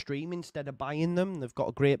can just stream instead of buying them. They've got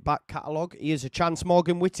a great back catalogue. Here's a chance.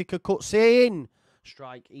 Morgan Whittaker cuts in.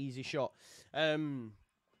 Strike, easy shot.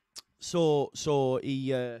 So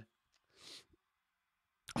he.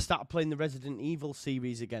 I started playing the Resident Evil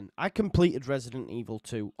series again. I completed Resident Evil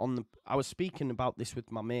 2 on the. I was speaking about this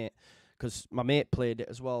with my mate because my mate played it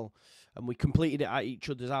as well, and we completed it at each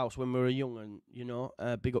other's house when we were young. And you know,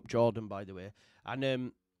 big up Jordan, by the way.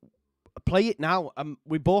 And play it now.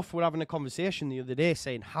 We both were having a conversation the other day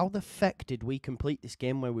saying, how the feck did we complete this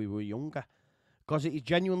game when we were younger? Because it is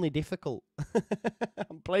genuinely difficult.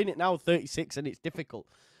 I'm playing it now, 36, and it's difficult.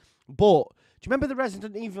 But do you remember the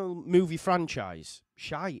Resident Evil movie franchise?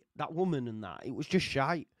 Shite. That woman and that. It was just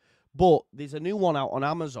shite. But there's a new one out on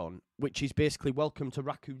Amazon, which is basically Welcome to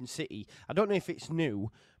Raccoon City. I don't know if it's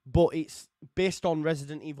new, but it's based on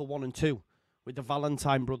Resident Evil 1 and 2 with the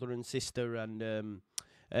Valentine brother and sister and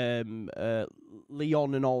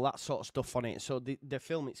Leon and all that sort of stuff on it. So the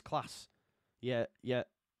film, it's class. Yeah.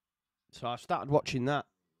 So I started watching that.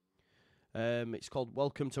 It's called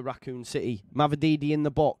Welcome to Raccoon City. Mavididi in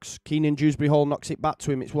the box. Keenan Dewsbury Hall knocks it back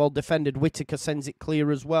to him. It's well defended. Whittaker sends it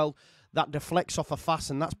clear as well. That deflects off a fast,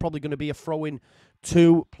 and that's probably going to be a throw-in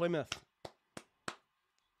to Plymouth.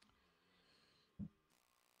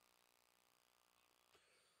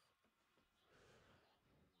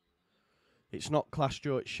 It's not Clash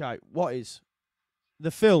Joe, it's shite. What is?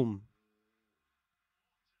 The film?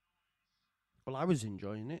 Well, I was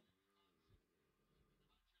enjoying it.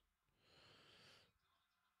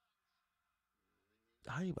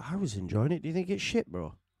 I was enjoying it. Do you think it's shit,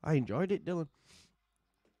 bro? I enjoyed it, Dylan.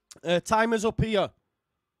 Timer's up here.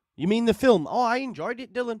 You mean the film? Oh, I enjoyed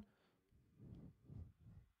it, Dylan.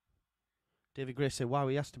 David Gray said, wow,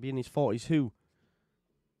 he has to be in his 40s. Who?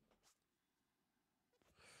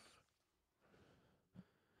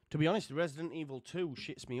 To be honest, Resident Evil 2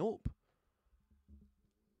 shits me up.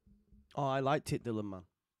 Oh, I liked it, Dylan, man.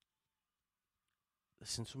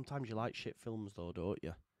 Listen, sometimes you like shit films, though, don't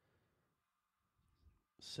you?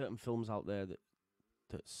 Certain films out there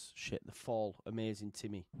that's shit. The Fall, amazing to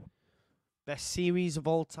me. Best series of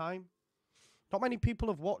all time. Not many people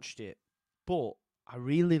have watched it, but I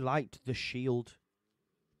really liked The Shield,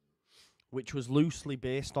 which was loosely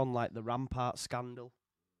based on like the Rampart scandal.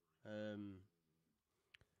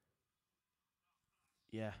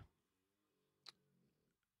 Yeah.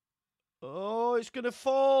 Oh, it's gonna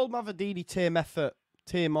fall. Mavididi,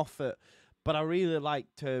 tame off it. But I really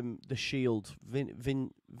liked The Shield.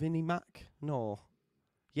 Vinnie Mac? No.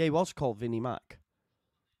 Yeah, he was called Vinnie Mac,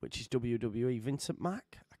 which is WWE. Vincent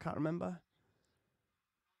Mac? I can't remember.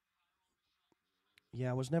 Yeah,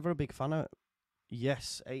 I was never a big fan of it.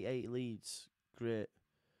 Yes, 8-8 Leeds. Great.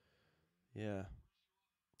 Yeah.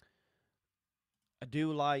 I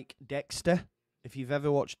do like Dexter. If you've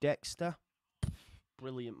ever watched Dexter,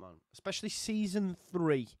 brilliant, man. Especially season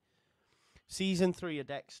 3. Season 3 of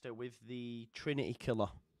Dexter with the Trinity Killer.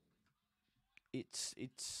 It's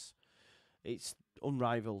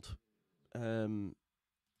unrivaled.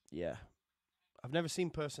 Yeah. I've never seen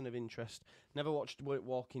Person of Interest. Never watched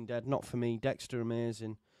Walking Dead. Not for me. Dexter,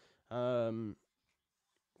 amazing. Who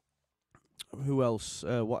else?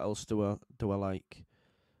 What else do I like?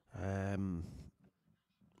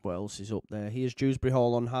 What else is up there? Here's Dewsbury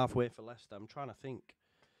Hall on halfway for Leicester. I'm trying to think.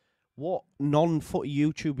 What non-footy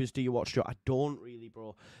YouTubers do you watch, Joe? I don't really,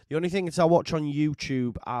 bro. The only things I watch on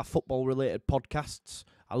YouTube are football-related podcasts.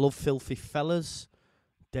 I love Filthy Fellas.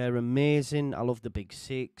 They're amazing. I love the Big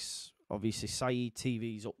Six. Obviously, Saeed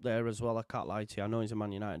TV's up there as well. I can't lie to you. I know he's a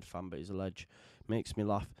Man United fan, but he's a ledge. Makes me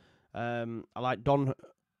laugh. I like Don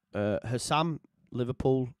Hassam,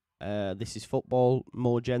 Liverpool. This is Football,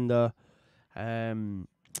 More Gender.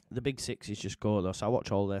 The Big Six is just go, though. So I watch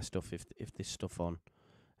all their stuff if there's stuff on.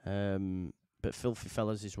 But Filthy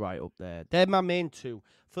Fellas is right up there. They're my main two.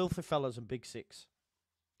 Filthy Fellas and Big Six.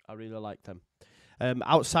 I really like them.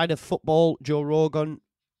 Outside of football, Joe Rogan.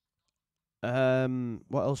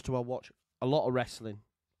 What else do I watch? A lot of wrestling.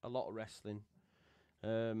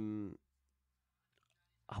 I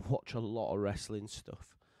watch a lot of wrestling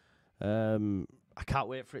stuff. I can't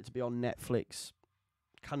wait for it to be on Netflix.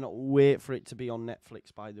 Cannot wait for it to be on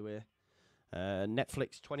Netflix, by the way.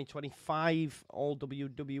 Netflix 2025. All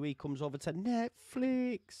WWE comes over to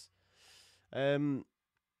Netflix.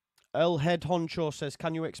 El Head Honcho says,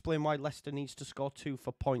 can you explain why Leicester needs to score 2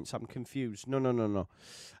 for points? I'm confused. No.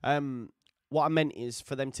 What I meant is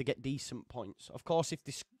for them to get decent points. Of course,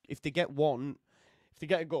 if they get one, if they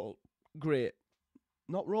get a goal, great.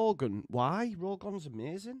 Not Rogan. Why? Rogan's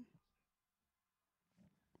amazing.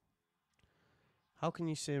 How can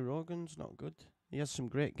you say Rogan's not good? He has some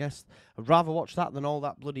great guests. I'd rather watch that than all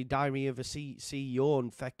that bloody Diary of a CEO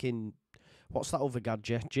and fucking... What's that other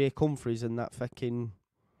gadget? Jake Humphries and that fucking...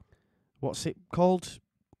 What's it called?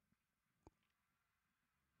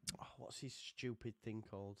 Oh, what's his stupid thing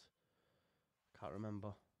called? Can't remember.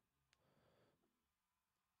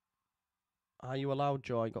 Are you allowed,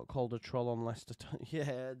 Joe? I got called a troll on Leicester.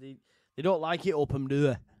 Yeah, they don't like it up 'em, do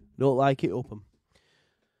they? Don't like it up 'em.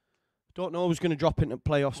 Don't know who's going to drop into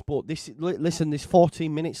playoffs, but listen, there's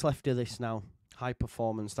 14 minutes left of this now. High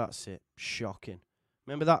performance, that's it. Shocking.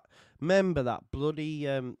 Remember that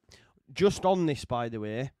bloody... just on this, by the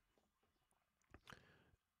way,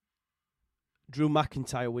 Drew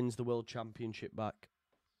McIntyre wins the World Championship back.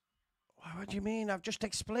 What do you mean? I've just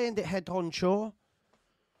explained it, head honcho.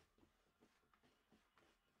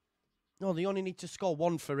 No, they only need to score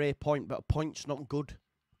 1 for a point, but a point's not good.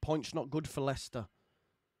 Point's not good for Leicester.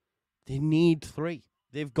 They need 3.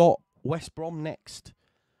 They've got West Brom next.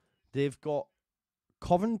 They've got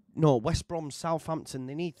West Brom, Southampton.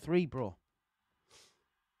 They need 3, bro.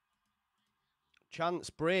 Chance,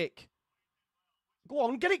 break. Go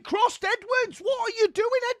on, get it crossed, Edwards. What are you doing?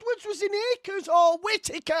 Edwards was in Akers. Oh,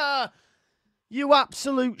 Whittaker. You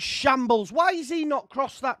absolute shambles. Why is he not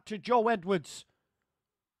crossed that to Joe Edwards?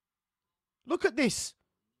 Look at this.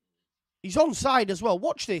 He's onside as well.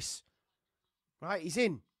 Watch this. Right, he's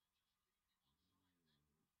in.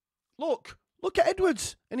 Look at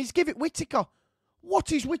Edwards. And he's give it Whittaker.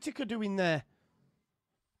 What is Whittaker doing there?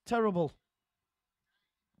 Terrible.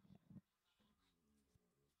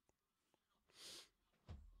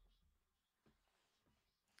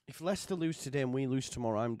 If Leicester lose today and we lose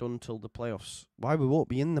tomorrow, I'm done till the playoffs. Why we won't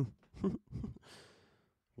be in them?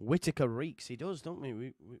 Whittaker reeks. He does, don't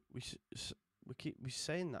we? We keep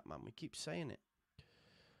saying that, man. We keep saying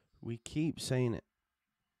it.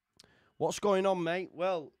 What's going on, mate?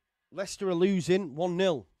 Well, Leicester are losing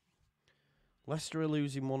 1-0. Leicester are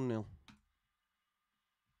losing 1-0.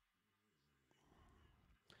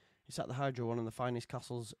 It's at the Hydro, one of the finest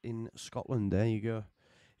castles in Scotland. There you go.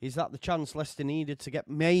 Is that the chance Leicester needed to get?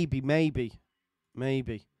 Maybe.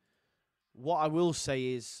 What I will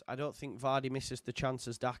say is, I don't think Vardy misses the chance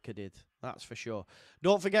as Daka did. That's for sure.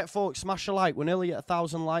 Don't forget, folks, smash a like. We're nearly at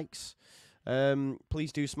 1,000 likes.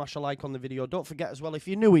 Please do smash a like on the video. Don't forget as well, if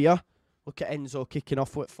you're new here, look at Enzo kicking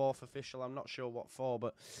off with 4th official. I'm not sure what for,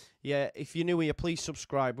 but yeah, if you're new here, please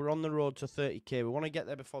subscribe. We're on the road to 30k. We want to get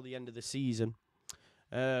there before the end of the season.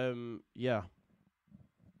 Yeah.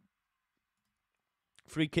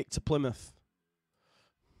 Free kick to Plymouth.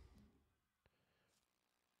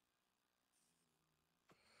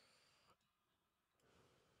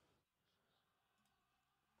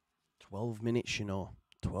 "12 minutes, you know.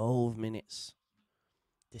 12 minutes.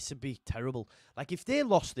 This would be terrible. Like, if they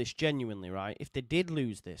lost this genuinely, right? If they did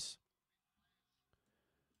lose this,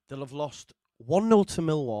 they'll have lost 1-0 to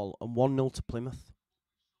Millwall and 1-0 to Plymouth.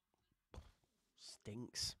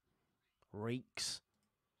 Stinks. Reeks.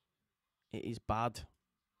 It is bad.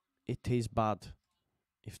 It is bad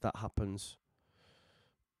if that happens.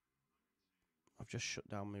 I've just shut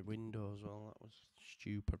down my window as well. That was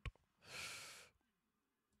stupid.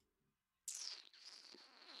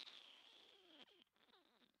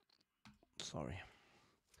 Sorry.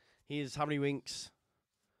 Here's Harry Winks.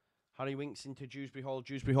 Harry Winks into Dewsbury Hall.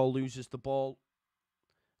 Dewsbury Hall loses the ball.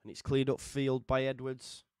 And it's cleared up field by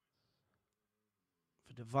Edwards.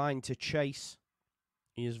 For Devine to chase.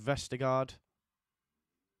 Here's Vestergaard.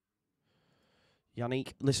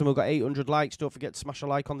 Yannick. Listen, we've got 800 likes. Don't forget to smash a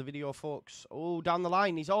like on the video, folks. Oh, down the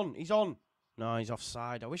line. He's on. He's on. No, he's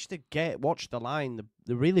offside. I wish they'd watch the line.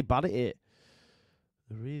 They're really bad at it.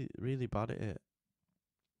 They're really bad at it.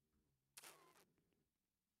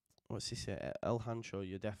 What's he say? El Hancho,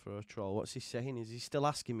 you're deaf for a troll. What's he saying? Is he still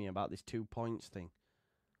asking me about this 2 points thing?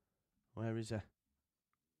 Where is he?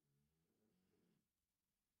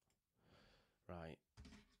 Right.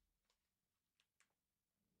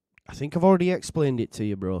 I think I've already explained it to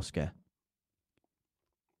you, broski.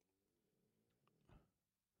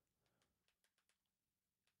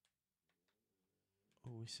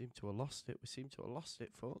 Oh, we seem to have lost it. We seem to have lost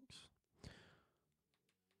it, folks.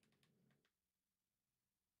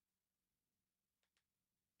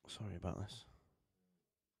 Sorry about this.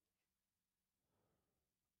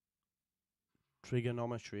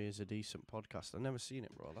 Trigonometry is a decent podcast. I've never seen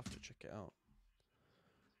it, bro. I'll have to check it out.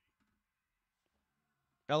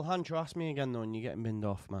 Alejandro, ask me again, though, and you're getting binned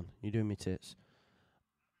off, man. You're doing me tits.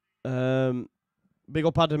 Big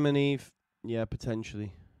up Adam and Eve. Yeah,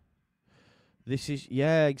 potentially. This is...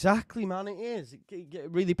 Yeah, exactly, man. It is.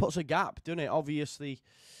 It really puts a gap, doesn't it? Obviously,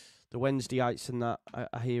 the Wednesdayites and that,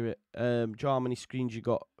 I hear it. Joe, how many screens you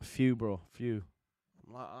got? A few, bro. Few.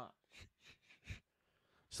 I'm like that.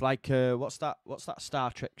 It's like, what's that Star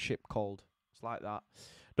Trek ship called? It's like that.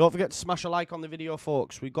 Don't forget to smash a like on the video,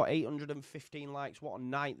 folks. We've got 815 likes. What a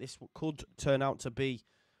night this could turn out to be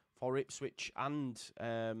for Ipswich and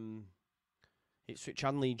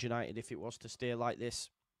Leeds United if it was to stay like this.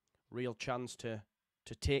 Real chance to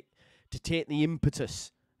take the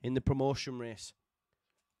impetus in the promotion race.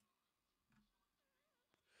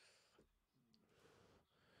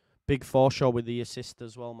 Big Forshaw with the assist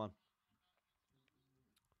as well, man.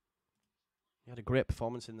 He had a great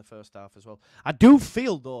performance in the first half as well. I do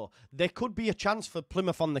feel though there could be a chance for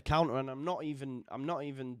Plymouth on the counter, and I'm not even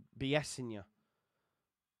BSing you.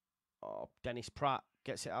 Oh, Dennis Pratt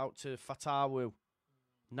gets it out to Fatawu.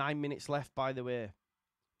 9 minutes left, by the way.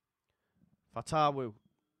 Fatawu.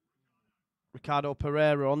 Ricardo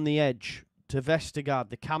Pereira on the edge to Vestergaard.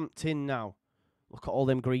 They're camped in now. Look at all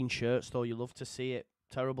them green shirts, though. You love to see it.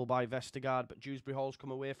 Terrible by Vestergaard, but Dewsbury Hall's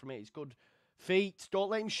come away from it. He's good feet.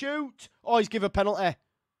 Don't let him shoot. Oh, he's given a penalty.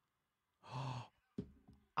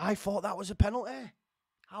 I thought that was a penalty.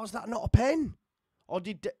 How is that not a pen? Or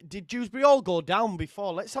did Dewsbury Hall go down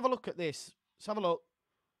before? Let's have a look at this. Let's have a look.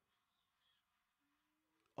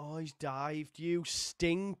 Oh, he's dived. You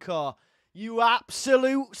stinker. You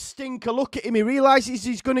absolute stinker. Look at him. He realises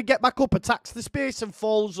he's going to get back up, attacks the space and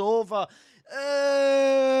falls over.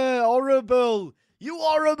 Horrible. You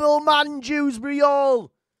horrible man, Dewsbury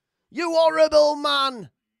Hall. You horrible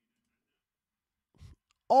man.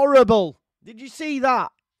 Horrible. Did you see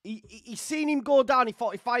that? He seen him go down. He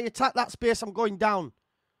thought, if I attack that space, I'm going down.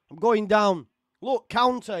 I'm going down. Look,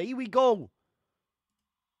 counter. Here we go.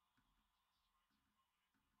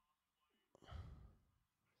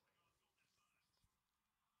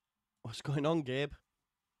 What's going on, Gabe?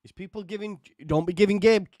 Is people giving... Don't be giving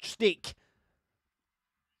Gabe stick.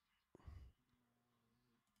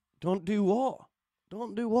 Don't do what?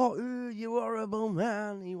 Don't do what? Ooh, you horrible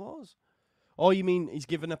man. He was. Oh, you mean he's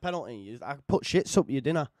given a penalty? I put shits up you,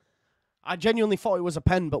 didn't I genuinely thought it was a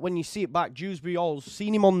pen, but when you see it back, Dewsbury Hall's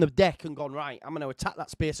seen him on the deck and gone, right, I'm going to attack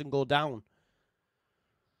that space and go down.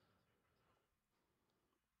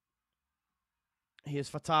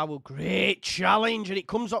 Here's Fatawu. Great challenge, and it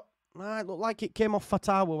comes up. It looked like it came off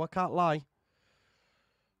Fatawu, I can't lie.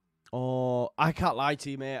 Oh, I can't lie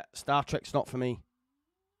to you, mate. Star Trek's not for me.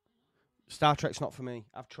 Star Trek's not for me.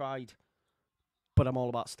 I've tried, but I'm all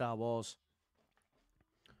about Star Wars.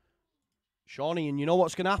 Shawnee, and you know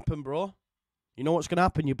what's going to happen, bro? You know what's going to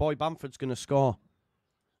happen? Your boy Bamford's going to score.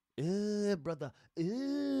 Brother.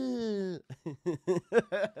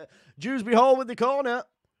 Dewsbury Hall with the corner.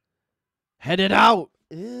 Headed out.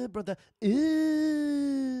 Brother.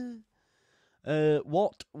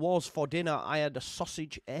 What was for dinner? I had a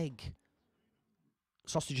sausage egg.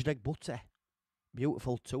 Sausage and egg butter.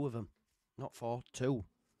 Beautiful, 2 of them. Not 4, 2.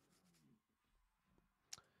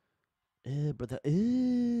 Brother.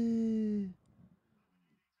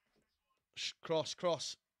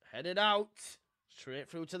 Cross. Headed out. Straight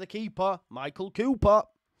through to the keeper. Michael Cooper.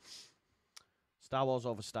 Star Wars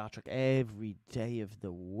over Star Trek every day of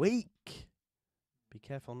the week. Be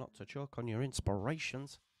careful not to choke on your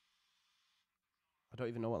inspirations. I don't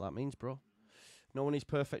even know what that means, bro. No one is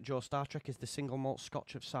perfect, Joe. Star Trek is the single malt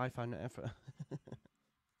scotch of sci-fi net effort.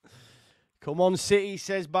 Come on, City,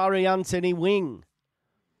 says Barry Anthony Wing.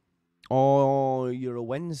 Oh, you're a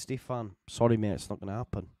Wednesday fan. Sorry, mate, it's not going to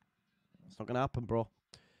happen. It's not going to happen, bro.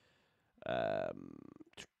 There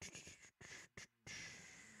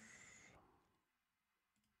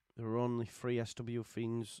are only 3 SW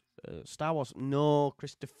fiends. Star Wars. No,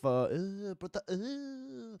 Christopher. Brother.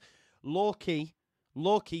 Loki,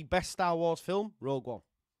 best Star Wars film. Rogue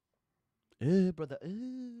One. Brother.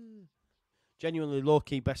 Genuinely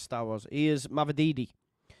low-key best Star Wars. Here's Mavadidi.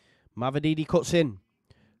 Mavadidi cuts in.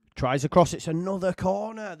 Tries across. It's another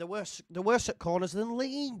corner. They're worse at corners than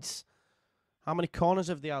Leeds. How many corners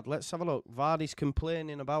have they had? Let's have a look. Vardy's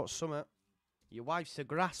complaining about something. Your wife's a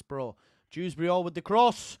grass, bro. Dewsbury Hall with the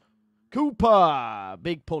cross. Cooper.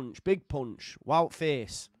 Big punch. Wild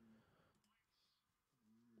face.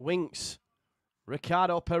 Winks.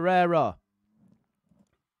 Ricardo Pereira.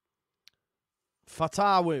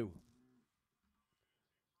 Fatawu.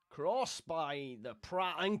 Cross by the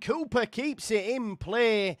Pratt, and Cooper keeps it in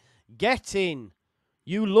play. Get in.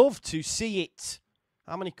 You love to see it.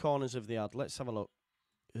 How many corners have they had? Let's have a look.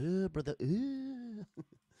 Brother.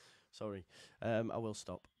 Sorry. I will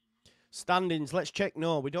stop. Standings. Let's check.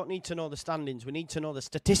 No, we don't need to know the standings. We need to know the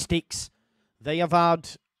statistics. They have had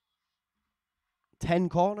 10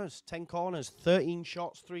 corners. 10 corners. 13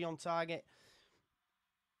 shots. 3 on target.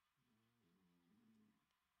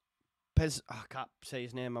 I can't say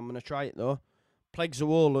his name. I'm going to try it, though.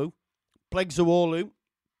 Plegzawolu,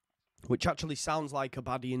 which actually sounds like a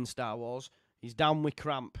baddie in Star Wars. He's down with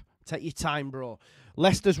cramp. Take your time, bro.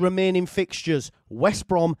 Leicester's remaining fixtures: West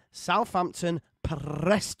Brom, Southampton,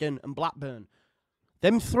 Preston and Blackburn.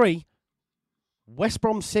 Them 3, West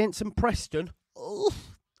Brom, Saints and Preston.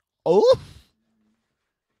 Oof.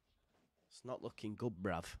 It's not looking good,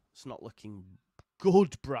 bruv. It's not looking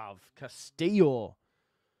good, bruv. Castillo.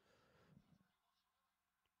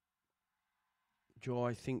 Joe,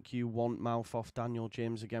 I think you want mouth off Daniel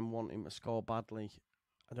James again, want him to score badly.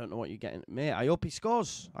 I don't know what you're getting. Mate, I hope he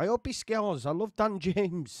scores. I love Dan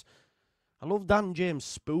James.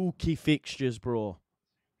 Spooky fixtures, bro.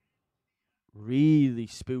 Really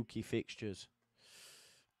spooky fixtures.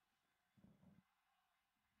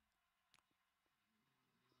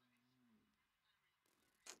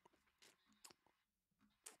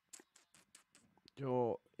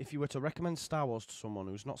 Joe, if you were to recommend Star Wars to someone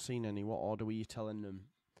who's not seen any, what order were you telling them?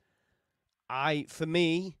 For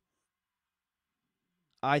me,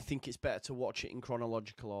 I think it's better to watch it in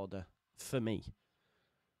chronological order. For me.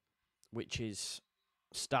 Which is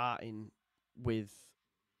starting with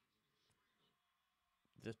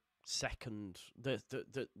the second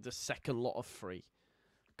lot of 3.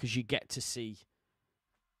 Because you get to see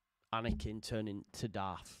Anakin turn into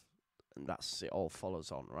Darth. And it all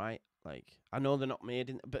follows on, right? Like, I know they're not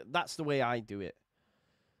made but that's the way I do it.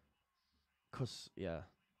 Because, yeah.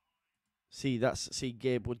 See,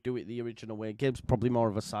 Gabe would do it the original way. Gabe's probably more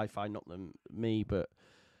of a sci-fi nut than me, but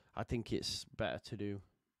I think it's better to do,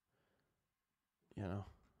 but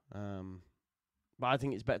I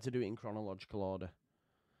think it's better to do it in chronological order.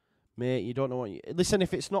 Mate, you don't know what listen,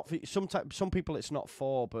 if it's not for some people it's not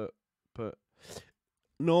for, but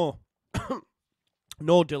no.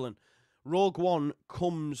 No, Dylan. Rogue One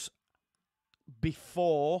comes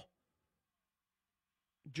before,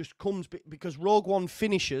 because Rogue One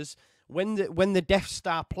finishes when the Death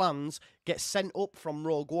Star plans get sent up from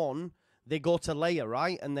Rogue One. They go to Leia,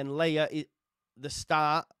 right? And then Leia, the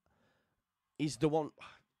start, is the one.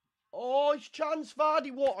 Oh, it's Chance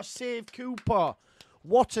Vardy. What a save, Cooper.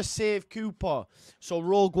 So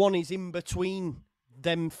Rogue One is in between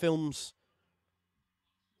them films.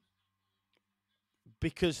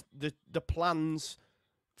 Because the plans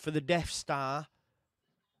for the Death Star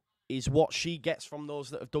is what she gets from those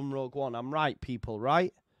that have done Rogue One. I'm right, people,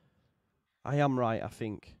 right? I am right, I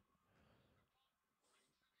think.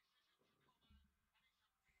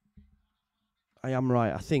 I am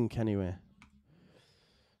right, I think, anyway.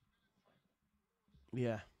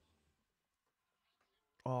 Yeah.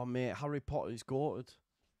 Oh, mate, Harry Potter's goated.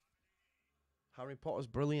 Harry Potter's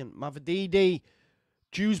brilliant. Mavadidi,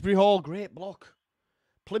 Dewsbury Hall, great block.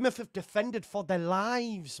 Plymouth have defended for their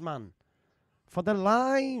lives, man. For their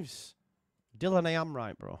lives. Dylan, I am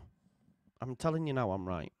right, bro. I'm telling you now, I'm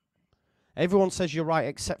right. Everyone says you're right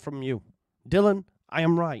except from you. Dylan, I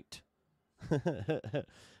am right.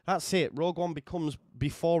 That's it. Rogue One becomes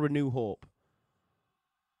before A New Hope.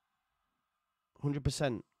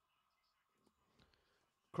 100%.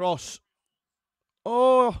 Cross.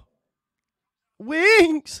 Oh.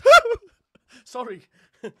 Wings. Sorry.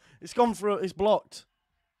 It's gone through. It's blocked.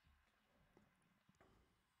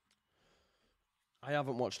 I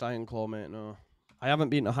haven't watched Iron Claw, mate, no. I haven't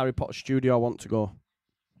been to Harry Potter studio. I want to go.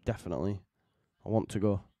 Definitely. I want to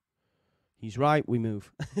go. He's right, we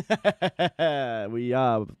move. We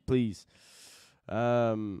are, please.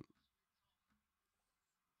 No,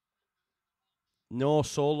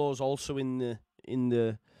 Solo's also in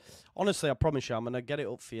the honestly, I promise you, I'm gonna get it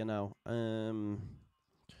up for you now. I'll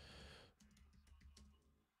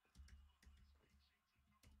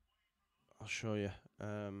show you.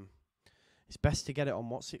 It's best to get it on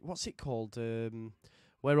what's it called?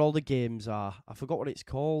 Where all the games are. I forgot what it's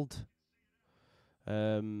called.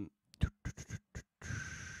 Oh,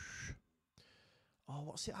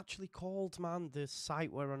 what's it actually called, man? The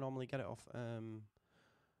site where I normally get it off.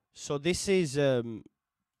 So this is on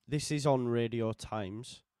Radio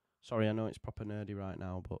Times. Sorry, I know it's proper nerdy right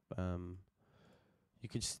now, but you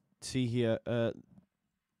can see here.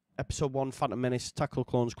 Episode 1, Phantom Menace, Attack of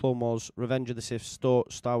the Clones, Clone Wars, Revenge of the Sith,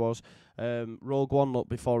 Star Wars, Rogue One, look,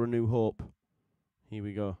 Before A New Hope. Here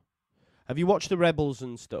we go. Have you watched the Rebels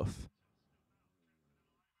and stuff?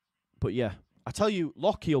 But yeah, I tell you,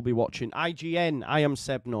 Lockie will be watching. IGN, I Am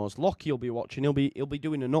Seb knows. Lockie will be watching. He'll be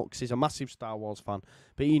doing a nut 'cause he's a massive Star Wars fan.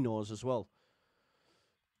 But he knows as well.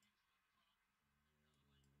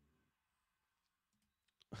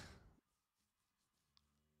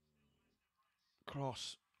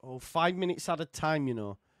 Cross. Oh, 5 minutes at a time, you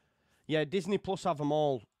know. Yeah, Disney Plus have them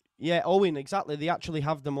all. Yeah, Owen, exactly. They actually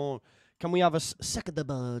have them all. Can we have a second the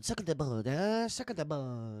bird, second the bird, second the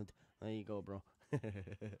bird? There you go, bro.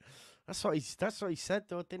 That's what he said,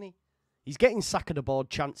 though, didn't he? He's getting sack of the board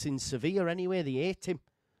chance in Sevilla anyway. They hate him.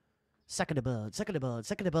 Sack of the bird, second the bird,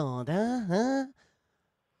 second the board. There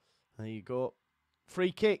you go.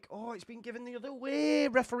 Free kick. Oh, it's been given the other way.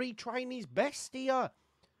 Referee trying his best here.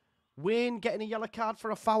 Wayne getting a yellow card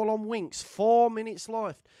for a foul on Winks. 4 minutes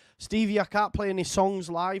left. Stevie, I can't play any songs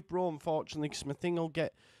live, bro, unfortunately, because my thing will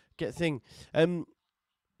get thing.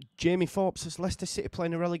 Jamie Forbes says, Leicester City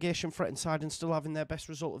playing a relegation threatened side and still having their best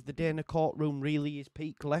result of the day in the courtroom really is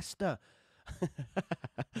peak Leicester.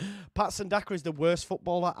 Patson Daka is the worst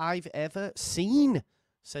footballer I've ever seen,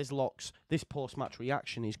 says Locks. This post-match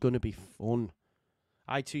reaction is going to be fun.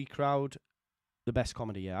 IT crowd, the best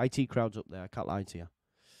comedy, yeah. IT crowd's up there, I can't lie to you.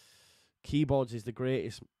 Keyboards is the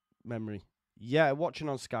greatest memory. Yeah, watching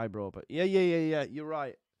on Sky, bro. But yeah, you're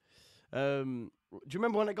right. Do you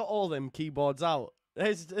remember when I got all them keyboards out?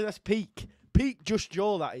 That's peak Just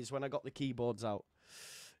Joe, that is, when I got the keyboards out.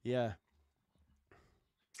 Yeah.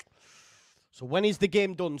 So when is the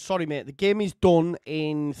game done? Sorry, mate. The game is done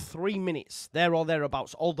in 3 minutes, there or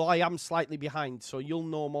thereabouts. Although I am slightly behind, so you'll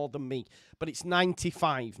know more than me. But it's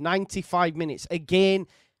 95 minutes. Again,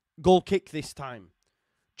 goal kick this time.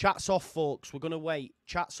 Chat's off, folks. We're going to wait.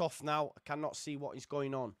 Chat's off now. I cannot see what is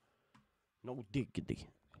going on. No diggity.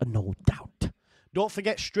 No doubt. Don't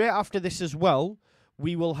forget, straight after this as well,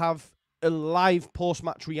 we will have a live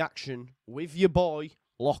post-match reaction with your boy,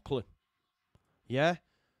 Lachlan. Yeah?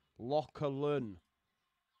 Lachlan.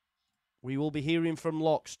 We will be hearing from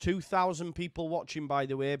Locks. 2,000 people watching, by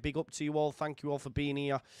the way. Big up to you all. Thank you all for being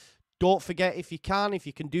here. Don't forget, if you can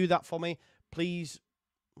do that for me, please.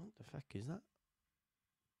 What the fuck is that?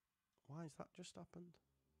 Why has that just happened?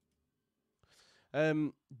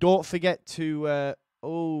 Don't forget to...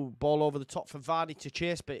 ball over the top for Vardy to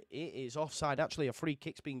chase, but it is offside. Actually, a free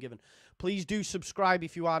kick's been given. Please do subscribe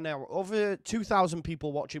if you are now. Over 2,000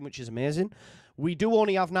 people watching, which is amazing. We do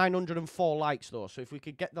only have 904 likes, though, so if we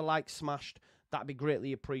could get the likes smashed, that'd be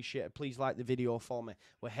greatly appreciated. Please like the video for me.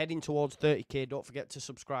 We're heading towards 30k. Don't forget to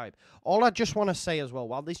subscribe. All I just want to say as well,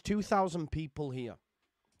 while there's 2,000 people here,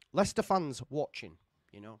 Leicester fans watching,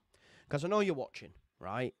 you know, because I know you're watching,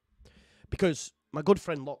 right? Because my good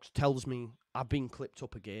friend Locks tells me I've been clipped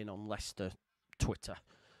up again on Leicester Twitter.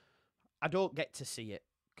 I don't get to see it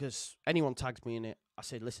because anyone tags me in it. I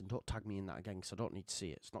say, listen, don't tag me in that again because I don't need to see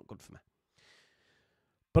it. It's not good for me.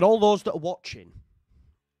 But all those that are watching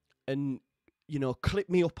and, you know, clip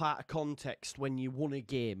me up out of context when you won a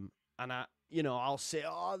game and I'll say,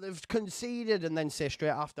 oh, they've conceded and then say straight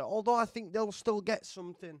after, although I think they'll still get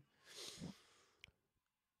something.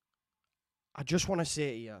 I just want to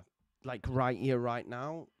say to you, like right here, right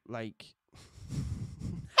now, like...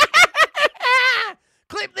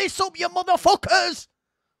 Clip this up, you motherfuckers!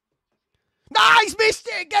 Ah, he's missed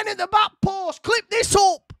it again in the back post. Clip this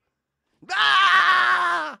up.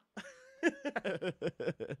 Ah! Do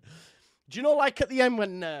you know, like at the end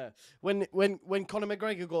when Conor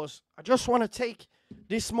McGregor goes, I just want to take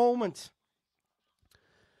this moment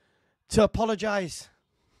to apologise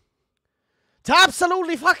to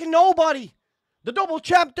absolutely fucking nobody. The double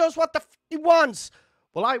champ does what the he wants.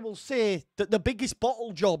 Well, I will say that the biggest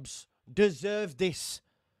bottle jobs deserve this.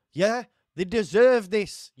 Yeah? They deserve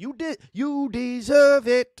this. You deserve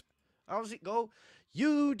it. How's it go?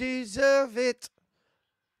 You deserve it.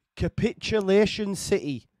 Capitulation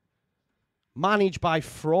City. Managed by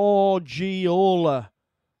Fraudiola.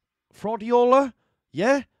 Fraudiola?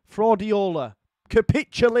 Yeah? Fraudiola.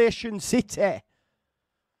 Capitulation City.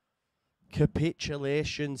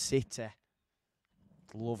 Capitulation City.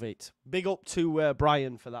 Love it. Big up to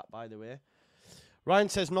Brian for that, by the way. Ryan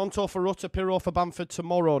says, Nonto for Rutter, Pirro for Bamford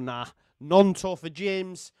tomorrow. Nah. Nonto for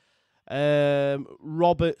James.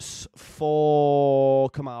 Roberts for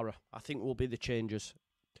Kamara. I think will be the changes.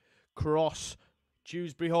 Cross.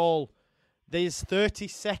 Dewsbury Hall. There's 30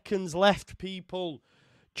 seconds left, people.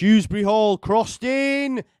 Dewsbury Hall crossed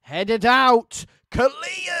in. Headed out.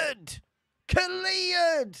 Cleared.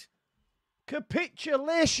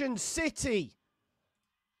 Capitulation City.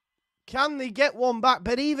 Can they get one back?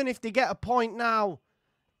 But even if they get a point now,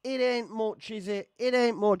 it ain't much, is it? It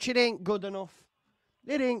ain't much. It ain't good enough.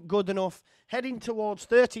 It ain't good enough. Heading towards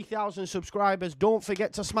 30,000 subscribers. Don't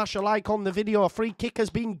forget to smash a like on the video. A free kick has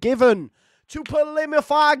been given to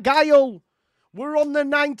Plymouth Argyle. We're on the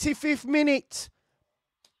 95th minute.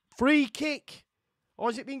 Free kick. Or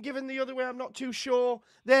has it been given the other way? I'm not too sure.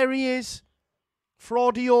 There he is.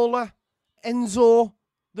 Fraudiola. Enzo.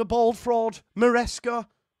 The bald fraud. Maresca.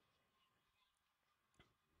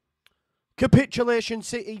 Capitulation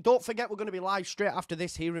City. Don't forget we're going to be live straight after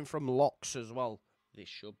this, hearing from Locks as well. This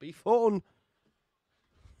should be fun.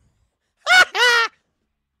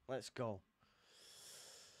 Let's go.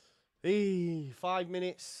 5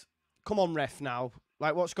 minutes. Come on, ref, now.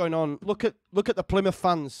 Like, what's going on? Look at the Plymouth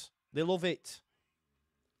fans. They love it.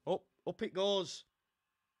 Up it goes.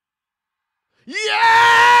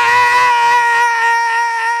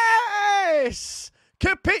 Yes!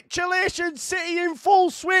 Capitulation City in full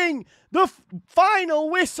swing. The final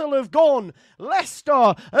whistle have gone.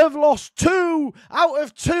 Leicester have lost 2 out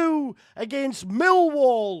of 2 against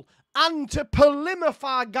Millwall and to Plymouth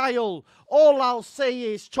Argyle. All I'll say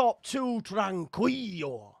is top 2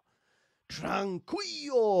 tranquillo.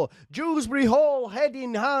 Tranquillo. Dewsbury Hall, head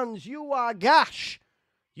in hands. You are gash.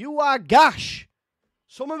 You are gash.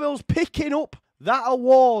 Somerville's picking up that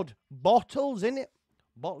award. Bottles in it.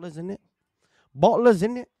 Bottlers in it. Bottlers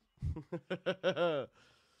in it.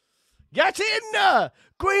 Get in there!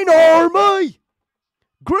 Green Army!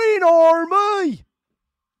 Green Army!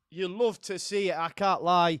 You love to see it, I can't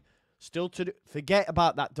lie. Still to do. Forget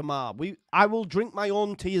about that, Damar. I will drink my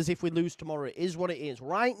own tears if we lose tomorrow. It is what it is.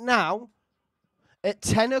 Right now, at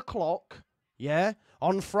 10 o'clock, yeah,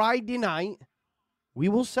 on Friday night, we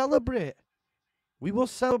will celebrate. We will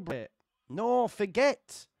celebrate. No,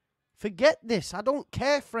 forget. Forget this. I don't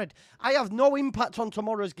care, Fred. I have no impact on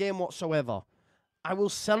tomorrow's game whatsoever. I will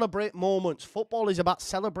celebrate moments. Football is about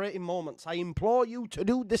celebrating moments. I implore you to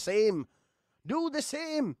do the same. Do the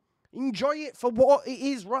same. Enjoy it for what it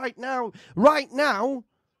is right now. Right now,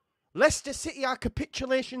 Leicester City are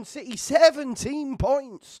capitulation City. 17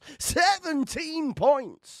 points. 17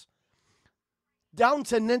 points. Down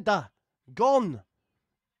to Nida. Gone.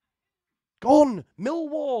 Gone.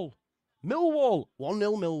 Millwall. Millwall. 1-0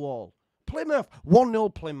 Millwall. Plymouth.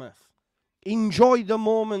 1-0 Plymouth. Enjoy the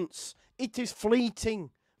moments. It is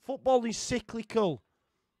fleeting. Football is cyclical.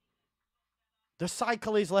 The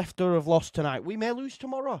cycle is Leicester have lost tonight. We may lose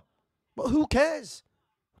tomorrow. But who cares?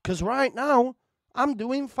 Because right now, I'm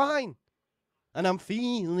doing fine. And I'm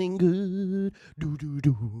feeling good.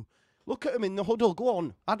 Do. Look at him in the huddle. Go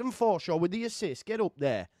on. Adam Forshaw with the assist. Get up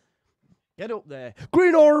there. Get up there.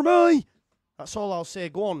 Green Army! That's all I'll say.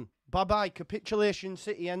 Go on. Bye-bye. Capitulation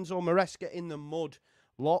City. Enzo Maresca in the mud.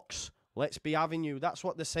 Locks. Let's be having you. That's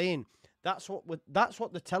what they're saying. That's what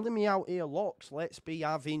they're telling me out here. Locks. Let's be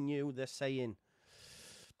having you. They're saying.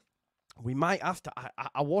 We might have to.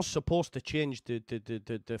 I was supposed to change the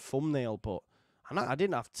thumbnail, but I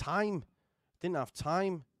didn't have time. Didn't have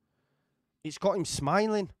time. It's got him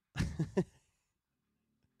smiling.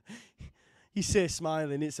 You say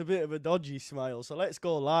smiling. It's a bit of a dodgy smile. So let's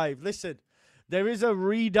go live. Listen, there is a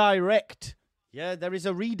redirect. Yeah, there is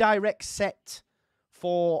a redirect set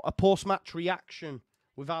for a post-match reaction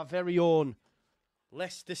with our very own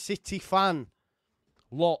Leicester City fan,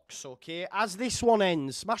 Locks, okay? As this one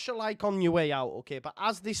ends, smash a like on your way out, okay? But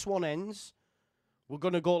as this one ends, we're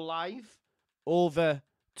going to go live over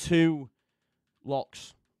to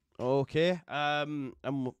Locks, okay? And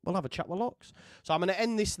we'll have a chat with Locks. So I'm going to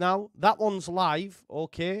end this now. That one's live,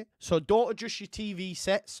 okay? So don't adjust your TV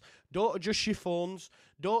sets. Don't adjust your phones.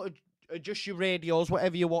 Don't adjust your radios,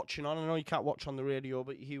 whatever you're watching on. I know you can't watch on the radio,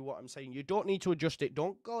 but you hear what I'm saying. You don't need to adjust it.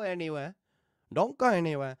 Don't go anywhere. Don't go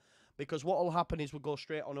anywhere. Because what will happen is we'll go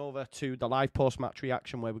straight on over to the live post-match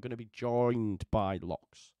reaction where we're going to be joined by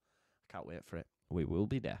Locks. Can't wait for it. We will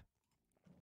be there.